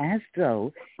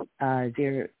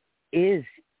there is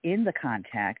in the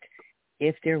contact,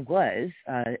 if there was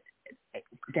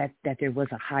that there was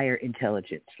a higher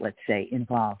intelligence, let's say,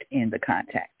 involved in the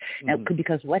contact. Now,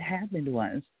 because what happened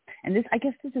was, and this, I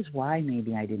guess this is why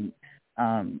maybe I didn't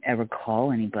ever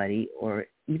call anybody or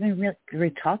even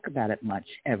really talk about it much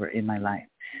ever in my life,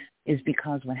 is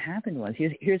because what happened was,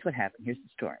 here's what happened. Here's the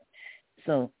story.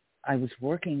 So I was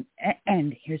working,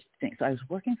 and here's the thing. So I was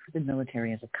working for the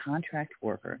military as a contract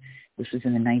worker. This was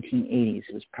in the 1980s.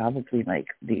 It was probably like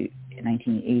the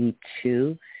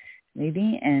 1982,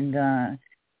 maybe. And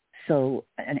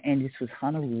and this was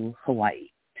Honolulu, Hawaii.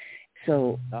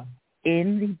 So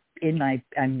I'm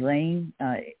laying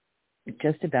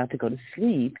just about to go to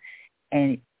sleep,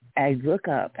 and I look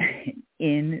up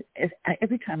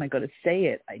every time I go to say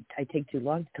it, I take too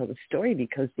long to tell the story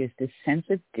because there's this sense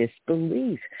of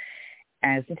disbelief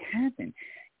as it happened.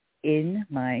 In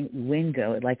my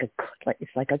window, like you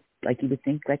would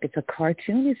think like it's a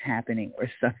cartoon is happening or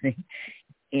something.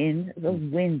 In the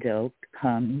window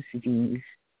comes these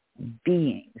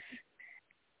beings.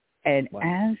 And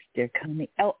as they're coming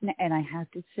out, and I have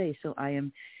to say,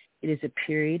 it is a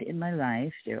period in my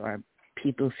life. There are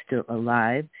people still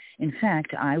alive. In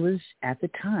fact, I was at the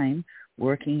time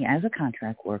working as a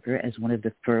contract worker as one of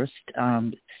the first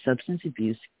substance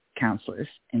abuse counselors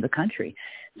in the country.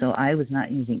 So I was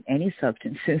not using any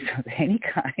substances of any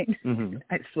kind. Mm-hmm.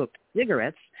 I smoked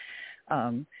cigarettes,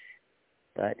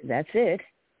 but that's it.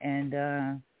 And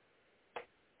the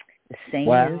same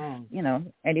as,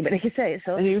 anybody can say it.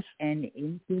 So, and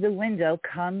into the window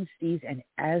comes these, and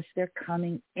as they're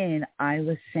coming in, I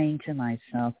was saying to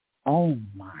myself, oh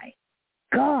my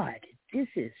God, this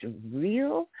is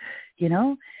real,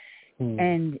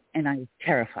 and I was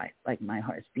terrified, like my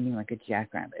heart's beating like a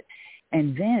jackrabbit.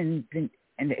 And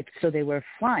so they were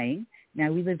flying.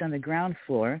 Now we lived on the ground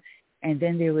floor, And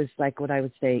then there was like what I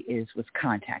would say was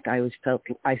contact. I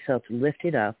felt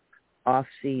lifted up off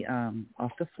the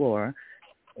floor,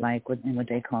 like what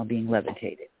they call being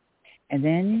levitated. And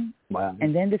then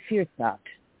the fear stopped.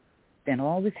 Then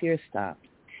all the fear stopped.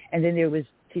 And then there was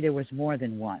more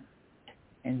than one.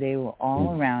 And they were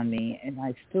all around me, and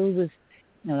I still was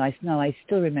I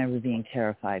still remember being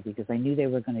terrified because I knew they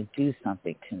were going to do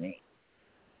something to me.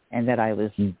 And that I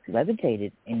was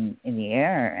levitated in the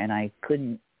air, and I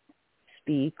couldn't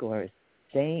speak or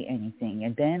say anything.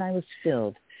 And then I was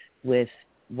filled with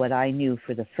what I knew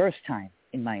for the first time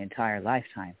in my entire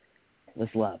lifetime was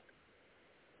love,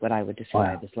 what I would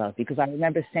describe as love, because I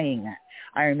remember saying that.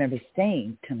 I remember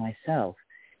saying to myself,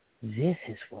 this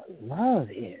is what love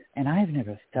is, and I've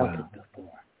never felt it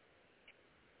before.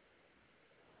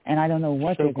 And I don't know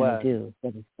what they're going to do,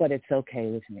 but it's okay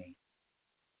with me.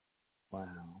 Wow.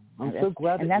 I'm so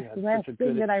glad that that's the last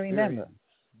thing that I remember.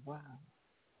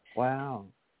 Wow.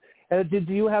 Did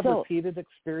you have repeated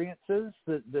experiences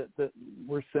that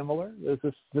were similar? Was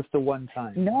this just a one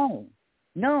time? No.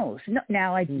 Now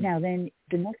then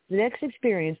the next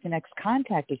experience, the next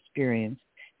contact experience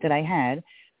that I had,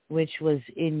 which was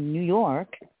in New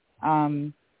York,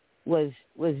 was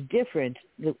different.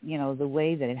 The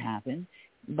way that it happened,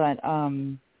 but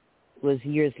was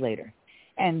years later,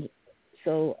 and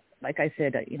so. Like I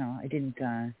said, I didn't,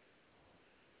 I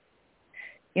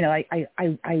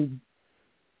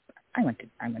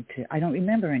don't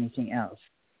remember anything else.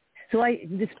 So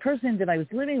this person that I was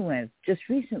living with just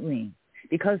recently,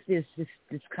 because there's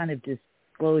this kind of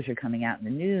disclosure coming out in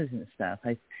the news and stuff,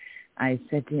 I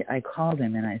called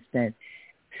him and I said,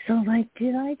 so like,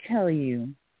 did I tell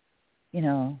you, did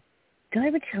I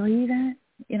ever tell you that,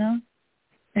 Yeah.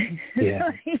 And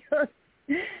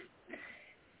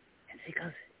he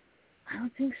goes, I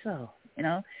don't think so,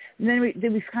 And then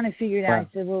we kind of figured out. I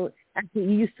said, well, actually,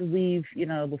 you used to leave,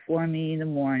 before me in the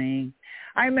morning.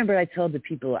 I remember telling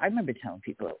people, I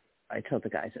told the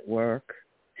guys at work.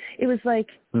 It was like.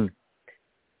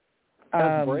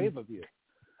 That's brave of you.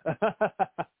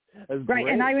 Right,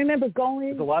 and I remember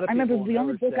going. I remember the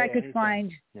only book I could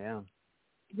find. Yeah.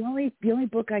 The only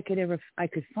book I could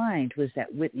find was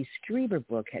that Whitley Strieber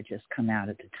book had just come out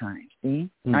at the time. See,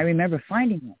 I remember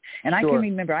finding it, and I can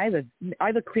remember I have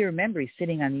a clear memory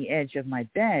sitting on the edge of my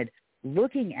bed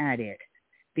looking at it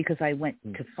because I went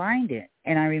to find it,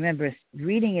 and I remember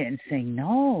reading it and saying,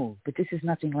 "No, but this is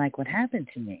nothing like what happened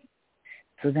to me."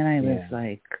 So then I was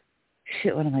like,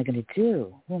 "Shit, what am I going to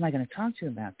do? Who am I going to talk to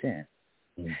about this?"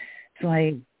 So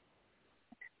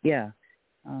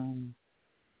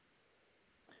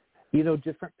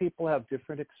different people have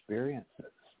different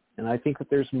experiences. And I think that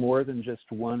there's more than just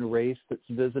one race that's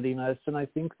visiting us. And I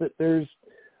think that there's,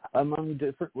 among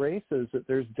different races, that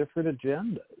there's different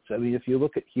agendas. I mean, if you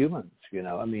look at humans,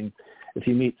 if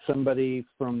you meet somebody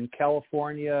from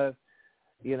California,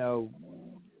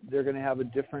 they're going to have a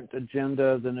different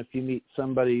agenda than if you meet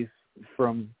somebody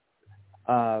from,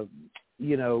 from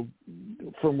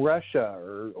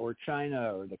Russia or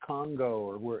China or the Congo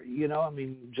or where,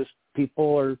 just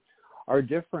people are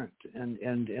different, and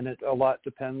it a lot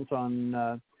depends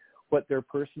on what their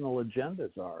personal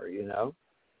agendas are,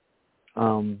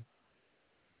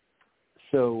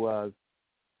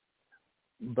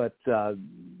 but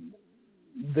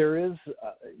there is,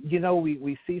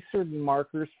 we see certain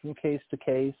markers from case to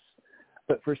case,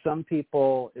 but for some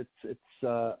people it's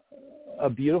a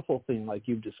beautiful thing like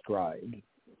you've described,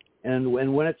 and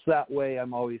when it's that way,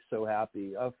 I'm always so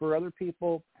happy. For other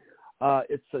people,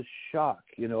 it's a shock.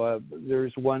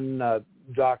 There's one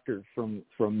doctor from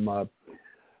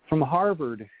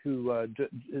Harvard who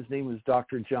his name was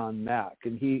Dr. John Mack,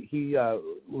 and he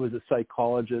was a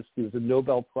psychologist. He was a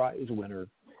Nobel Prize winner,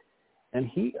 and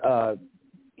he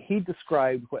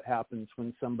described what happens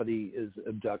when somebody is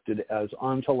abducted as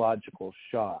ontological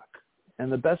shock.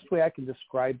 And the best way I can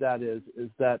describe that is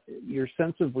that your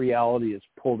sense of reality is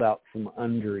pulled out from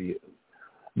under you.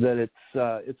 That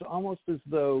it's almost as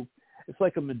though it's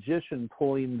like a magician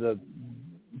pulling the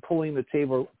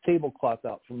tablecloth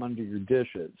out from under your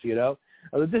dishes. The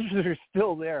dishes are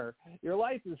still there. Your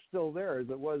life is still there as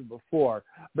it was before,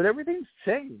 but everything's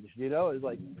changed. It's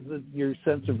like your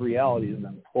sense of reality has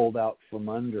been pulled out from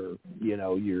under your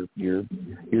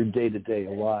day-to-day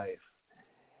life.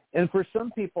 And for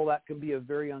some people, that can be a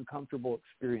very uncomfortable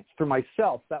experience. For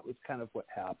myself, that was kind of what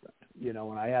happened.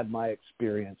 When I had my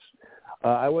experience,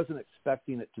 I wasn't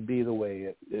expecting it to be the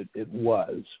way it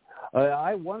was.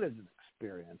 I wanted an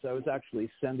experience. I was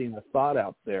actually sending a thought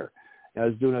out there. I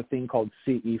was doing a thing called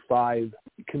CE5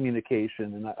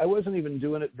 communication, and I wasn't even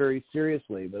doing it very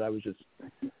seriously, but I was just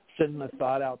sending a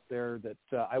thought out there that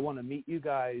I want to meet you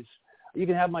guys. You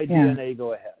can have my DNA.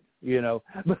 Go ahead.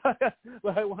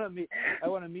 But I want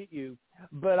to meet you.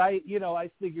 But I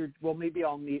figured, well, maybe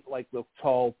I'll meet like the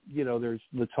tall, there's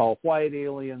the tall white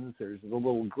aliens. There's the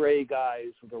little gray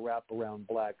guys with the wraparound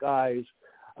black eyes.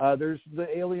 There's the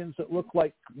aliens that look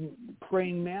like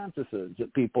praying mantises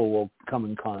that people will come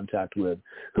in contact with,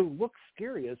 who look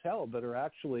scary as hell, but are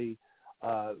actually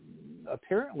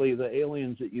apparently the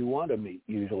aliens that you want to meet.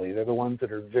 Usually, they're the ones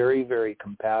that are very, very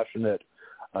compassionate,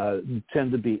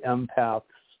 tend to be empaths,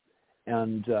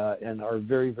 and are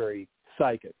very, very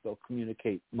psychic. They'll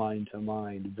communicate mind to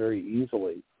mind very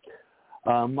easily.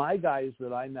 My guys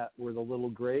that I met were the little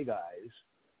gray guys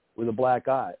with the black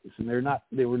eyes, and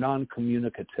they were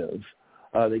non-communicative.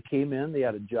 They came in, they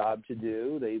had a job to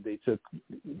do. They took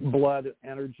blood,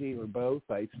 energy, or both.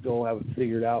 I still haven't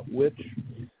figured out which.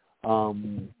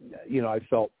 I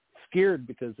felt scared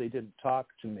because they didn't talk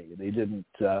to me. They didn't,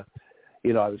 I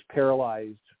was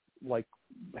paralyzed like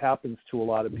happens to a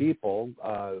lot of people.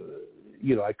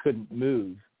 I couldn't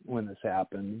move when this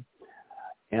happened.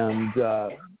 And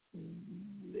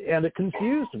it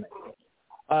confused me.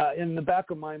 In the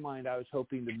back of my mind, I was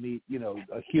hoping to meet,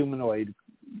 a humanoid,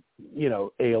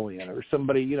 alien or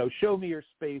somebody, show me your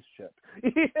spaceship.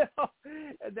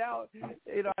 And now,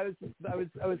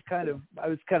 I was kind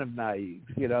of naive.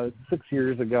 6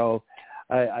 years ago,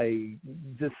 I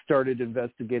just started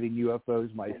investigating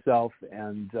UFOs myself,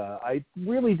 and I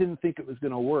really didn't think it was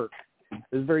going to work.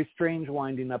 It was very strange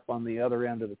winding up on the other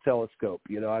end of the telescope.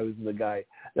 I was the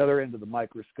other end of the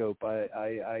microscope.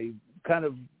 I kind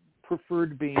of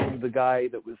preferred being the guy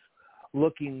that was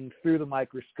looking through the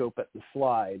microscope at the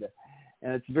slide.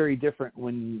 And it's very different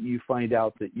when you find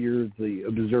out that you're the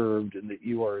observed and that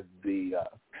you are the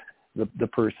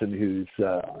person who's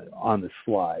on the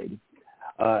slide.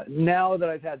 Now that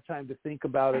I've had time to think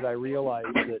about it, I realize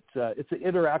that it's an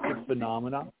interactive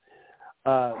phenomena.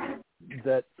 I've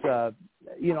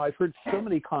heard so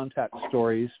many contact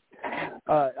stories.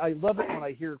 I love it when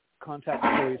I hear contact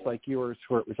stories like yours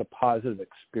where it was a positive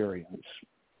experience.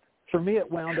 For me,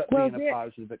 it wound up being a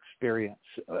positive experience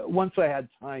once I had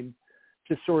time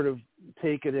to sort of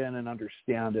take it in and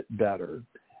understand it better.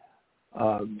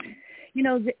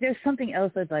 There's something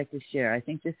else I'd like to share. I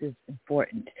think this is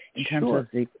important in terms of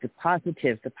the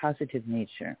positive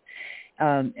nature.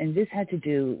 And this had to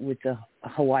do with the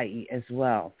Hawaii as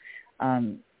well.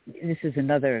 This is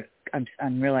another,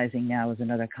 I'm realizing now, is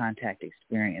another contact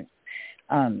experience.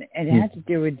 And it had to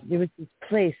do with, there was this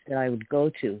place that I would go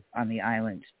to on the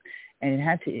island, and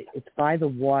it's by the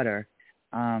water,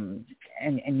 and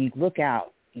you look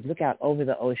out over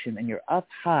the ocean, and you're up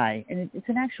high, and it's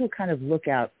an actual kind of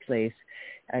lookout place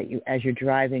as you're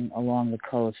driving along the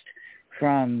coast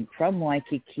from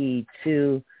Waikiki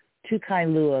to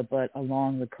Kailua, but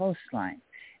along the coastline.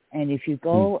 And if you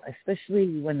go,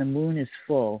 especially when the moon is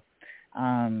full,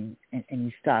 and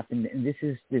you stop, and this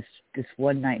is this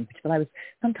one night, but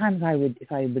sometimes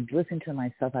if I would listen to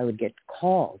myself, I would get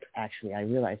called, actually, I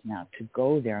realize now, to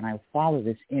go there, and I would follow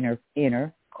this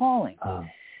inner calling.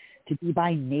 To be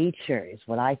by nature is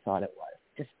what I thought it was,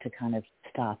 just to kind of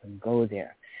stop and go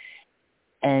there.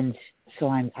 And so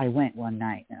I went one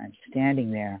night, and I'm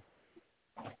standing there,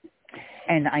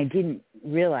 and I didn't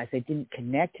realize, I didn't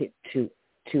connect it to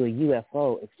a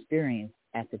UFO experience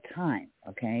at the time,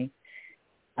 okay?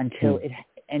 Until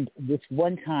and this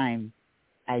one time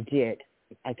I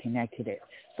connected it.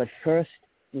 But first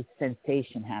this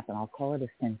sensation happened. I'll call it a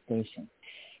sensation.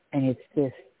 And it's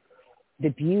the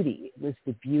beauty. It was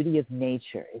the beauty of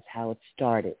nature is how it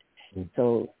started.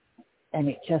 So, and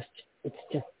it's just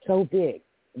so big.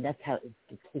 And that's how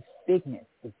it's this bigness,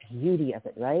 the beauty of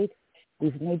it, right?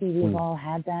 We've all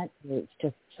had that. It's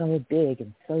just so big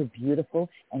and so beautiful,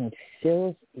 and it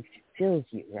fills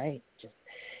you, right? It just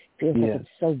feels like it's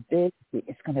so big,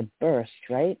 it's going to burst,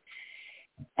 right?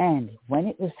 And when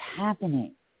it was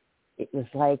happening, it was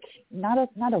like not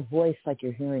a voice like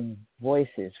you're hearing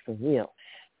voices for real,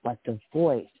 but the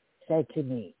voice said to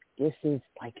me, "This is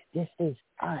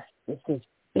us. This is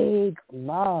big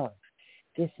love.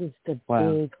 This is the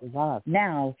big love."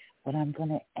 Now, what I'm going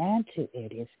to add to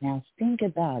it is, now think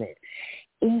about it.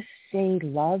 If they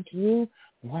loved you,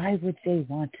 why would they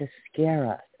want to scare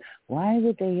us? Why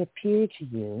would they appear to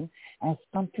you as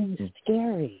something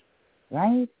scary,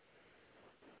 right?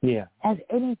 Yeah. As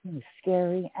anything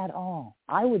scary at all.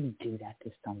 I wouldn't do that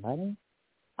to somebody.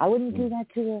 I wouldn't do that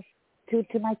to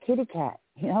my kitty cat,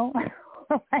 Yeah.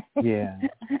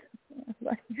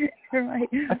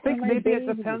 I think maybe it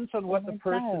depends on what the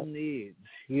person needs.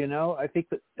 I think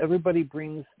that everybody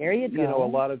brings a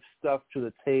lot of stuff to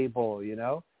the table.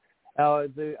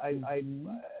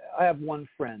 I I have one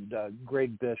friend,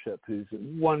 Greg Bishop, who's a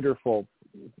wonderful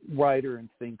writer and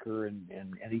thinker, and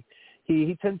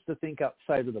he tends to think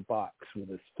outside of the box with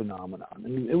this phenomenon.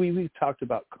 And we've talked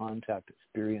about contact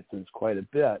experiences quite a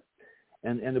bit,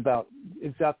 and about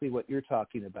exactly what you're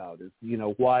talking about is,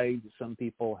 why some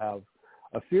people have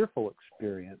a fearful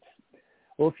experience.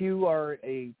 Well, if you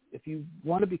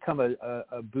want to become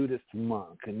a Buddhist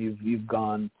monk, and you've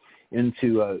gone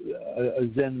into a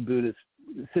Zen Buddhist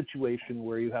situation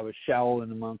where you have a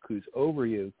Shaolin monk who's over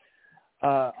you,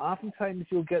 oftentimes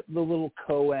you'll get the little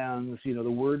koans, the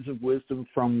words of wisdom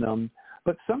from them,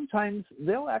 but sometimes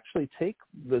they'll actually take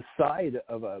the side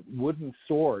of a wooden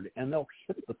sword and they'll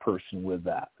hit the person with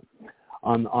that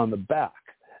on the back.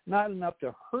 Not enough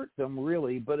to hurt them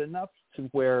really, but enough to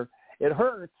where it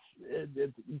hurts,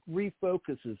 it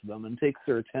refocuses them and takes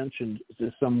their attention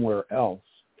to somewhere else.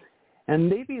 And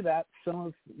maybe that's some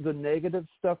of the negative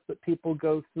stuff that people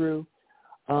go through.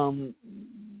 I've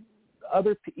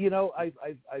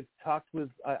talked with,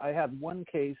 I had one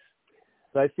case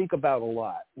that I think about a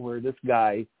lot where this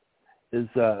guy is,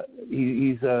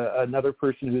 he's another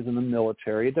person who's in the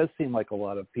military. It does seem like a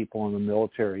lot of people in the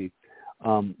military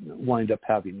wind up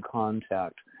having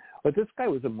contact. But this guy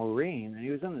was a Marine, and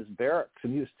he was in his barracks,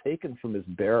 and he was taken from his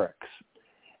barracks.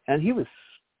 And he was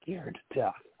scared to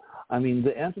death. I mean,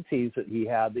 the entities that he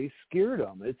had, they scared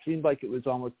him. It seemed like it was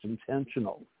almost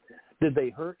intentional. Did they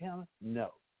hurt him?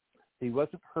 No. He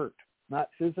wasn't hurt, not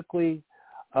physically,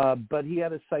 but he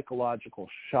had a psychological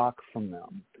shock from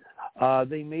them.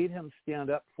 They made him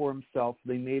stand up for himself.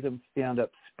 They made him stand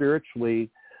up spiritually.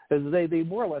 As they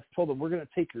more or less told him, we're going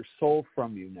to take your soul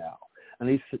from you now. And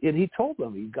he told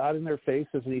them, he got in their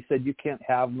faces and he said, you can't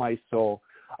have my soul.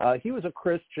 He was a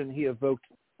Christian. He evoked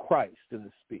Christ in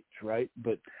his speech, right?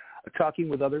 But talking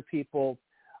with other people,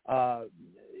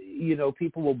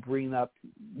 people will bring up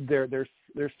their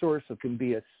source. It can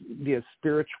be a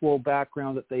spiritual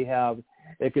background that they have.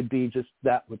 It could be just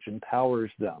that which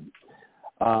empowers them.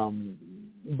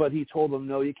 But he told them,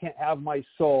 no, you can't have my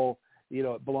soul.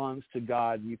 It belongs to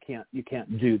God. You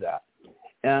can't do that.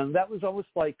 And that was almost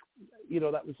like,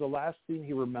 that was the last thing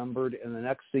he remembered. And the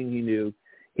next thing he knew,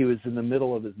 he was in the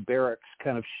middle of his barracks,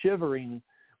 kind of shivering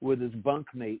with his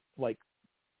bunkmate, like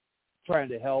trying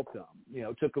to help him.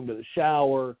 Took him to the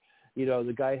shower.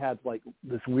 The guy had like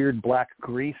this weird black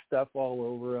grease stuff all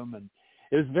over him. And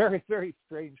it was a very, very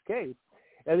strange case.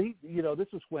 And he, this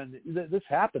was when this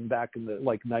happened back in the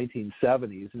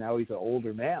 1970s. Now he's an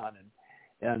older man.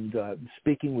 And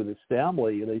speaking with his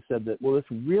family, they said that, well, this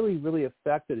really, really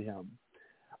affected him.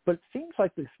 But it seems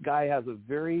like this guy has a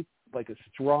very, a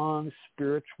strong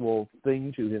spiritual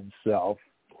thing to himself.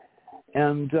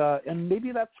 And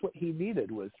maybe that's what he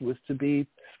needed was to be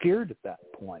scared at that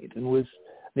point. And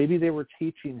maybe they were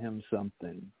teaching him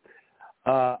something.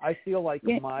 I feel like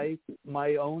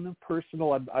my own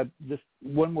personal, I just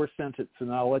one more sentence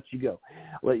and I'll let you go.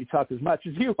 I'll let you talk as much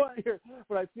as you want here.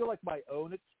 But I feel like my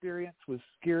own experience was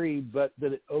scary, but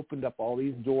that it opened up all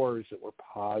these doors that were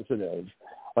positive,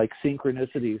 like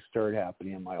synchronicities started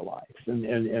happening in my life,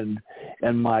 and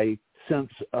my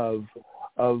sense of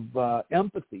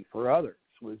empathy for others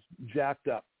was jacked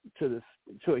up to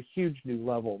a huge new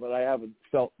level that I haven't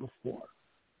felt before.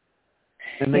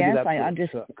 And maybe that's what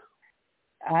it took.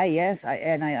 Yes,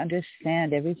 and I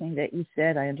understand everything that you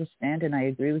said. I understand, and I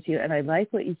agree with you. And I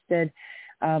like what you said.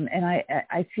 And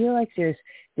I feel like there's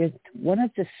one of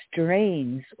the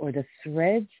strains or the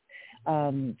threads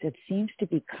that seems to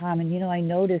be common. I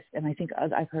noticed, and I think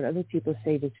I've heard other people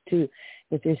say this too,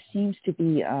 that there seems to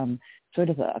be sort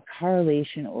of a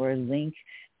correlation or a link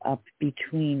up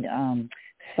between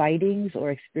sightings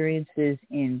or experiences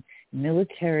in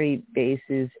military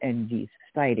bases and these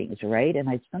sightings, right? And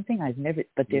it's something I've never,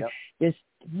 but there's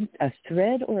a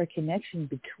thread or a connection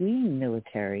between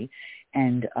military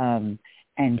and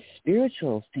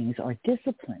spiritual things or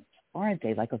disciplines, aren't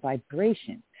they? Like a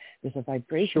vibration. There's a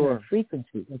vibration or a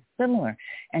frequency that's similar,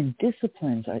 and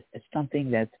disciplines are something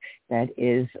that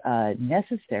is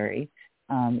necessary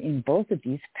in both of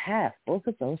these paths, both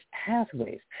of those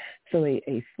pathways. So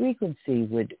a frequency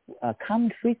a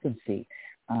common frequency.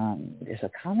 There's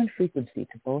a common frequency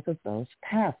to both of those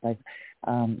paths.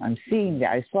 I'm seeing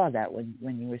that. I saw that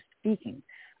when you were speaking.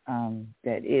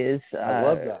 That is, I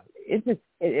love that.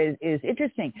 It is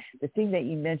interesting. The thing that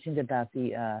you mentioned about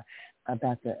the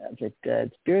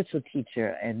spiritual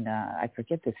teacher, and I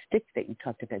forget the stick that you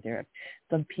talked about. There are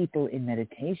some people in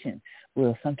meditation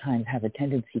will sometimes have a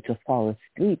tendency to fall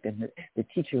asleep, and the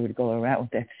teacher would go around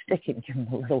with that stick and give them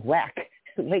a little whack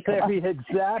wake them up.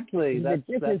 Exactly. That's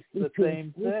the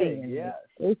same thing. Yes.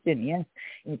 Yes,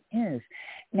 it is.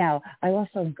 Now, I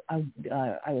also I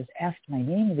was asked my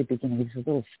name in the beginning. There's a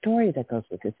little story that goes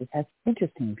with this. That's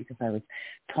interesting because I was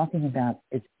talking about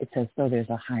it's as though there's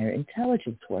a higher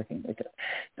intelligence working with it.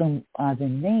 So the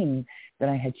name that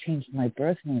I had changed my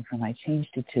birth name from, I changed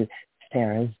it to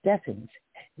Sarah Zeffins,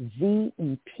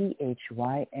 Zephyns.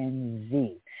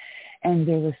 And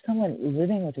there was someone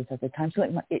living with us at the time, so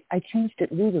I changed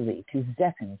it legally to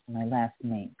Zeffins, my last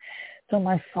name. So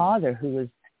my father, who was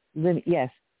living,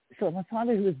 my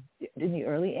father, who was in the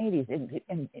early 80s,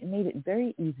 and it made it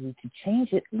very easy to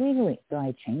change it legally. So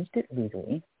I changed it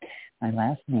legally, my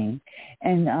last name,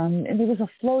 and there was a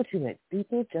flow to it.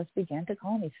 People just began to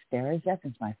call me Sarah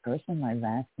Zeffins, my first and my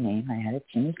last name. I had it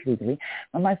changed legally.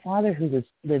 But my father, who was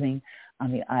living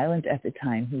on the island at the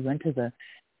time, he went to the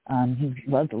he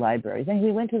loved the library. Then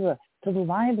he went to the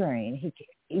library, and he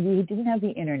didn't have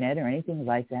the internet or anything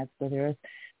like that. So there are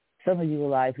some of you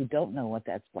alive who don't know what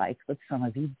that's like, but some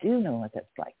of you do know what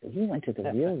that's like. So he went to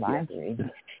the real library.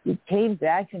 He came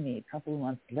back to me a couple of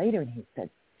months later, and he said,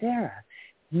 Sarah,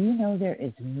 you know there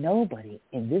is nobody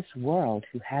in this world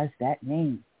who has that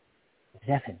name,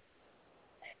 Zeffin,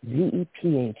 Zephyns.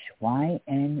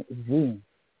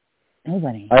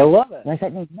 Nobody. I love it. What's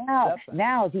that name?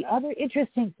 Now, the other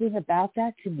interesting thing about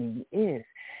that to me is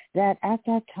that at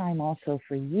that time also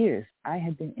for years, I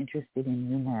had been interested in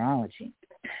numerology.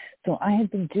 So I had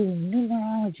been doing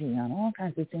numerology on all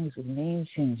kinds of things with name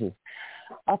changes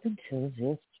up until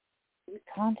this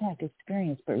contact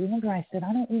experience. But remember, I said,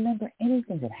 I don't remember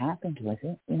anything that happened with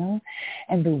it, And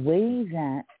the way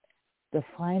that the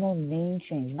final name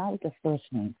change, not with the first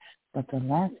name, but the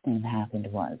last name happened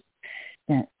was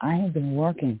that I had been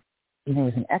working, there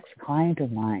was an ex-client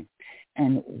of mine,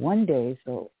 and one day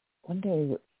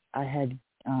I had,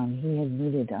 he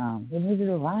needed a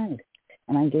ride,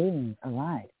 and I gave him a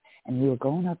ride, and we were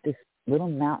going up this little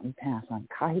mountain pass on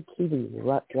Kahikiti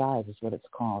Drive is what it's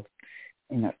called,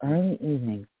 in the early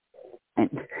evening,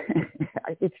 and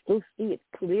I could still see it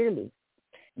clearly.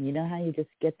 And you know how you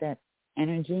just get that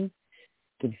energy? You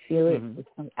can feel it.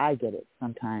 Mm-hmm. I get it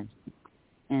sometimes,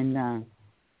 and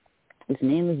his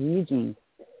name was Eugene,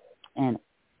 and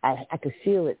I could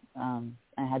feel it. I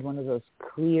had one of those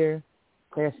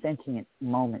clairsentient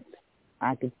moments.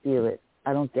 I could feel it.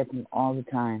 I don't get them all the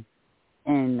time.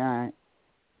 And I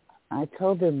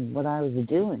told him what I was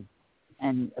doing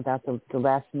and about the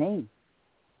last name.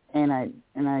 And I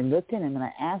looked at him and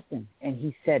I asked him, and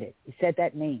he said it. He said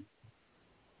that name.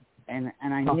 And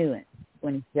I knew it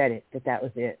when he said it, that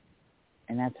was it.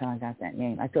 And that's how I got that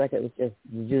name. I feel like it was just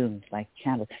zoomed, like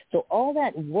channeled. So all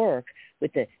that work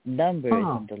with the numbers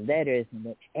and the letters and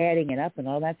the adding it up and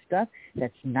all that stuff,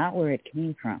 that's not where it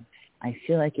came from. I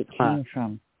feel like it came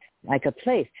from like a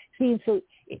place. See, so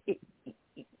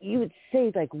you would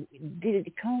say, like, did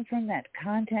it come from that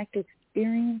contact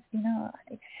experience? I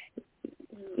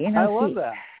love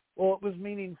that. Well, it was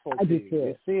meaningful to you.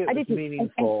 You see, it was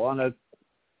meaningful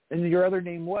and your other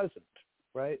name wasn't,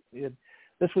 right?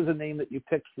 This was a name that you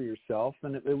picked for yourself,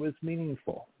 and it was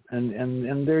meaningful.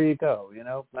 And there you go.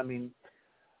 I mean,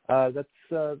 that's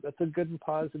a good and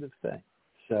positive thing.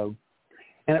 So,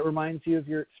 and it reminds you of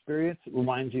your experience. It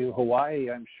reminds you of Hawaii,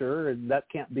 I'm sure, and that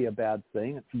can't be a bad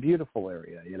thing. It's a beautiful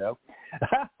area,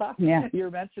 Yeah.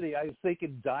 You're mentioning, I was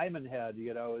thinking Diamond Head,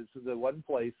 is the one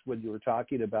place when you were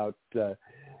talking about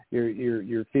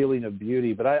your feeling of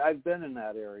beauty. But I've been in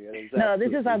that area. No, this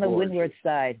is on the windward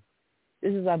side.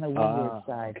 This is on the windward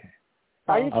side. Okay.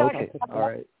 Are you talking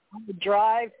about the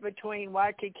drive between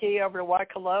Waikiki over to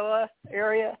Waikoloa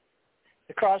area,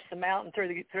 across the mountain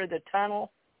through the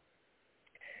tunnel?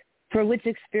 For which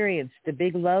experience, the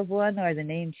big love one or the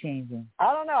name changing?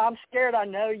 I don't know. I'm scared I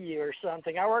know you or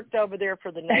something. I worked over there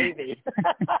for the Navy.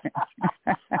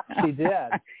 She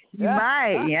did. You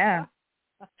might, yeah.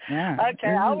 Okay,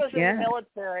 I was in the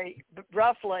military,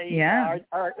 roughly,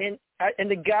 or in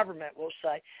the government, we'll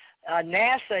say.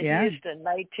 NASA, Houston,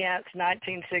 May 10th,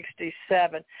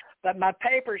 1967. But my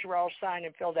papers were all signed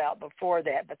and filled out before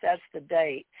that, but that's the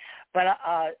date. But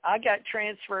I got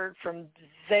transferred from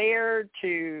there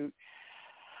to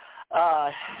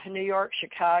New York,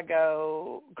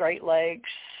 Chicago, Great Lakes,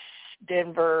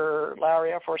 Denver,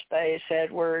 Lowry Air Force Base,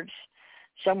 Edwards,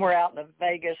 somewhere out in the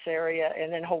Vegas area,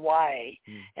 and then Hawaii.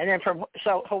 And then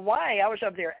so Hawaii, I was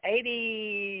up there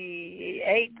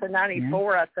 88 to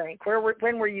 94, I think.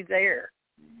 When were you there?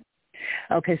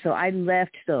 Okay, so I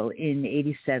left, though, in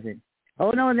 87.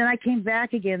 Oh, no, and then I came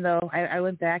back again, though. I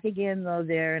went back again, though,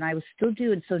 there, and I was still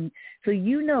doing, so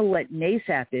you know what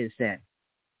NASAP is then?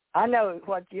 I know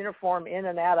what uniform in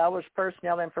and out. I was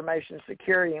personnel information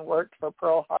security and worked for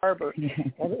Pearl Harbor.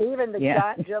 And even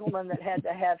the gentleman that had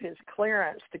to have his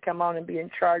clearance to come on and be in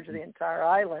charge of the entire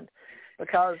island,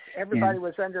 because everybody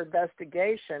was under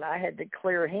investigation, I had to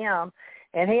clear him.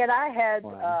 And he and I had,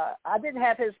 I didn't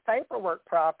have his paperwork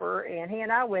proper, and he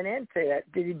and I went into it.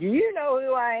 Do you know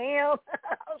who I am?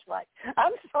 I was like,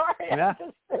 I'm sorry, I'm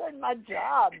just doing my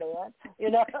job, man.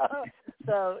 You know,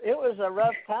 so it was a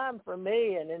rough time for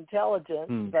me in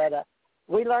intelligence, but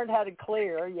we learned how to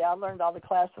clear. Yeah, I learned all the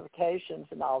classifications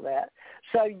and all that.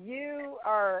 So you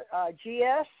are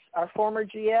GS, our former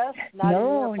GS?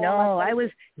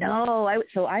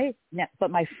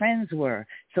 But my friends were.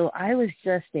 So I was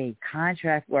just a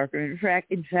contract worker. In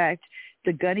fact,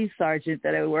 the gunny sergeant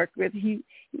that I worked with, he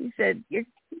said you're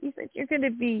going to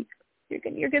be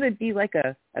like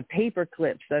a paper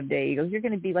clip someday. He goes, you're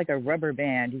going to be like a rubber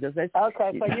band. He goes, that's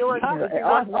okay. So you were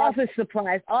office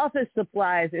supplies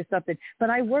or something. But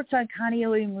I worked on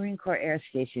Kaneohe Marine Corps Air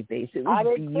Station Base. It was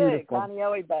beautiful. Too,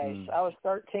 Kaneohe Base. I was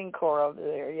 13 Corps over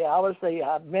there. Yeah, I was the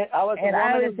woman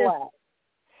in black.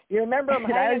 You remember them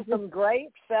hanging some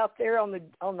grapes out there on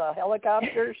the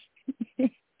helicopters?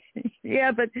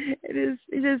 Yeah, but it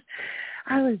is.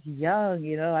 I was young,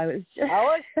 you know. I was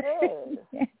too.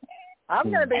 I'm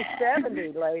going to be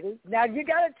 70, lady. Now, you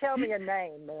got to tell me a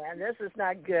name, man. This is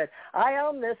not good. I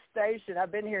own this station.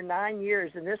 I've been here 9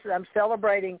 years, and I'm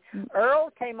celebrating.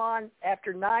 Earl came on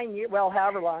after 9 years. Well,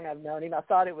 however long I've known him. I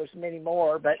thought it was many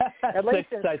more, but at least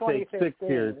since 2015. 6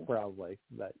 years, probably.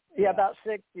 But, yeah, about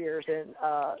 6 years. And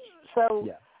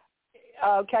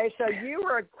okay, so you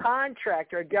were a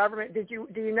contractor, a government. Do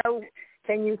you know?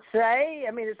 Can you say?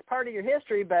 I mean, it's part of your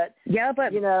history, but you know.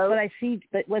 But I see.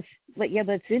 But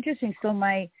it's interesting. So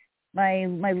my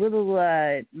little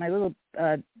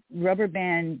rubber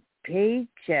band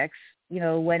paychecks, you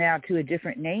know, went out to a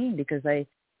different name because I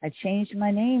changed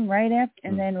my name right after,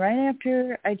 and then right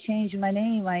after I changed my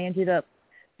name, I ended up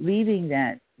leaving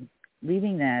there. Yeah,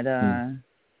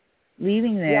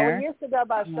 we used to go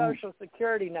by Social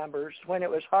Security numbers when it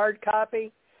was hard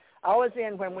copy. I was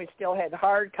in when we still had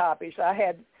hard copies. I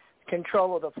had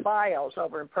control of the files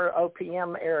over in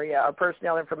OPM area, or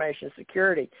Personnel Information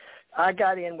Security. I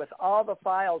got in with all the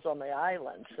files on the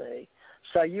island, see.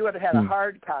 So you would have had a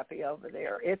hard copy over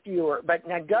there if you were. But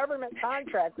now government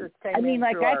contractors came in. I mean,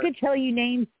 like I could tell you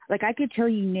names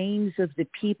of the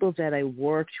people that I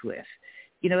worked with.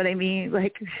 You know what I mean?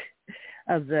 Like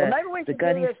of the maybe we should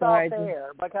do this off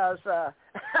air because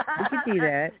we could do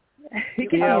that.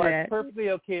 It's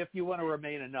perfectly okay if you want to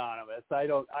remain anonymous. I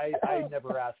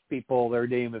never ask people their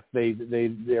name if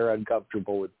they're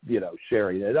uncomfortable with, you know,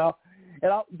 sharing it.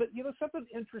 But you know, something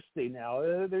interesting now.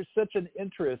 There's such an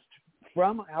interest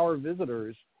from our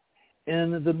visitors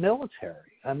in the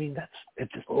military. I mean,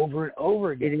 it's just over and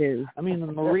over again. It is. I mean,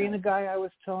 the Marina guy I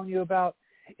was telling you about,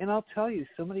 and I'll tell you,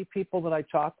 so many people that I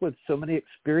talk with, so many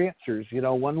experiencers. You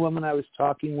know, one woman I was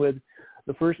talking with,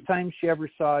 the first time she ever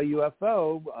saw a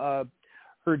UFO,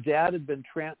 her dad had been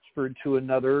transferred to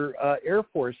another Air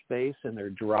Force base, and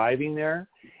they're driving there,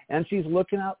 and she's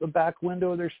looking out the back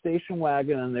window of their station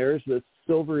wagon, and there's this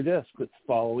silver disc that's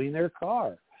following their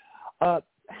car.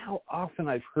 How often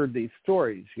I've heard these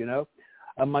stories, you know.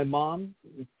 My mom,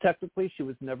 technically, she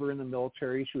was never in the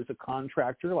military. She was a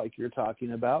contractor, like you're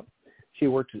talking about. She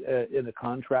worked in a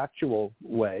contractual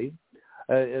way.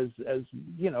 As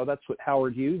you know, that's what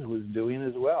Howard Hughes was doing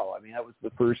as well. I mean, that was the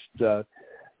first,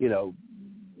 you know,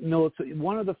 military.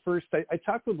 One of the first. I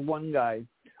talked with one guy,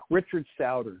 Richard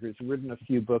Souter, who's written a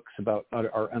few books about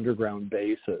our underground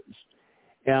bases,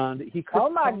 and he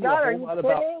couldn't tell me a whole lot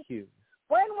about Hughes.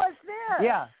 When was this?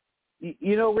 Yeah,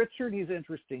 you know, Richard, he's an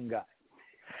interesting guy,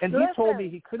 and he told me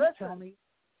he couldn't tell me.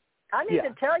 I need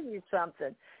to tell you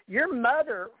something. Your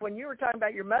mother, when you were talking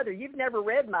about your mother, you've never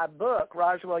read my book,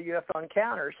 Roswell UFO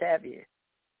Encounters, have you?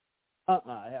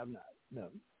 I have not, no.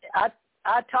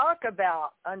 I talk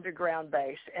about underground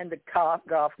base and the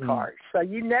golf carts. So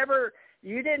you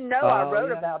didn't know I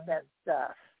wrote about that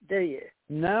stuff, do you?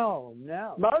 No.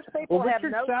 Most people have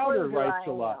Richard no Souter clue who writes I am.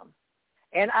 A lot.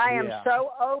 And I am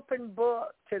so open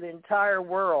book to the entire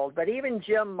world. But even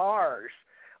Jim Mars,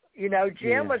 you know,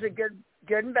 Jim was a good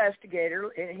investigator,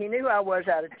 and he knew I was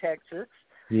out of Texas.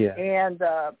 Yeah. And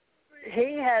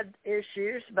he had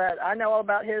issues, but I know all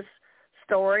about his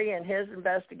story and his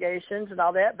investigations and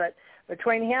all that. But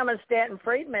between him and Stanton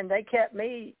Friedman, they kept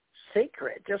me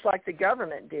secret, just like the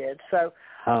government did. So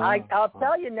I'll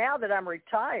tell you now that I'm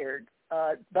retired,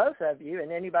 both of you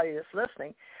and anybody that's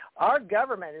listening, our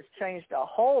government has changed a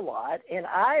whole lot, and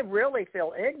I really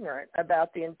feel ignorant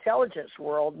about the intelligence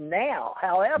world now.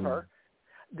 However,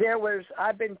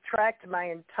 I've been tracked my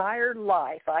entire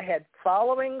life. I had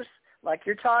followings like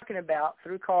you're talking about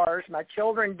through cars. My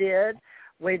children did.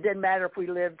 It didn't matter if we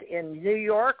lived in New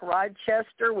York,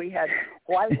 Rochester. We had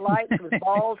white lights with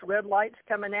balls, red lights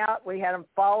coming out. We had them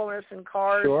following us in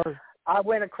cars. Sure. I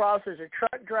went across as a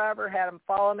truck driver, had them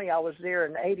follow me. I was there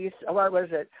in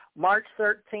March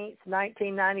 13th,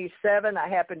 1997. I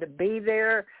happened to be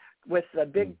there with the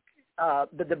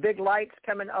big lights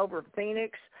coming over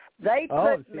Phoenix. They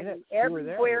put me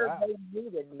everywhere they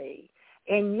needed me.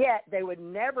 And yet they would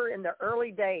never, in the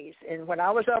early days, and when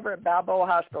I was over at Balboa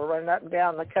Hospital running up and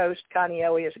down the coast,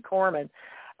 Kaneohe as a corpsman,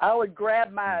 I would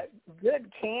grab my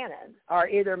good Canon or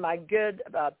either my good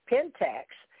Pentax.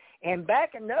 And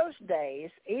back in those days,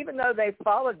 even though they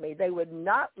followed me, they would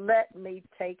not let me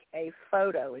take a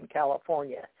photo in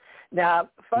California. Now,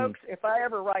 folks, if I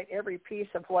ever write every piece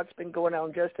of what's been going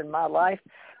on just in my life,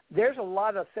 there's a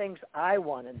lot of things I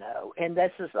want to know. And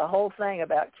this is the whole thing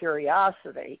about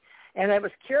curiosity. And I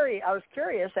was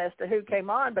curious as to who came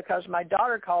on because my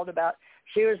daughter called about,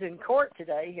 she was in court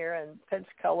today here in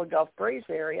Pensacola, Gulf Breeze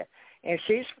area, and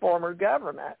she's former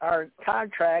government or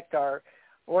contract or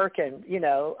working,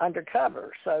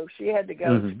 undercover. So she had to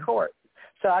go to court.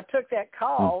 So I took that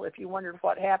call, if you wondered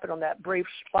what happened on that brief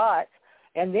spot.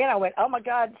 And then I went, oh, my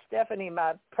God, Stephanie,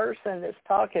 my person that's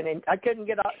talking, and I couldn't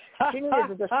get off. She needed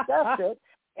to discuss it.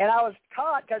 And I was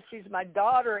caught because she's my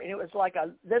daughter, and it was like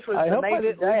this was an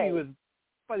amazing day.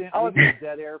 I didn't leave you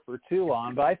dead air for too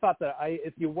long, but I thought that I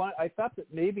thought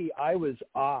that maybe I was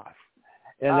off,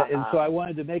 and so I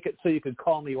wanted to make it so you could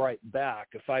call me right back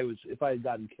if I had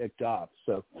gotten kicked off.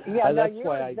 So that's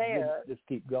why I didn't just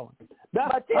keep going.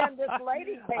 But then this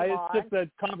lady came on. I just took the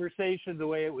conversation the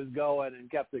way it was going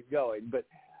and kept it going, but.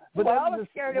 Well, I was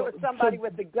scared it was somebody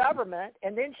with the government,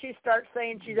 and then she starts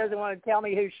saying she doesn't want to tell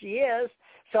me who she is,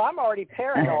 so I'm already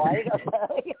paranoid.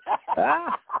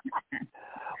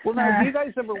 Well, now, do you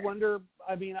guys ever wonder,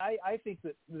 I mean, I think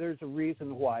that there's a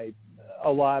reason why a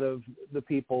lot of the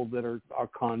people that are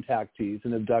contactees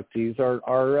and abductees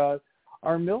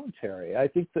are military. I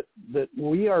think that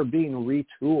we are being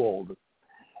retooled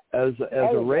as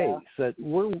a race. That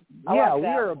we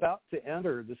are about to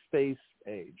enter the space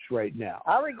age right now.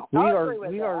 We are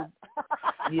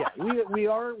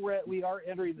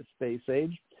entering the space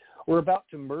age. We're about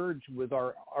to merge with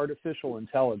our artificial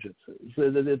intelligences.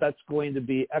 That's going to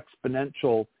be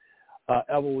exponential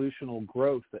evolutional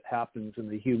growth that happens in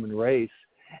the human race.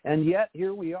 And yet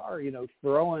here we are,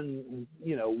 throwing,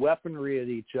 weaponry at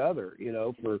each other,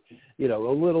 for, a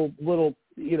little,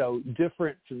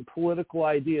 difference in political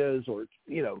ideas or,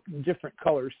 different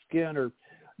color skin or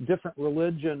different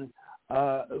religion.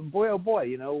 Boy, oh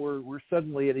boy, we're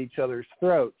suddenly at each other's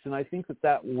throats. And I think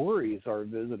that worries our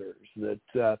visitors,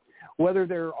 that whether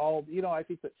they're all, I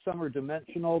think that some are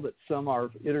dimensional, that some are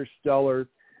interstellar.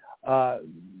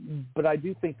 But I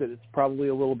do think that it's probably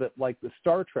a little bit like the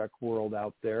Star Trek world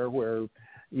out there where,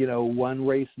 one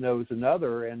race knows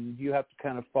another and you have to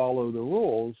kind of follow the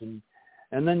rules and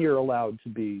then you're allowed to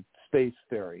be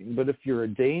spacefaring. But if you're a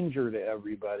danger to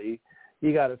everybody,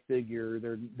 you got to figure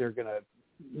they're going to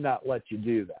not let you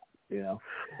do that,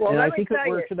 Well, and I think that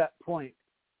we're to that point.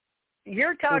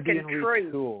 You're talking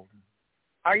truth. Retooled.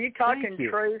 Are you talking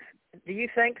truth? Do you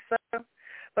think so?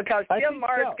 Because Jim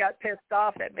Mars got pissed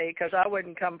off at me because I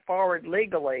wouldn't come forward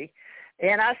legally,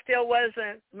 and I still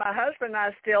wasn't. My husband and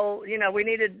I still, we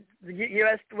needed the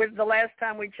U.S. With the last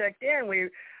time we checked in, we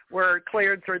were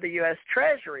cleared through the U.S.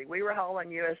 Treasury. We were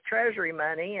hauling U.S. Treasury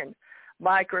money and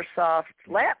Microsoft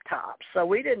laptops, so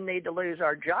we didn't need to lose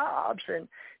our jobs. And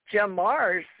Jim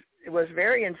Mars was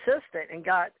very insistent and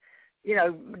got,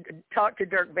 talked to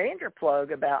Dirk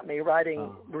Vanderplug about me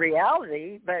writing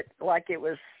reality, but like it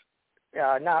was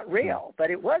not real,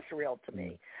 but it was real to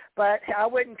me. But I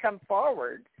wouldn't come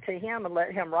forward to him and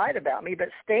let him write about me. But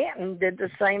Stanton did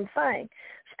the same thing.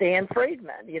 Stan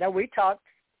Friedman, we talked.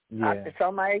 It's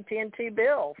on my AT&T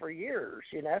bill for years,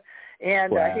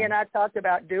 And he and I talked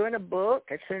about doing a book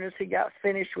as soon as he got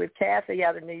finished with Kathy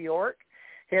out of New York.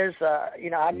 His,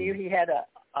 I knew he had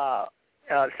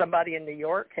somebody in New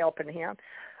York helping him.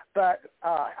 But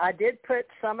I did put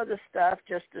some of the stuff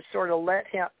just to sort of let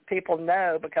people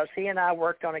know, because he and I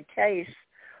worked on a case.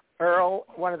 Earl,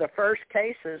 one of the first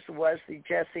cases was the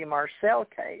Jesse Marcel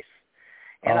case.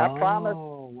 And I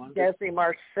promised Jesse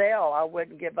Marcel I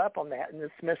wouldn't give up on that. And the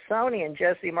Smithsonian,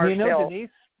 Jesse Marcel. Denise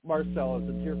Marcel is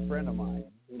a dear friend of mine.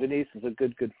 Denise is a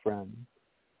good friend.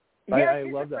 Yeah,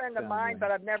 she's love a that friend of family. mine,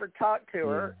 but I've never talked to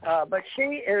her. But she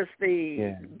is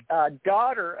the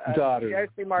daughter of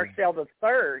Jesse Marcel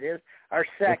III, is our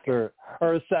second.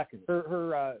 Her second.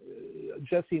 Her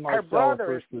Jesse Marcel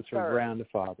first was her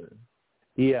grandfather.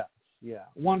 Yes, yeah.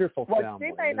 Wonderful family. Well,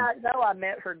 she may not know I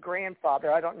met her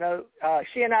grandfather. I don't know.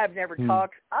 She and I have never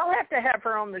talked. I'll have to have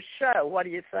her on the show. What do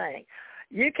you think?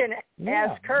 You can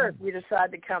ask her if you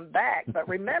decide to come back. But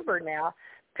remember now,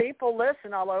 people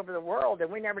listen all over the world,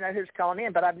 and we never know who's calling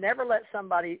in. But I've never let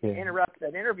somebody interrupt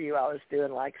an interview I was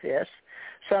doing like this.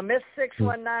 So, Miss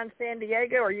 619 San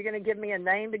Diego, are you going to give me a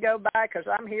name to go by? Because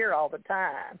I'm here all the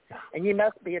time. And you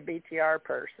must be a BTR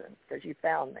person because you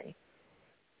found me.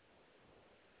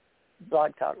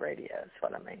 Blog Talk Radio is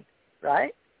what I mean,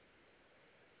 right?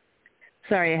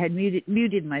 Sorry, I had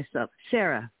muted myself.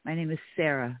 Sarah. My name is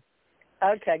Sarah.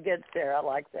 Okay, good, Sarah. I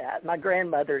like that. My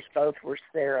grandmothers both were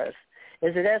Sarahs.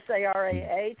 Is it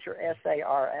S-A-R-A-H or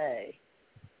S-A-R-A?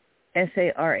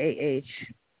 S-A-R-A-H.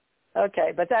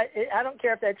 Okay, but I don't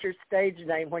care if that's your stage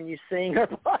name when you sing or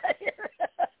play.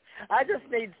 I just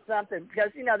need something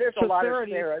because, there's a lot Sarah, of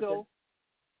Sarahs.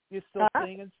 You still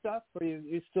sing and stuff? Or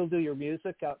you still do your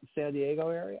music out in San Diego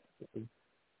area?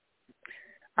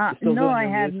 No, I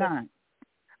have not.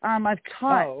 I've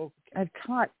taught. Oh, okay. I've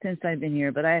taught since I've been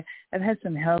here, but I've had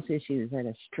some health issues. I had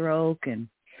a stroke and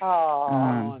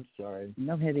I'm sorry.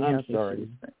 No heavy health issues.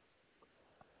 But.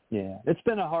 Yeah, it's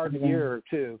been a hard year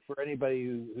too for anybody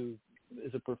who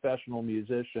is a professional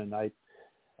musician.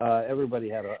 Everybody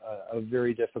had a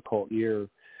very difficult year.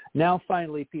 Now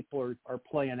finally people are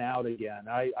playing out again.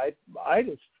 I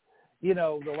just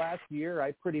the last year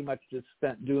I pretty much just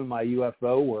spent doing my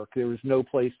UFO work. There was no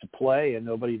place to play and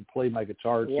nobody to play my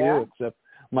guitar to except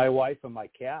my wife and my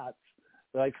cats.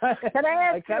 So I kind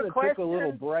of took a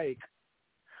little break.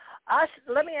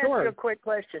 Let me ask you a quick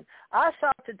question. I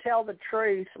saw To Tell the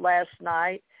Truth last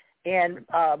night, and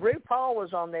RuPaul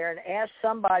was on there and asked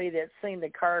somebody that's seen the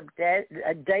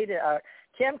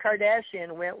Kim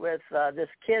Kardashian went with this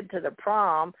kid to the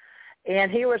prom,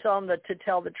 and he was on the To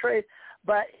Tell the Truth.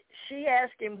 But she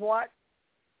asked him what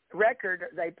record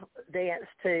they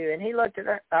danced to, and he looked at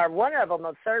her, one of them,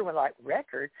 the third one, like,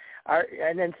 record?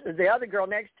 And then the other girl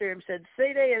next to him said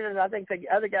CD, and then I think the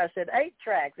other guy said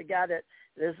 8-track, the guy that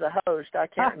is the host. I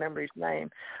can't remember his name.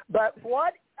 But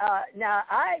now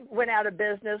I went out of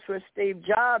business with Steve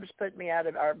Jobs, put me out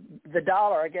of the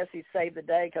dollar. I guess he saved the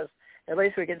day because at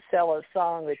least we could sell a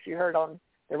song that you heard on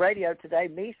the radio today,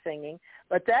 me singing.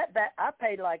 But that I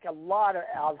paid like a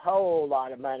whole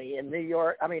lot of money in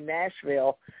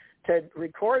Nashville to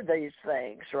record these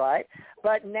things, right?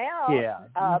 But now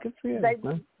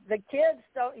the kids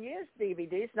don't use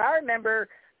DVDs. And I remember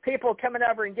people coming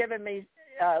over and giving me,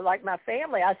 like my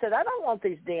family, I said, I don't want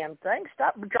these damn things.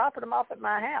 Stop dropping them off at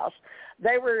my house.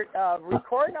 They were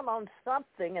recording them on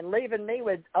something and leaving me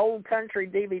with old country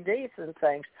DVDs and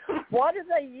things. What do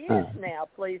they use now?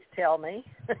 Please tell me.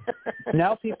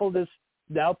 Now people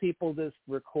just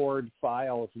record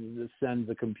files and just send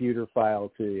the computer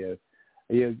file to you.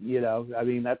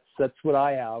 That's what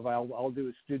I have. I'll do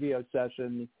a studio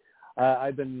session.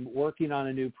 I've been working on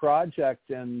a new project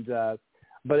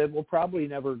but it will probably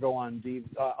never go on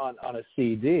a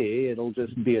CD. It'll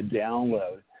just be a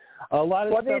download. A lot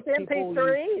of these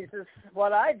MP3s is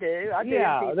what I do. I do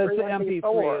MP3, that's an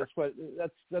MP3.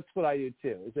 That's what I do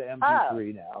too. It's an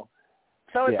MP3 now.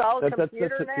 So it's all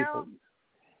computer now.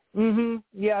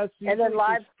 Yeah. It's and then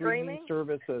live streaming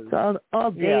services. It's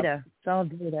all data. It's all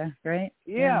data, right?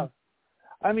 Yeah.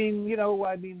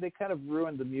 They kind of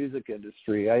ruined the music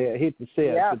industry. I hate to say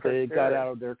it, but they got out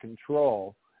of their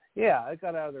control. Yeah, it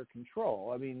got out of their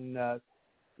control. There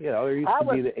used to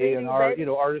be the A&R,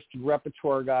 artist and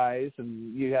repertoire guys,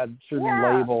 and you had certain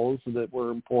labels that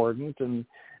were important, and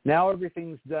now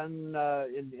everything's done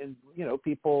in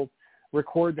people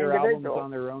record their albums on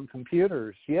their own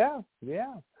computers. Yeah.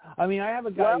 I have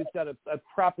a guy who's got a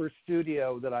proper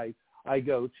studio that I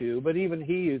go to, but even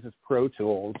he uses Pro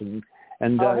Tools and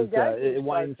does it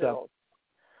winds up.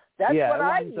 That's what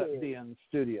I used. Up being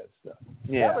studio stuff.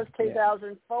 That was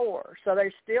 2004. So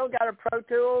they still got a Pro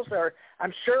Tools, or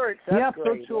I'm sure it's upgraded. Yeah,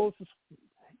 Pro Tools.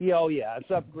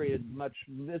 It's upgraded much.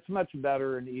 It's much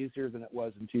better and easier than it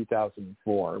was in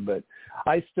 2004. But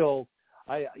I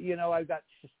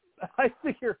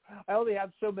figure I only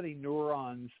have so many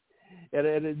neurons.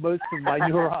 And most of my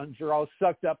neurons are all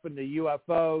sucked up into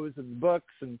UFOs and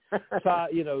books and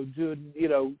doing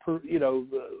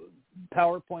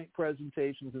PowerPoint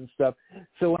presentations and stuff.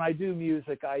 So when I do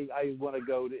music, I want to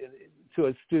go to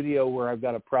a studio where I've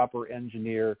got a proper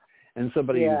engineer and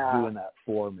somebody who's doing that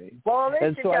for me. Well, at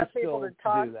least you got people to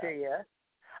talk to you.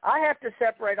 I have to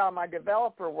separate all my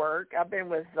developer work. I've been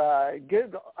with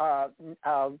Google,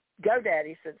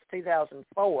 GoDaddy since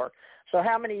 2004. So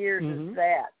how many years is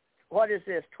that? What is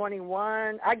this,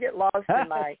 21? I get lost in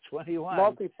my 21.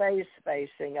 multi-phase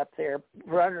spacing up there,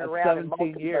 running around in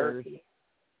 17 years.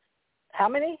 How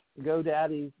many?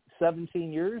 GoDaddy,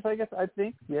 17 years, I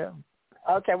think, yeah.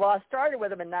 Okay, well, I started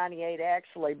with them in 98,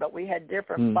 actually, but we had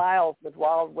different files with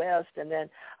Wild West, and then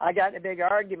I got in a big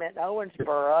argument in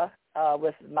Owensboro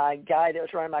with my guy that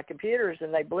was running my computers,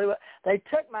 and they blew it. They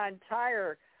took my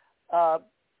entire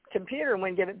computer and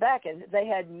wouldn't give it back, and they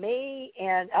had me,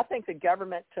 and I think the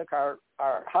government took our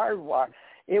hardware.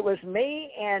 It was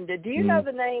me, and do you know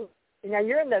the name? Now,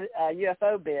 you're in the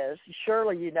UFO biz.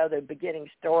 Surely you know the beginning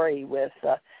story with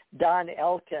Don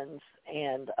Elkins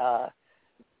and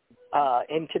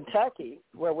in Kentucky,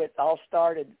 where it all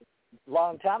started a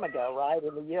long time ago, right,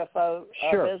 in the UFO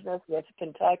business with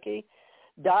Kentucky.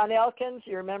 Don Elkins,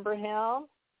 you remember him?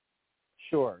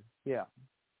 Sure, yeah.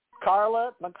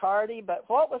 Carla McCarty, but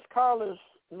what was Carla's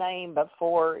name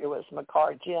before it was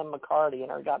Jim McCarty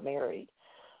and her got married?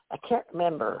 I can't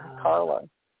remember Carla.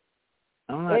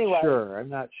 I'm not sure. I'm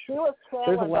not sure. She was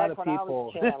channeling There's a lot back of when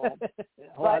people. I was channeling.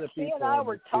 A lot of she people. And I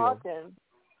were talking.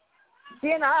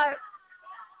 She and I.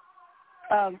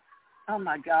 Oh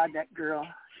my God, that girl!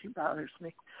 She bothers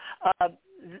me.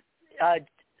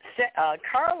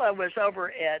 Carla was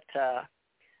over at.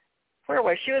 Where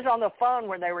was she? Was on the phone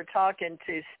when they were talking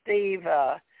to Steve.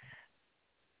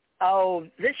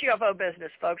 This UFO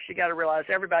business, folks, you got to realize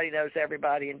everybody knows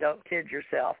everybody, and don't kid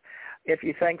yourself if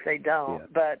you think they don't.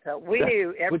 Yeah. But we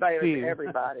knew everybody was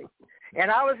everybody. And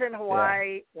I was in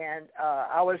Hawaii, and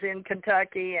I was in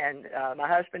Kentucky, and my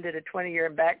husband did a 20-year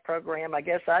back program. I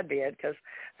guess I did because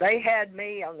they had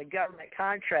me on the government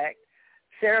contract.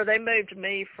 Sarah, they moved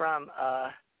me from,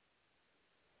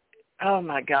 oh,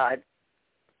 my God,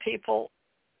 people.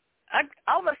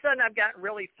 All of a sudden, I've gotten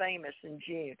really famous in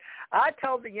June. I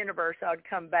told the universe I would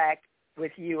come back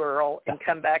with you, Earl, and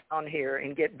come back on here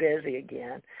and get busy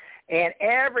again. And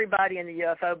everybody in the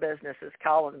UFO business is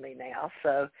calling me now.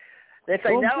 So if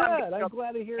they know I'm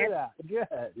glad to hear that.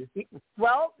 Good.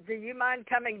 Well, do you mind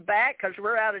coming back? Because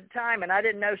we're out of time, and I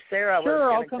didn't know Sarah was Sure,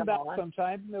 going I'll come back on.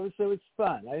 sometime. It was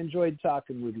fun. I enjoyed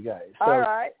talking with you guys. So, all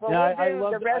right. Well, I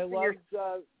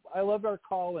loved our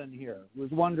call-in here. It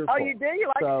was wonderful. Oh, you do? You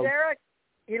like Sarah?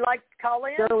 You like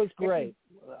call-in? Sarah was great.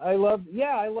 I love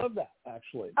that,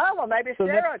 actually. Oh, well, maybe so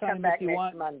Sarah will time, come back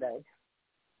next Monday.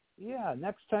 Yeah,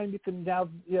 next time you can have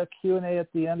Q&A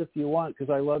at the end if you want,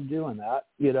 because I love doing that.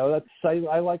 You know,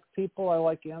 I like people. I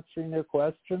like answering their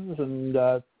questions, and,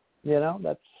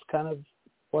 that's kind of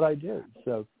what I do.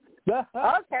 So.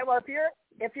 Okay, well,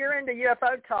 if you're into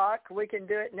UFO talk, we can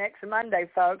do it next Monday,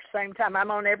 folks. Same time.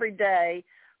 I'm on every day,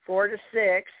 4 to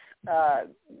 6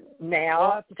 now.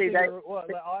 I'll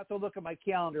have to look at my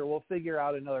calendar. We'll figure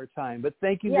out another time. But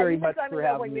thank you very much for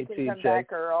having me, TJ. Come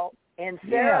back, Earl. And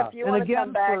Sarah, if you want to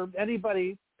come back. And again, for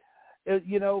anybody,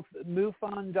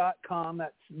 MUFON.com.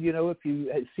 That's if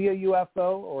you see a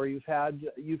UFO or you've had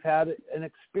an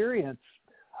experience,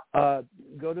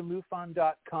 go to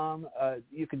MUFON.com.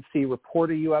 You can see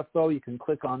report a UFO. You can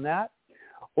click on that,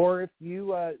 or if you've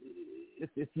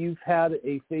had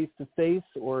a face-to-face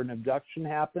or an abduction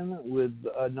happen with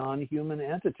a non-human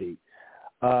entity,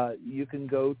 you can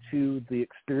go to the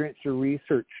Experiencer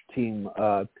Research Team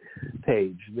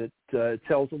page that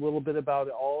tells a little bit about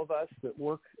all of us that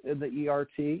work in the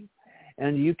ERT.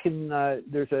 And you can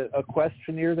there's a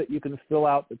questionnaire that you can fill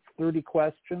out that's 30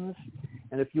 questions.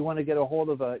 And if you want to get a hold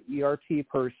of a ERT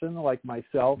person like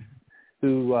myself,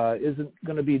 who isn't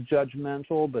going to be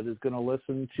judgmental but is going to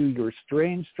listen to your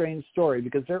strange story,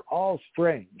 because they're all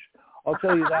strange. I'll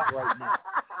tell you that right now.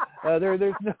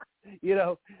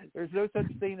 There's no such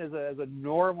thing as a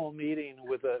normal meeting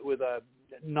with a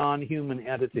non-human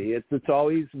entity. It's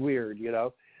always weird,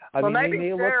 I mean, they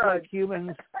may look like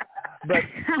humans, but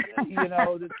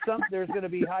there's going to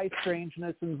be high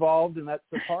strangeness involved, and that's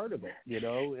a part of it,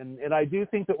 And I do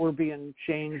think that we're being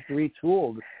changed,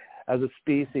 retooled as a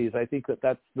species. I think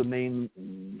that's the main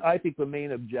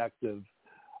objective.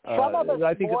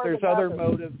 I think that there's other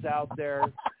motives out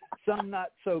there. Some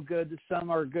not so good,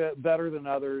 some are good, better than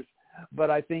others.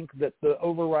 But I think that the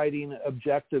overriding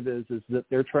objective is that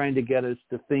they're trying to get us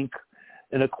to think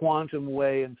in a quantum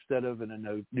way instead of in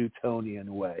a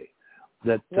Newtonian way.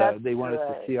 That they want us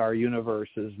to see our universe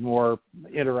as more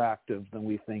interactive than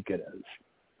we think it is.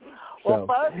 Well, so,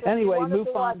 folks, anyway,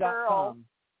 MUFON.com.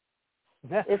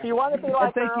 If you want to be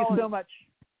like thank Earl, you so much.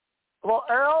 Well,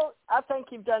 Earl, I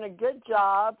think you've done a good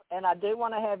job, and I do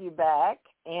want to have you back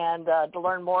and to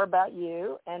learn more about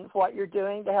you and what you're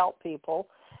doing to help people.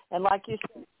 And like you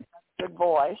said, good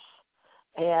voice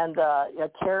and a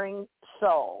caring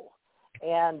soul.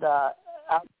 And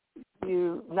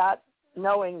you not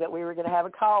knowing that we were going to have a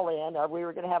call-in or we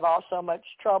were going to have all so much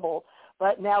trouble.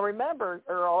 But now remember,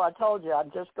 Earl, I told you, I'm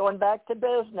just going back to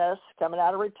business, coming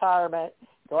out of retirement,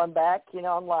 going back,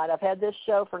 online. I've had this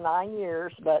show for 9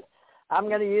 years, but I'm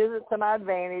going to use it to my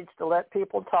advantage to let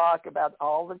people talk about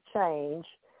all the change.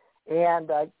 And,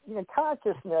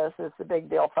 consciousness is the big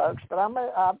deal, folks. But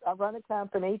I run a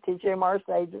company, TJ Morris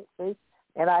Agency,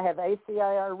 and I have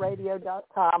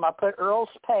ACIRradio.com. I put Earl's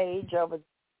page over.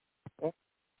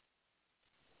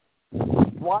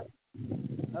 What?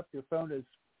 Up, your phone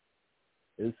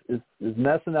is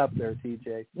messing up there,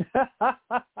 TJ.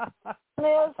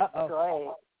 Great.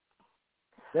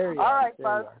 There you All are. right,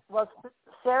 folks. Well,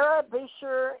 Sarah, be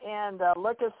sure and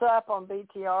look us up on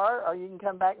BTR, or you can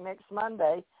come back next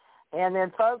Monday. And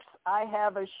then, folks, I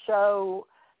have a show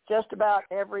just about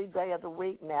every day of the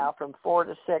week now from 4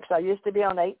 to 6. I used to be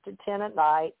on 8 to 10 at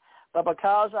night, but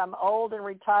because I'm old and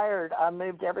retired, I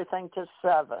moved everything to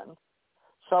 7.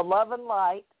 So love and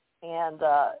light. And,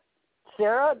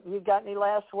 Sarah, you got any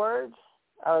last words?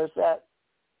 Or is that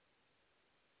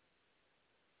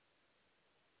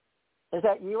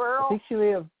you, Earl?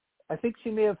 I think she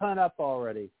may have hung up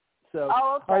already. So, okay.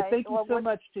 All right, thank you so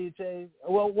much, TJ.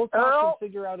 Well, we'll talk Earl? and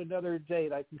figure out another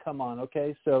date I can come on,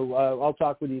 okay? So I'll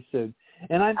talk with you soon.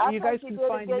 And you guys can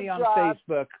find me on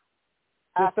Facebook,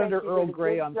 just under Earl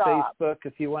Grey on Facebook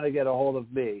if you want to get a hold of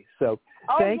me. So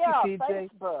thank you, TJ.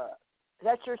 Facebook.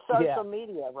 That's your social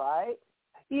media, right?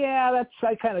 Yeah,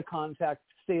 I kind of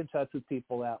stay in touch with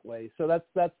people that way. So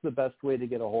that's the best way to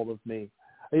get a hold of me.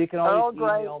 You can always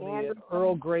email me at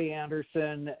Earl Grey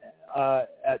Anderson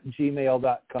at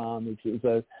gmail.com, which is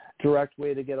a direct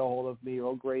way to get a hold of me,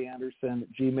 Earl Grey Anderson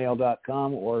at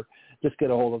gmail.com, or just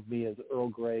get a hold of me as Earl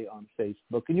Grey on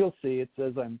Facebook. And you'll see it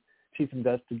says I'm Chief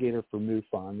Investigator for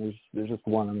MUFON. There's just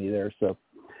one of me there. So,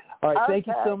 all right, thank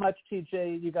you so much,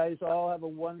 TJ. You guys all have a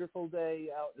wonderful day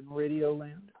out in Radio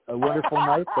Land. A wonderful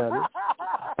night, that is.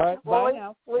 All right, bye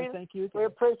now. Thank you again. We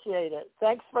appreciate it.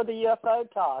 Thanks for the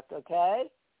UFO talk, okay?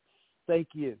 Thank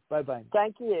you. Bye-bye.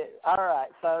 Thank you. All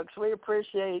right, folks. We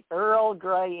appreciate Earl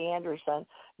Grey Anderson.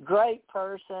 Great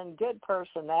person, good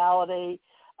personality,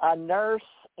 a nurse,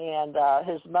 and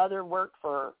his mother worked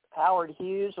for Howard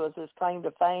Hughes, was his claim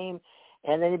to fame,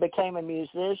 and then he became a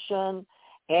musician.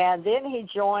 And then he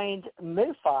joined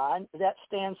MUFON. That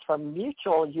stands for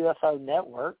Mutual UFO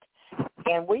Network.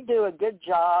 And we do a good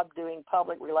job doing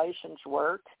public relations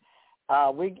work.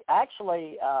 I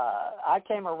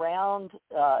came around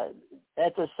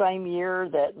at the same year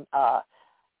that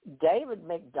David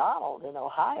McDonald in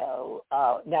Ohio.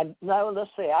 I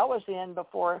was in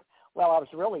before, I was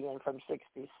really in from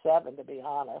 1967, to be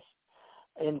honest,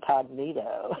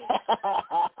 incognito,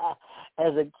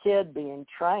 as a kid being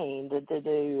trained to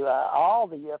do all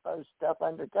the UFO stuff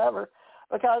undercover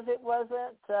because it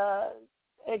wasn't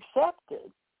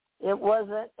accepted. It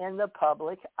wasn't in the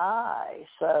public eye.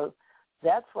 So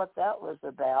that's what that was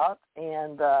about.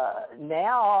 And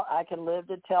now I can live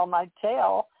to tell my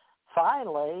tale,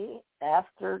 finally,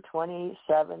 after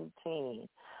 2017.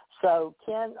 So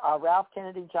Ralph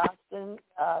Kennedy Johnston,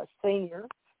 Sr.,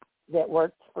 that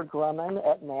worked for Grumman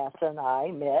at NASA, and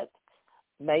I met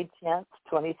May 10th,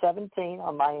 2017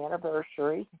 on my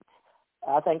anniversary.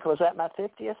 I think it was at my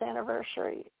 50th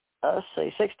anniversary. Let's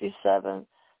see, 67,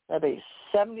 that'd be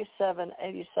 77,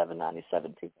 87,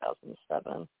 97,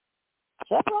 2007. Is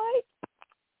that right?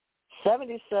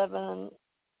 77,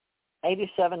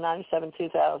 87, 97,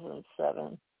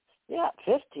 2007. Yeah,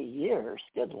 50 years.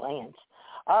 Good lands.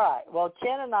 All right. Well,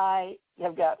 Ken and I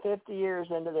have got 50 years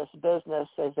into this business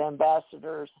as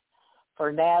ambassadors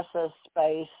for NASA,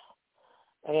 space,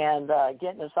 and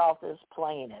getting us off this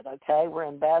planet, okay? We're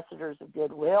ambassadors of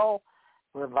goodwill.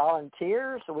 We're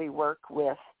volunteers. We work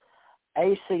with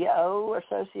ACO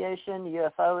Association,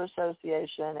 UFO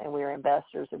Association, and we're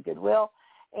ambassadors of goodwill.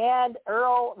 And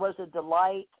Earl was a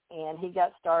delight, and he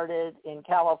got started in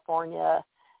California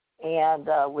and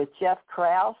with Jeff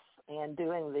Krause and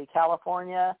doing the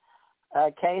California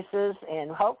cases.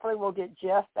 And hopefully we'll get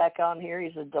Jeff back on here.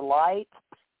 He's a delight.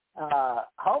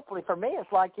 Hopefully for me,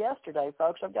 it's like yesterday,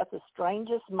 folks. I've got the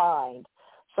strangest mind.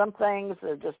 Some things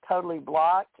are just totally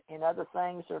blocked, and other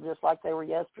things are just like they were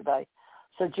yesterday.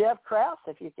 So Jeff Krause,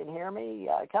 if you can hear me,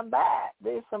 come back,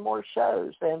 do some more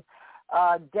shows. And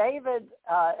David,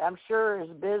 I'm sure, is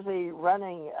busy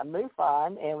running a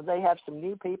MUFON, and they have some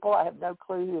new people. I have no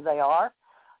clue who they are,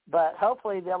 but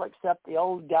hopefully they'll accept the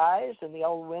old guys and the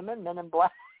old women, men in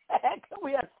black.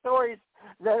 We have stories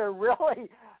that are really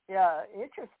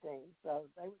interesting. So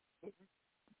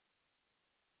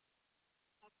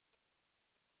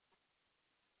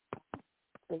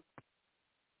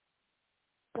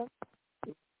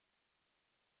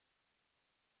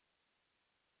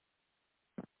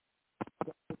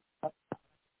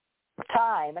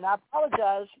time, and I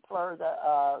apologize for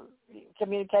the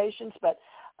communications, but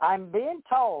I'm being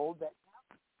told that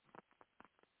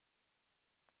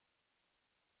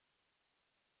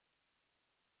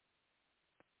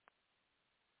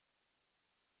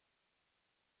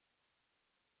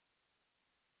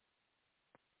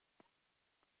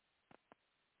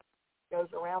goes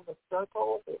around the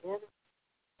circle, the end.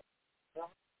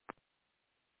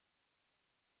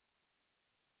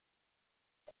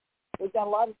 We've got a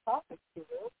lot of topics to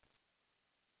this.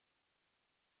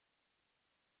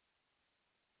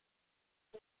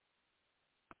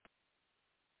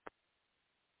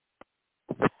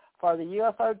 For the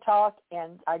UFO talk,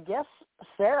 and I guess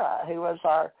Sarah, who was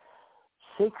our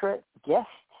secret guest,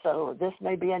 so this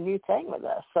may be a new thing with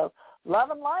us. So love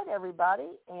and light, everybody,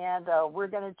 and we're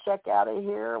going to check out of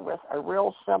here with a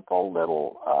real simple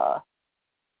little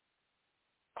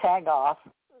tag off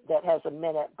that has a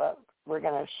minute, but we're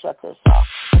going to shut this off.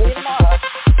 See you tomorrow.